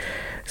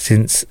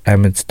since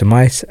Ahmad's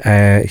demise.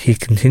 He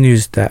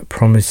continues that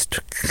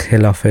promised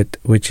Khilafat,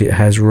 which it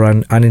has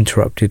run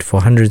uninterrupted for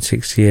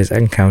 106 years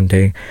and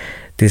counting.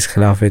 This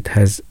Khilafat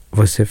has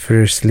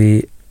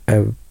vociferously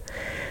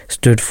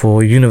stood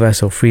for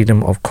universal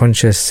freedom of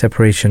conscience,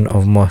 separation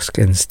of mosque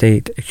and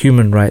state,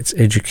 human rights,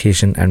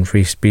 education and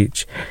free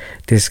speech.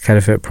 This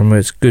caliphate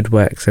promotes good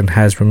works and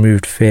has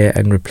removed fear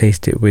and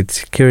replaced it with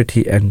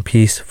security and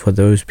peace for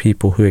those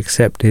people who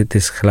accepted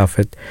this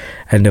Khilafat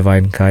and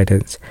divine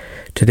guidance.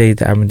 Today,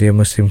 the Ahmadiyya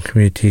Muslim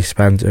community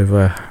spans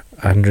over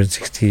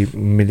 160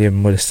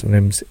 million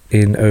Muslims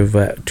in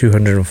over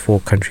 204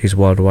 countries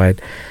worldwide,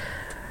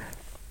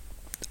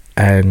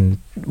 and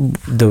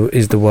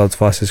is the world's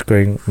fastest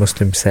growing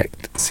Muslim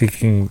sect,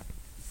 seeking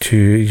to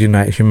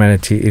unite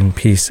humanity in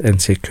peace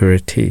and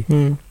security.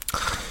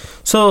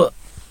 So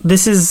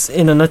this is,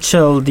 in a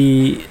nutshell,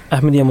 the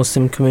Ahmadiyya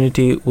Muslim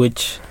community,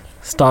 which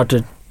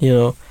started,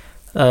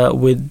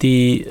 with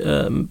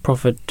the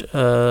Prophet,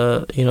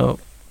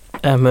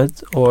 Ahmad,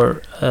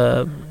 or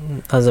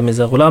Hazrat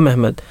Mirza Ghulam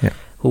Ahmad,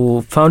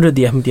 who founded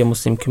the Ahmadiyya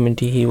Muslim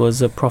community. He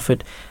was a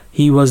prophet.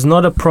 He was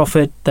not a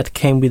prophet that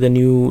came with a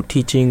new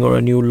teaching or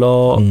a new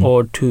law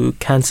or to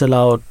cancel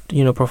out,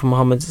 Prophet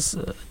Muhammad's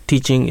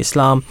teaching,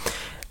 Islam.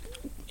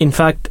 In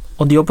fact,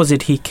 on the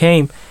opposite, he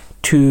came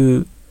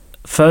to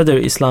further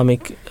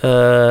Islamic,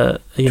 to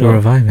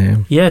revive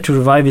him. Yeah, to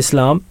revive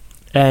Islam.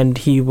 And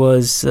he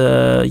was,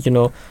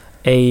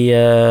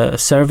 a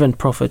servant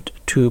prophet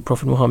to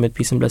Prophet Muhammad,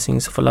 peace and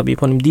blessings of Allah be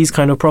upon him. These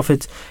kind of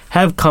prophets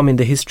have come in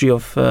the history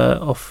of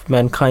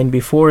mankind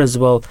before as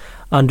well,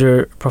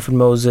 under Prophet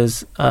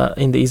Moses,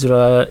 in the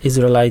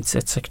Israelites,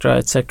 etc.,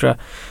 etc.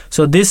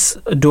 So this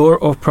door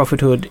of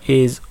prophethood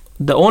is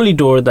the only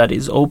door that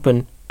is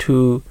open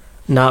to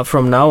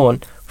from now on,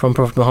 from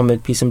Prophet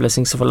Muhammad, peace and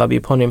blessings of Allah be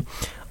upon him.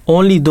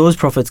 Only those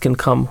prophets can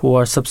come who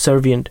are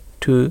subservient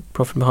to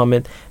Prophet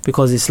Muhammad,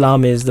 because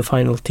Islam is the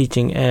final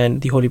teaching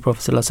and the Holy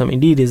Prophet ﷺ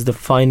indeed is the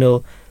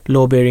final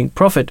law-bearing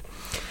prophet.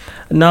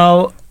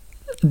 Now,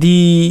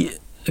 the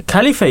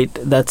caliphate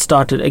that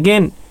started,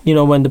 again,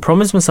 when the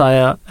promised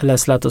Messiah,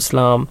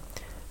 ﷺ,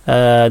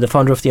 the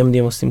founder of the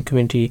Ahmadiyya Muslim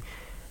community,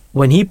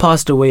 when he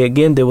passed away,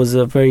 again, there was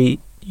a very,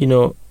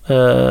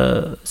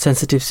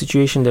 sensitive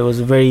situation. There was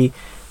a very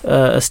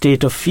a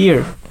state of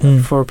fear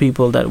for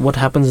people, that what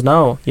happens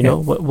now,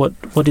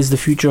 what is the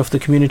future of the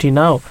community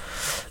now.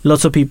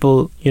 Lots of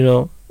people,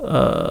 who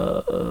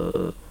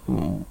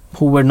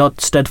were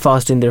not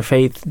steadfast in their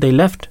faith, they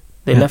left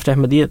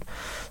Ahmadiyyat.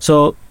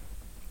 So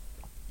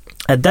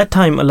at that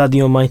time, Allah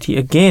the Almighty,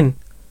 again,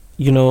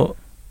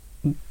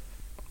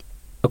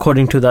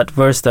 according to that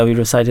verse that we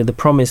recited, the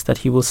promise that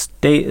He will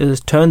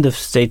turn the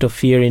state of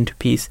fear into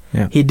peace.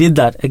 He did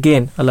that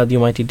again. Allah the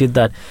Almighty did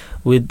that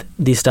with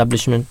the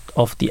establishment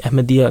of the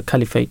Ahmadiyya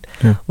Caliphate,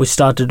 which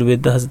started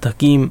with Hazrat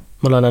Hakim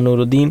Maulana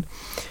Nuruddin,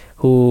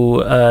 who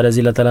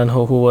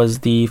was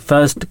the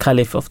first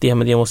Caliph of the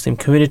Ahmadiyya Muslim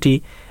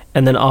community,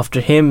 and then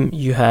after him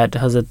you had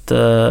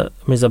Hazrat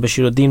Mirza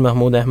Bashiruddin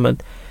Mahmud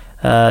Ahmad,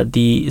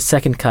 the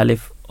second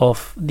Caliph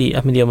of the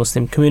Ahmadiyya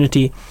Muslim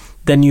community.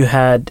 Then you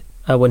had,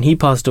 when he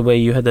passed away,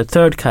 you had the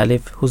third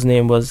Caliph, whose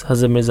name was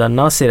Hazrat Mirza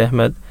Nasir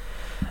Ahmad,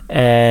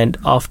 and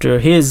after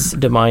his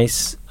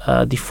demise,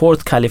 the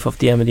fourth Caliph of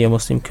the Ahmadiyya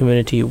Muslim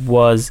community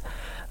was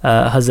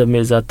Hazrat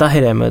Mirza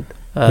Tahir Ahmad,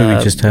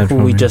 who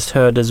we just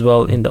heard as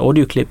well in the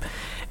audio clip.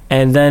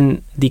 And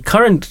then the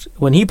current,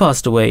 when he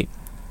passed away,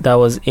 that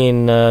was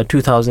in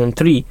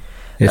 2003.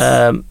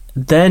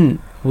 Then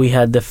we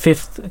had the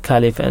fifth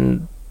Caliph,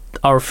 and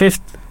our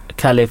fifth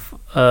Caliph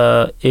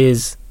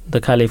is the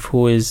Caliph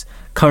who is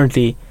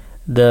currently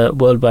the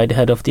worldwide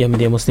head of the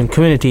Ahmadiyya Muslim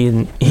community,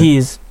 and he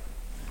is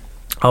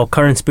our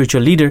current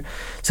spiritual leader,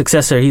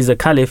 successor. He's the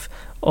Caliph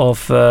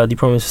of the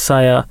promised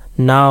Messiah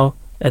now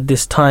at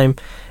this time,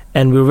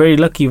 and we're very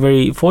lucky,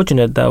 very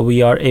fortunate that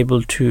we are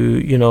able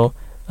to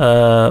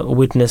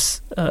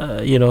witness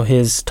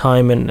his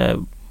time,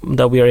 and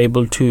that we are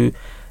able to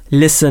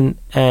listen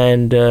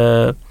and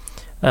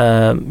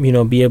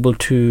be able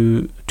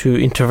to to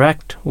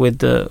interact with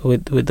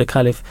the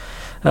Caliph.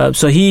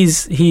 So he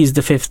is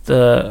the fifth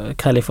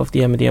Caliph of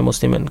the Ahmadiyya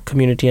Muslim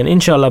community, and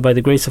inshallah, by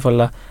the grace of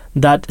Allah,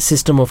 that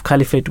system of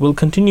caliphate will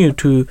continue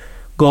to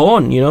go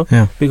on,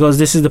 because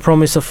this is the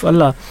promise of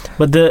Allah.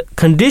 But the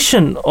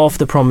condition of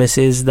the promise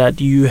is that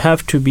you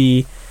have to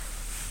be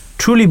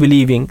truly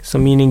believing, so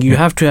meaning you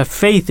have to have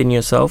faith in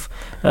yourself,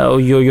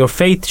 your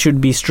faith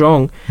should be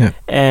strong,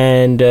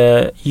 and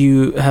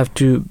you have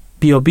to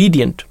be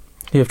obedient.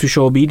 You have to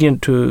show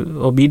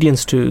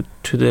obedience to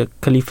the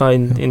Khalifa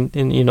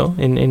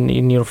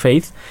in your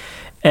faith,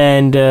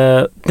 and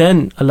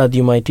then Allah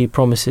the Almighty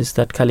promises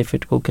that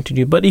caliphate will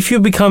continue. But if you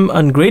become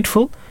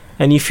ungrateful,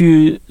 and if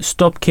you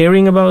stop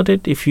caring about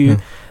it, if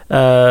you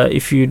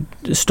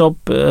stop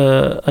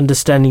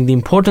understanding the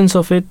importance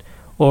of it,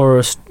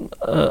 or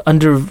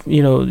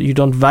you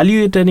don't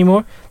value it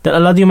anymore, then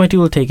Allah the Almighty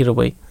will take it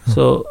away.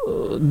 So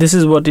this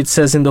is what it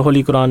says in the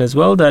Holy Quran as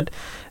well, that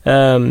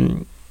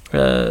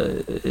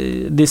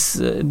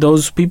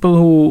those people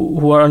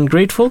who are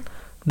ungrateful,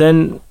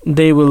 then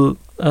they will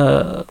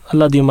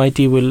Allah the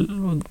Almighty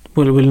will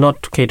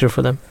not cater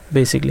for them,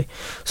 basically.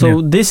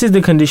 So this is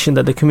the condition,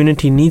 that the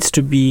community needs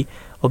to be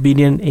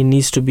obedient, it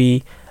needs to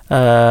be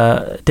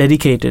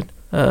dedicated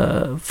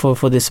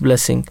for this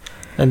blessing,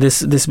 and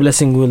this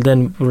blessing will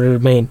then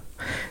remain.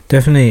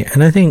 Definitely.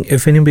 And I think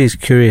if anybody is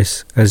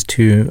curious as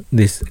to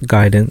this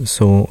guidance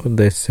or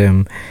this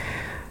I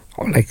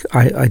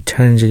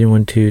challenge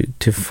anyone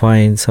to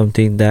find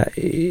something that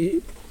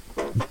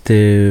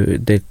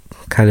the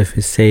Caliph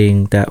is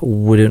saying that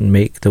wouldn't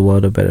make the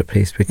world a better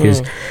place,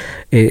 because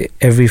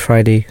every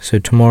Friday, so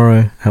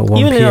tomorrow at 1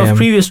 even p.m. in our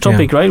previous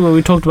topic, right, where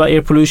we talked about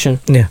air pollution,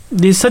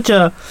 there's such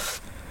a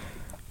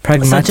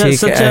pragmatic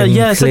such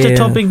a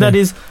topic that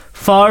is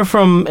far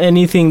from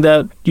anything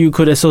that you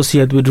could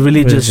associate with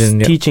religious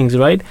teachings,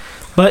 right?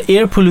 But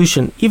air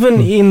pollution,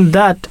 even in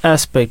that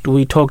aspect,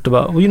 we talked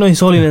about, His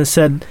Holiness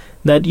said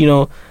that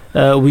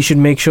we should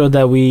make sure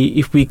that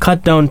if we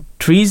cut down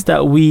trees,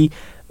 that we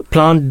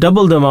plant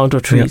double the amount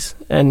of trees,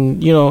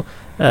 and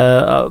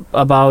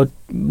about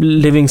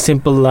living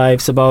simple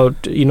lives, about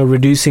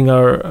reducing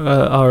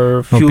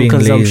our fuel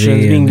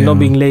consumption, not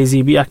being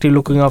lazy, be actively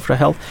looking after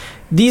health.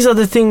 These are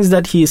the things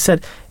that he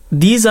said.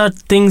 These are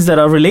things that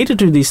are related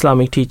to the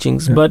Islamic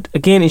teachings, but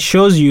again, it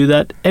shows you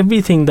that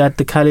everything that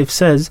the Caliph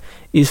says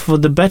is for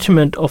the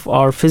betterment of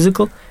our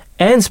physical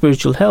and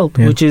spiritual health,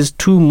 which is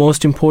two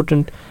most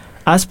important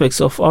aspects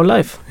of our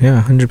life.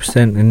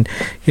 100%. And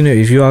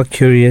if you are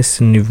curious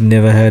and you've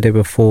never heard it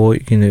before,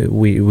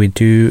 we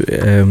do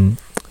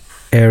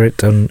air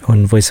it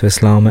on Voice of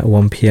Islam at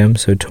 1 p.m.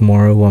 So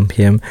tomorrow 1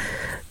 p.m.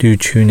 do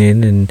tune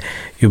in, and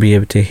you'll be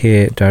able to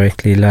hear it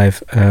directly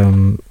live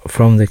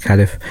from the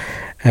Caliph.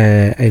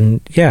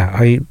 And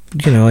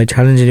I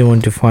challenge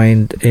anyone to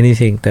find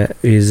anything that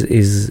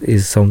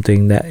is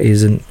something that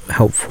isn't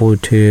helpful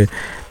to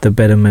the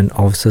betterment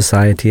of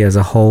society as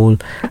a whole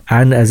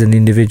and as an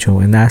individual.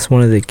 And that's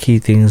one of the key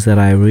things that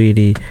I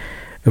really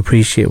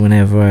appreciate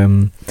whenever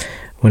I'm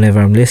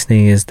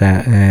listening, is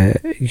that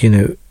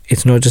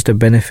it's not just a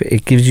benefit.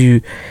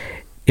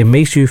 It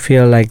makes you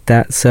feel like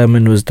that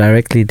sermon was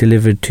directly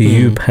delivered to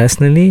you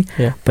personally,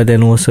 but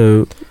then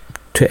also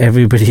to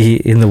everybody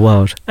in the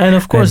world. And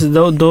of course,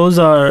 those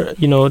are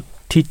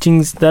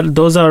teachings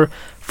those are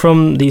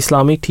from the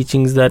Islamic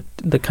teachings that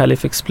the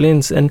Caliph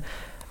explains. And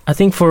I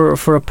think for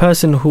a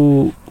person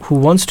who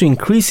wants to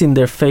increase in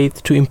their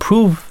faith, to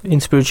improve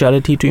in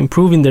spirituality, to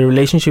improve in their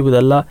relationship with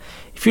Allah,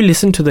 if you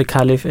listen to the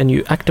Caliph and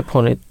you act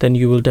upon it, then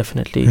you will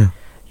definitely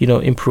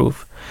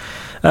improve.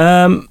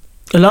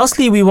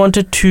 Lastly, we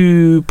wanted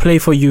to play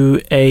for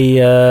you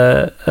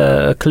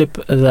a clip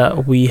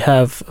that we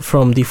have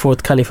from the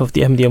fourth Caliph of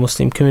the Ahmadiyya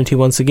Muslim community.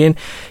 Once again,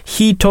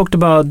 he talked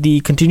about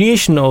the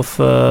continuation of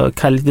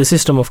the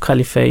system of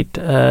caliphate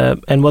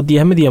and what the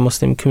Ahmadiyya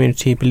Muslim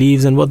community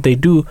believes and what they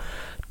do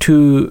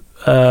to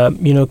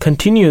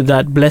continue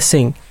that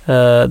blessing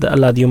that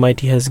Allah the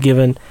Almighty has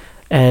given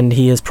and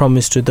He has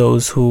promised to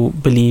those who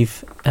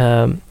believe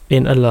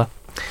in Allah.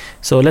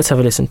 So let's have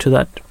a listen to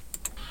that.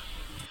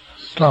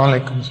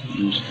 Assalamu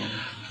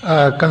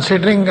alaikum.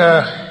 Considering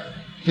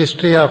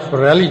history of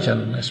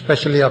religion,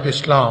 especially of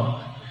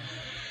Islam,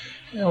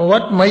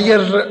 what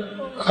measures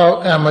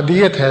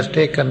Ahmadiyyat has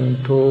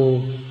taken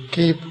to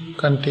keep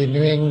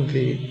continuing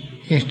the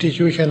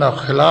institution of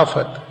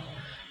Khilafat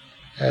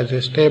as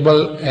a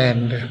stable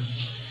and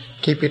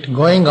keep it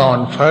going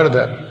on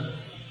further?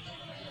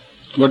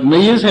 What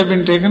measures have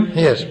been taken?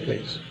 Yes,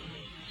 please.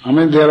 I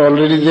mean, they are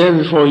already there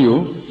before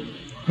you.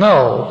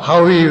 No,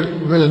 how we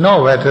will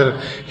know whether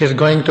it's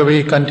going to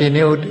be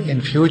continued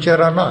in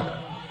future or not?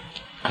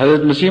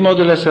 Hazrat Masih Maud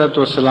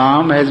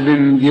has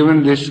been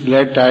given this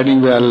glad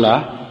tidings by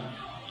Allah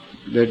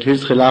that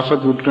his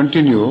Khilafat would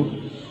continue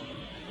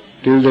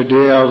till the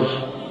day of,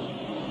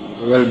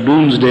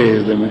 doomsday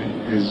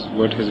is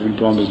what has been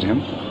promised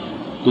him.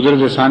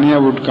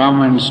 Qudrat-e-Saniya would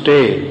come and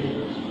stay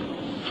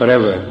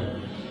forever.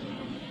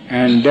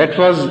 And that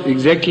was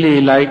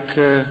exactly like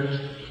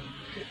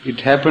it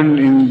happened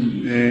in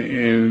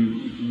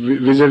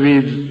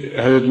vis-a-vis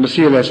Hazrat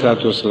Masih alayhi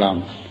salatu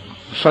wasalam,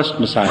 the first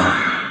Messiah.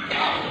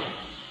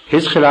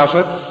 His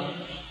Khilafat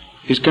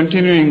is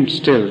continuing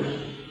still,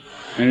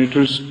 and it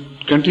will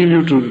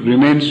continue to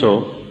remain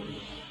so.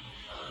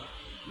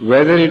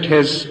 Whether it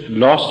has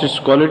lost its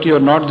quality or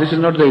not, this is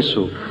not the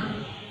issue.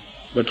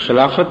 But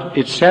Khilafat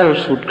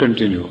itself would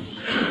continue.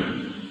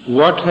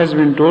 What has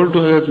been told to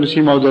Hazrat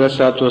Masih Maud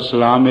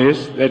ﷺ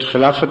is that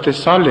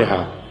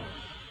Khilafat-e-Salihah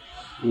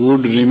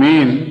would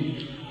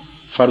remain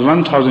for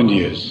 1,000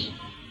 years.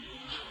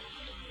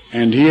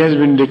 And he has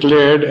been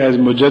declared as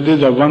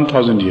Mujaddid of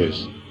 1,000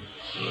 years.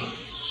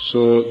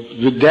 So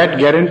with that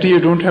guarantee, you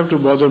don't have to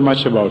bother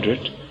much about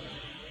it.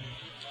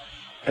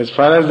 As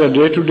far as the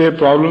day-to-day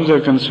problems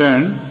are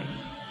concerned,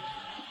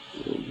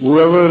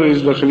 whoever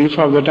is the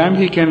Khalifa of the time,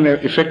 he can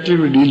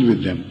effectively deal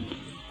with them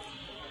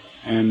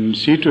and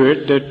see to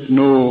it that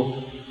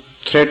no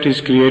threat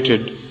is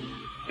created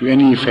to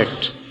any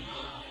effect.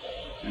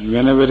 And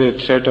whenever a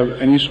threat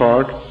of any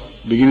sort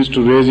begins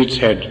to raise its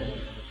head,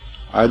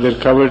 either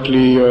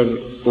covertly or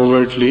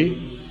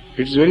overtly,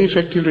 it's very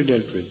effectively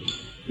dealt with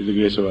the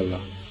grace of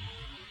Allah.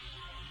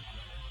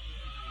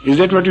 Is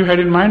that what you had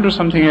in mind or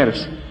something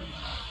else?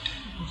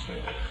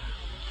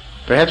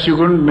 Perhaps you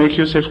couldn't make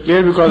yourself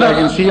clear because I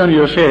can see on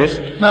your face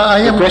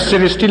the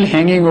question is still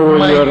hanging over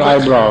your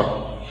eyebrow.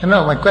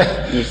 No,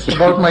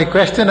 about my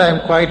question I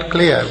am quite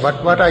clear,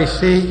 but what I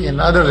see in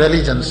other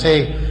religions,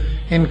 say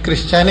in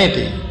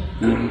Christianity,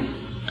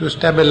 to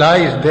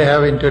stabilize they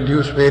have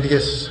introduced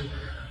various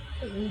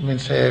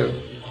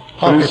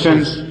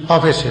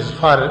offices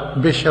for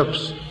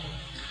bishops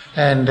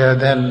and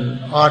then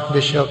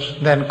archbishops,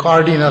 then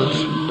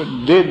cardinals.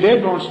 But they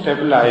don't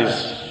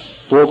stabilize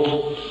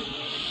Pope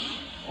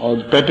or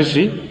the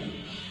papacy.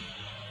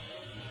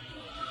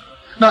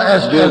 No,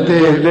 as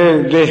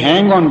they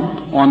hang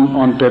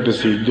on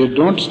papacy. They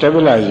don't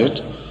stabilize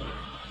it.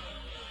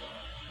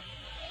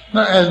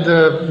 No, as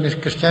the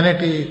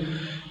Christianity,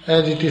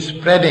 as it is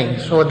spreading,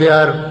 so they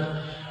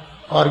are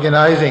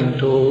organizing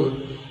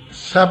to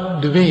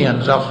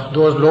subdivisions of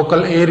those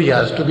local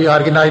areas to be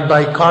organized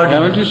by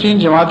cardinals. Haven't you seen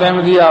Jamaat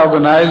Ahmadiyya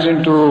organized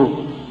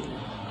into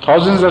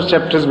thousands of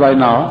chapters by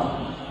now?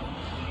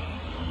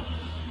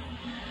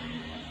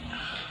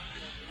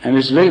 And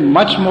it's very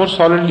much more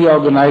solidly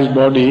organized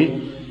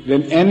body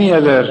than any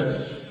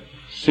other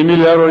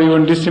similar or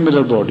even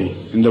dissimilar body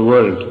in the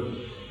world.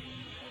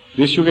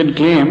 This you can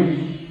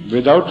claim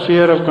without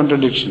fear of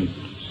contradiction.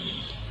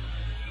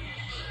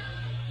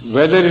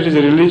 Whether it is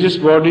a religious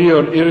body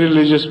or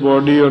irreligious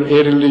body or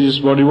a religious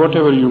body,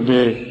 whatever you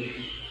may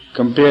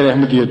compare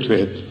Ahmadiyyat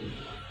with,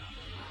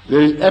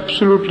 there is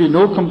absolutely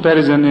no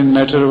comparison in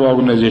matter of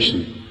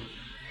organization.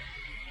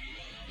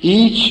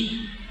 Each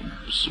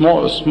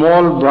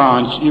small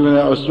branch,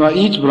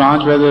 each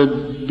branch, whether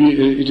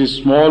it is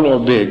small or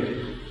big,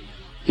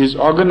 is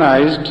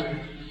organized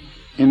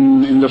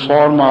in the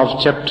form of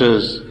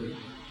chapters,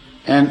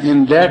 and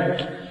in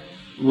that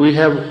we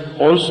have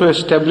also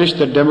established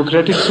the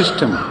democratic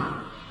system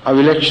of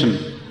election,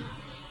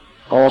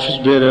 office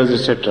bearers,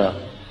 etc.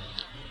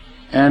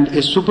 And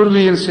a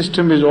supervision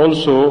system is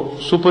also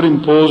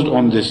superimposed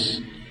on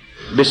this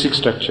basic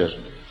structure,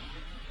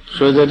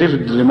 so that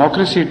if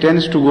democracy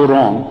tends to go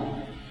wrong,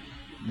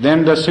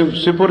 then the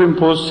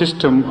superimposed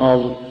system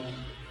of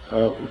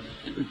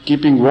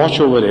keeping watch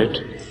over it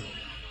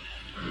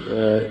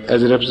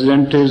as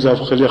representatives of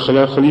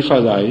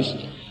Khalifa's eyes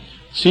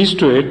sees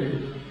to it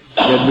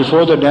that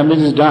before the damage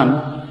is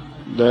done,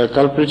 the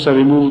culprits are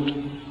removed.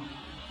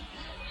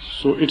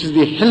 So it is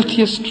the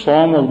healthiest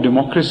form of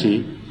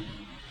democracy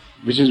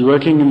which is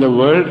working in the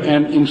world,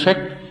 and in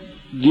fact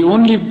the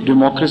only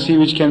democracy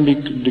which can be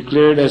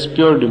declared as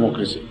pure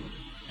democracy,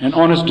 an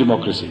honest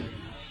democracy,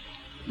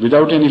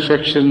 without any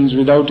factions,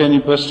 without any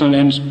personal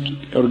ends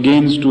or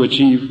gains to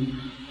achieve.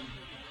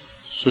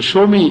 So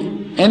show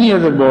me any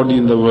other body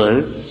in the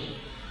world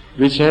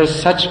which has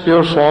such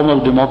pure form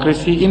of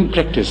democracy in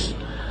practice.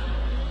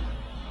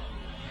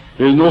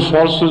 There is no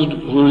falsehood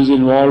who is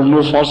involved,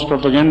 no false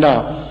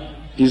propaganda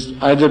is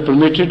either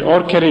permitted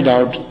or carried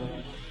out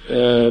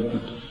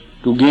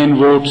to gain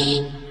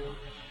votes.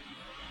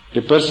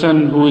 The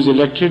person who is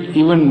elected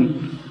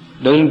even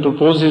doesn't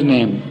propose his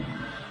name.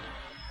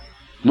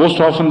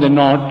 Most often than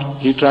not,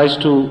 he tries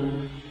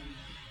to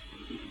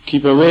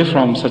keep away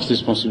from such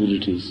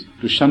responsibilities,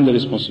 to shun the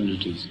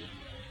responsibilities.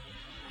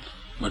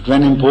 But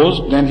when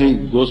imposed, then he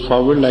goes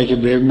forward like a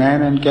brave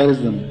man and carries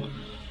them.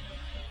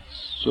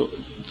 So,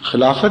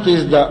 Khilafat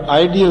is the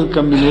ideal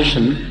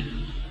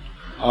combination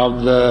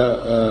of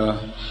the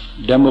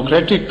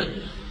democratic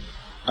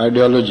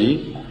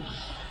ideology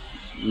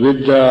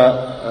with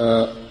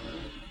the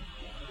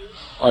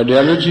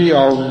ideology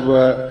of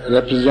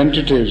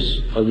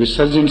representatives or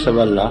visurgents of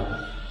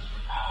Allah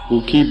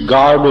who keep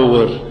guard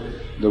over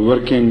the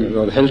working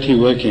or healthy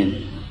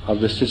working of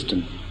the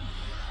system.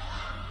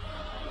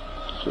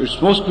 So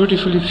it's most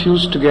beautifully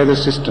fused together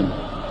system.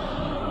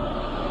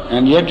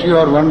 And yet you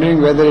are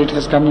wondering whether it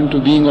has come into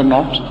being or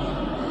not.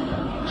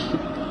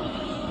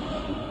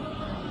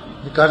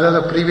 Because of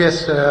the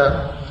previous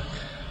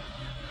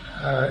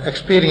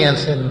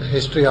experience in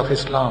history of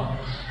Islam.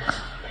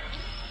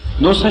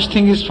 No such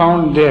thing is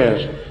found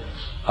there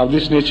of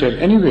this nature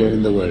anywhere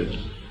in the world.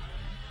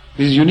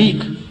 It is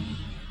unique.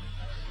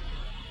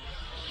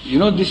 You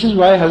know, this is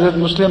why Hazrat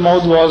Muslim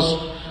Maud was,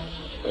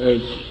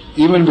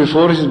 even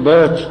before his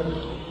birth,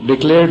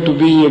 declared to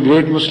be a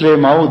great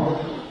Muslim Maud.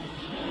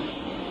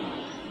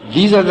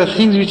 These are the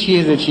things which he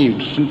has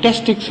achieved,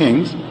 fantastic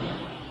things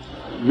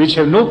which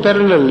have no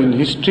parallel in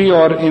history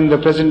or in the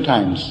present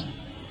times.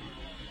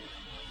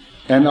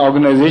 An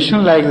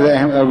organization like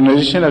the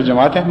organization of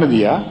Jamaat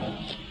Ahmadiyya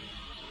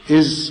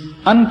is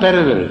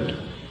unparalleled.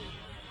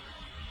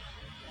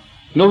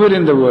 Nowhere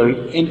in the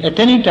world, at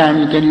any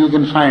time you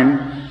can find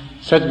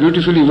such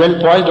beautifully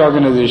well-poised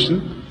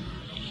organization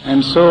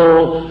and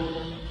so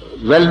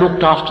well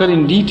looked after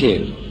in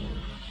detail.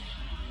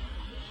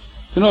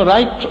 You know,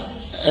 right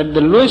at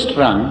the lowest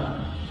rung,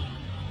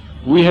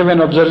 we have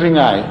an observing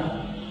eye.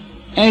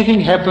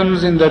 Anything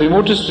happens in the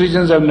remotest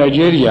regions of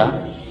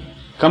Nigeria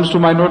comes to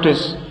my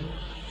notice.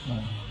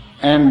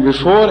 And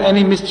before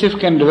any mischief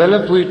can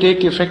develop, we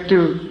take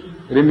effective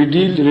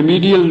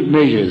remedial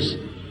measures.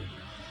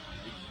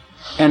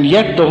 And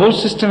yet the whole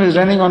system is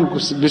running on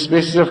this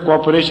basis of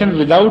cooperation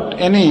without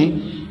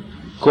any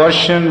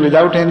coercion,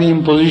 without any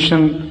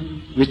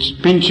imposition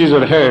which pinches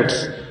or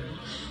hurts.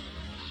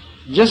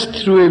 Just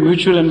through a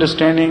mutual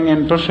understanding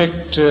and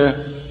perfect,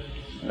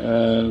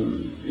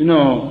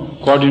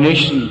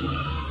 coordination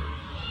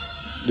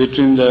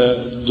between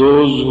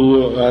those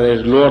who are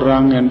at lower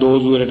rung and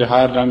those who are at a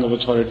higher rung of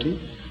authority.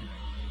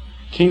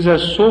 Things are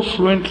so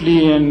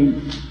fluently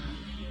and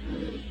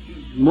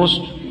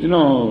most,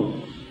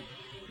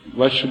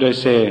 what should I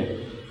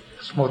say?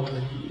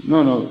 Smoothly.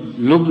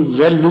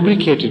 Well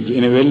lubricated,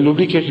 in a well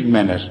lubricated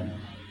manner,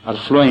 are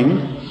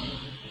flowing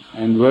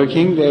and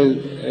working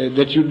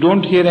that you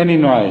don't hear any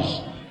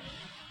noise.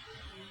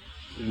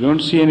 You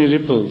don't see any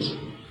ripples.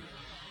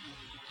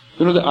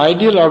 You know, the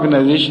ideal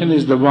organization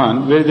is the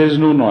one where there is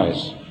no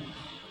noise.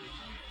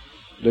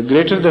 The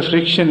greater the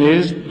friction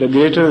is, the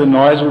greater the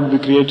noise would be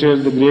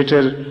created, the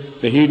greater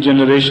the heat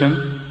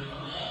generation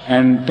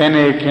and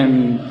panic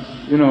and,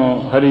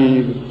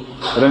 hurry,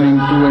 running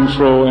to and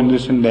fro and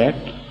this and that.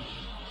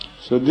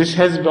 So this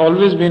has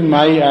always been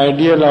my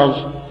ideal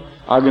of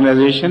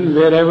organization.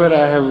 Wherever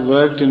I have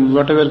worked in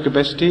whatever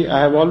capacity, I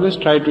have always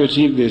tried to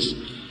achieve this,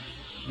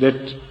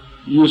 that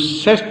you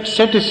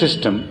set a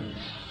system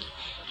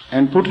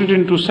and put it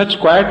into such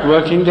quiet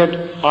working that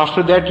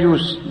after that you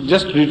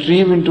just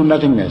retrieve into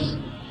nothingness.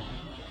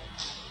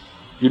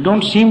 You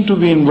don't seem to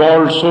be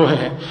involved so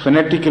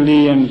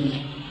fanatically and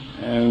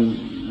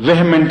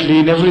vehemently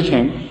in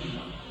everything,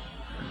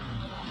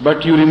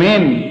 but you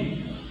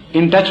remain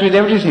in touch with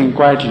everything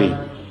quietly.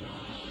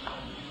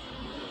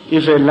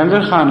 If a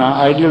langar khana,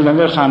 ideal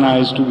langar khana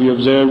is to be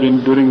observed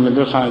during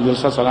langar khana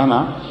jalsa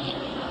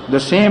salana, the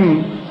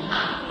same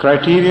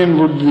criterion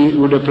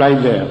would apply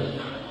there.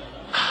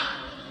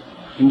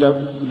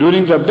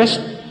 During the best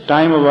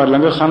time of our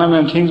langar khana,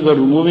 when things were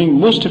moving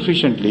most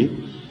efficiently,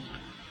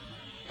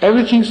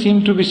 everything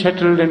seemed to be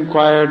settled and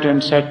quiet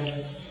and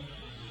set.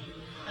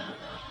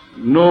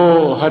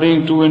 No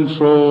hurrying to and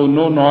fro,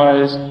 no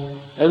noise.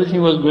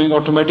 Everything was going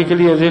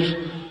automatically as if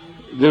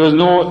there was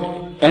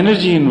no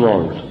energy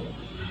involved,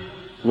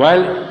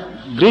 while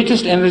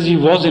greatest energy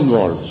was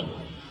involved.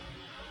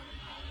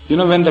 You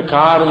know, when the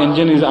car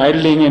engine is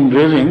idling and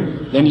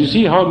revving, then you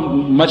see how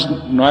much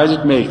noise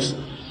it makes.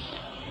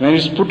 When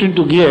it's put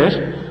into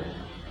gear,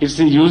 it's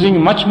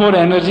using much more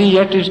energy,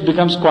 yet it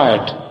becomes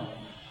quiet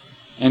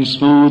and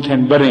smooth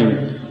and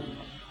burring.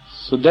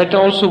 So that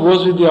also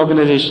goes with the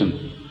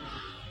organization.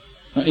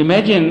 Now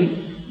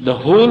imagine the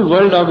whole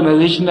world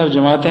organization of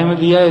Jamaat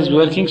Ahmadiyya is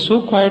working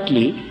so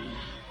quietly,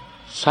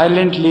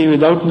 silently,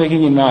 without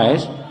making a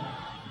noise,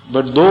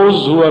 but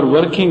those who are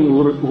working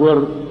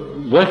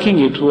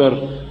it, who are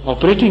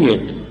operating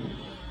it,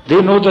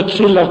 they know the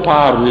thrill of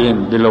power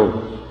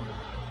below.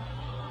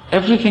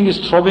 Everything is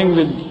throbbing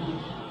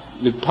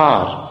with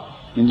power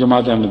in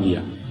Jamaat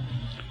Ahmadiyya.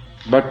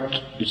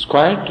 But it's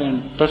quiet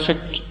and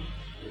perfect,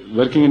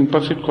 working in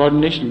perfect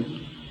coordination.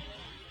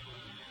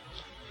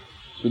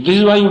 So this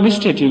is why you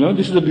missed it,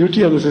 this is the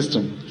beauty of the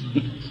system.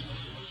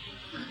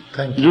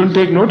 Thank you. You don't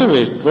take note of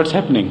it, what's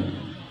happening.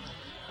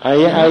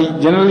 I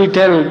generally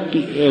tell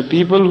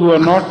people who are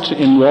not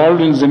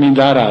involved in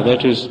zamindara,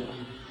 that is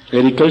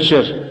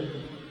agriculture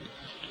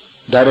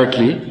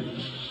directly,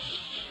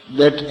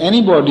 that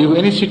anybody,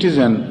 any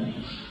citizen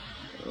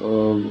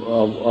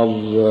of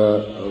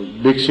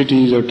big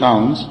cities or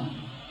towns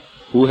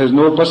who has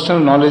no personal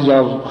knowledge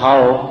of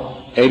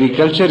how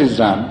agriculture is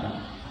done,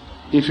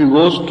 if he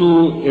goes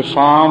to a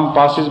farm,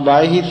 passes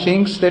by, he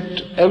thinks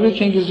that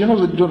everything is,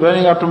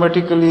 running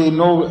automatically,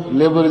 no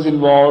labor is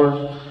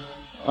involved,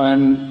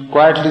 and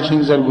quietly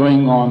things are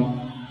going on.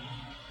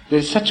 There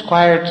is such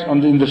quiet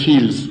in the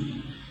fields.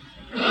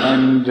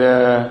 And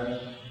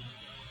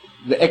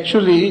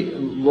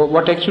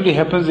what actually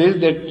happens is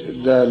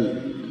that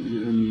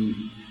the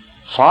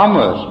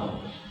farmer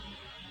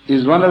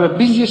is one of the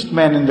busiest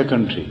men in the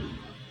country.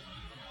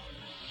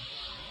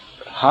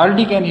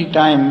 hardly can he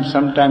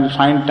sometimes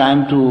find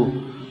time to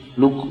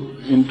look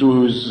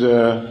into his,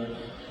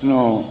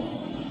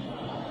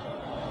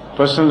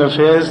 personal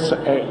affairs,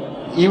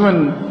 even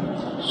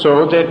so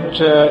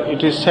that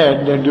it is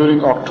said that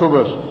during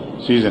October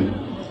season,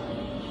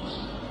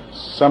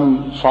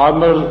 some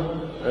farmer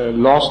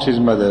lost his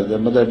mother, the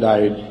mother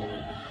died,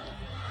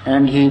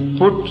 and he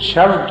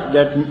shoved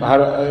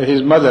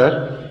his mother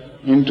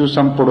into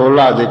some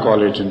porola, they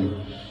call it. And,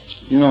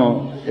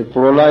 a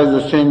porola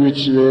is the thing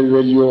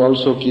where you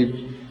also keep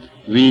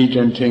wheat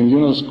and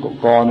things,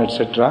 corn,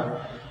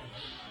 etc.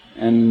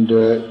 and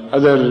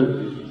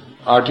other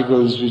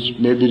articles which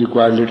may be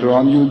required later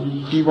on,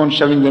 you keep on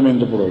shoving them in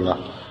the porola.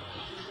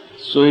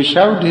 So he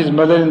shoved his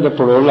mother in the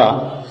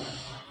porola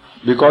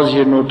because he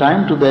had no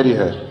time to bury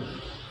her.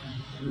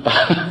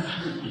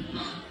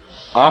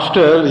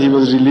 After he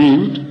was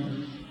relieved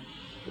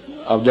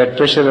of that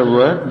pressure of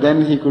work,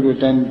 then he could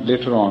attend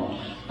later on.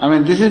 I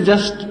mean, this is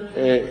just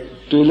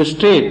to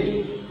illustrate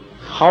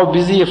how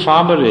busy a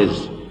farmer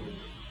is.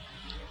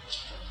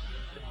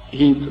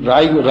 He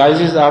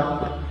rises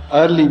up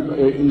early,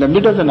 in the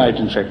middle of the night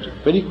in fact,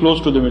 very close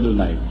to the middle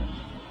night,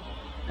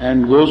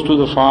 and goes to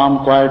the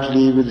farm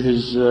quietly with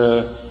his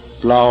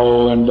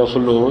plough and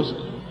buffaloes,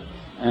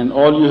 and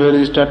all you hear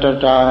is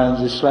ta-ta-ta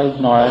and this slight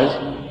noise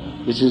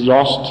which is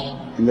lost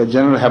in the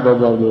general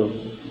hubbub of the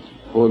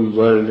whole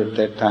world at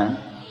that time.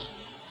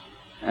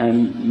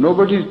 And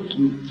nobody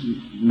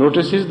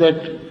notices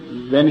that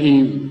when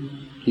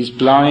he's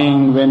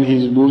ploughing, when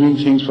he's moving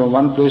things from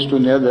one place to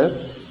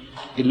another,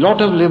 a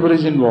lot of labor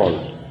is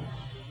involved,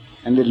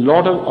 and a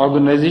lot of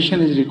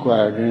organization is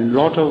required, and a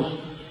lot of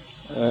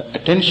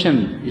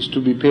attention is to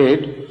be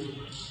paid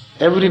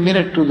every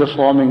minute to the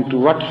farming, to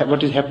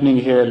what is happening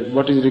here,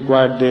 what is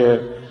required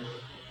there.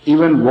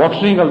 Even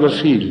watering of the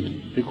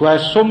field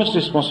requires so much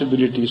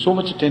responsibility, so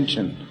much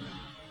attention,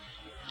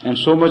 and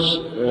so much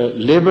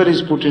labor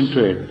is put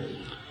into it.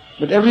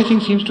 But everything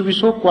seems to be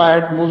so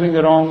quiet, moving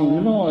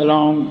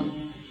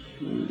along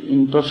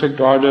in perfect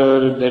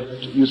order,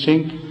 that you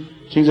think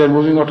things are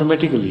moving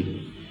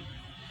automatically.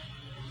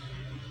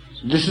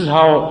 This is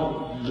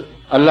how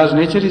Allah's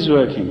nature is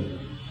working.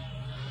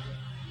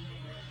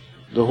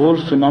 The whole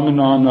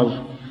phenomenon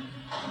of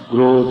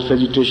growth,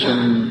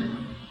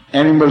 vegetation,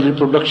 animal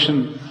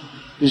reproduction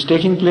is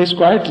taking place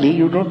quietly.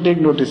 You don't take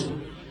notice.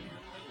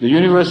 The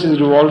universe is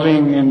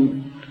revolving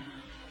and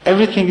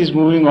everything is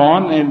moving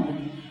on,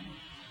 and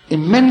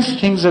immense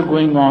things are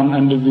going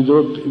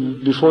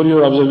on before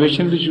your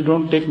observation which you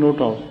don't take note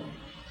of.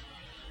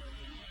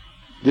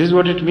 This is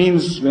what it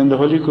means when the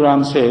Holy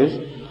Quran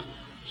says,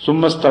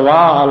 Summa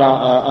stawa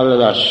ala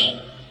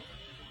al-arsh.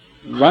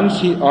 Once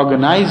he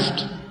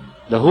organized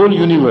the whole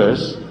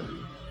universe,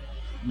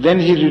 then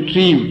he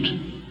retrieved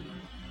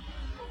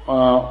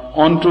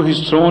onto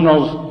his throne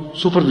of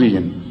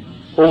supervision,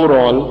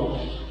 overall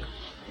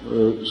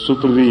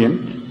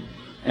supervision,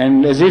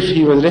 and as if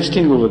he was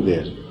resting over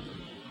there.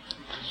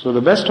 So the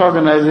best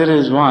organizer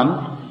is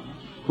one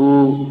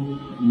who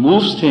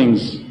moves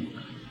things,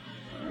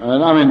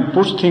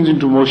 puts things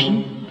into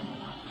motion,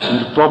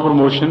 into proper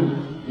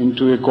motion,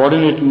 into a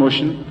coordinated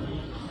motion,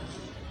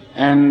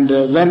 and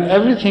when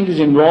everything is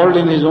involved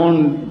in his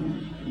own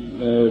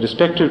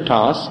respective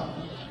tasks,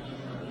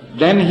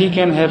 then he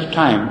can have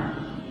time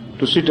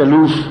to sit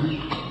aloof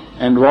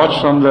and watch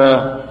from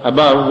the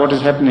above what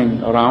is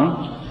happening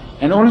around,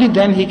 and only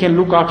then he can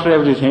look after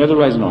everything,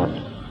 otherwise not.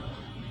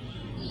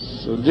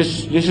 So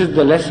this is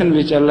the lesson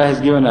which Allah has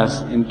given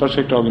us in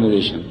perfect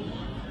organization.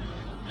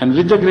 And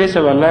with the grace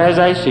of Allah, as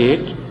I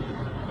said,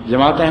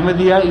 Jamaat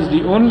Ahmadiyya is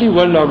the only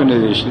world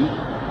organization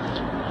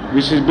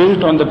which is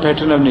built on the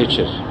pattern of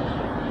nature.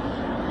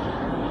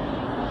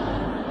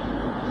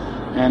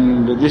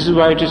 And this is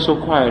why it is so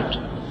quiet.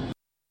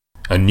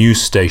 A new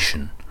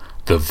station,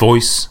 the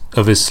Voice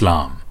of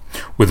Islam,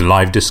 with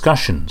live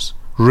discussions,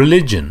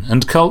 religion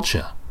and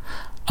culture.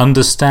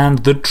 Understand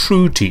the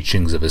true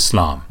teachings of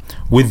Islam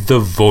with the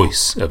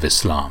Voice of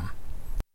Islam.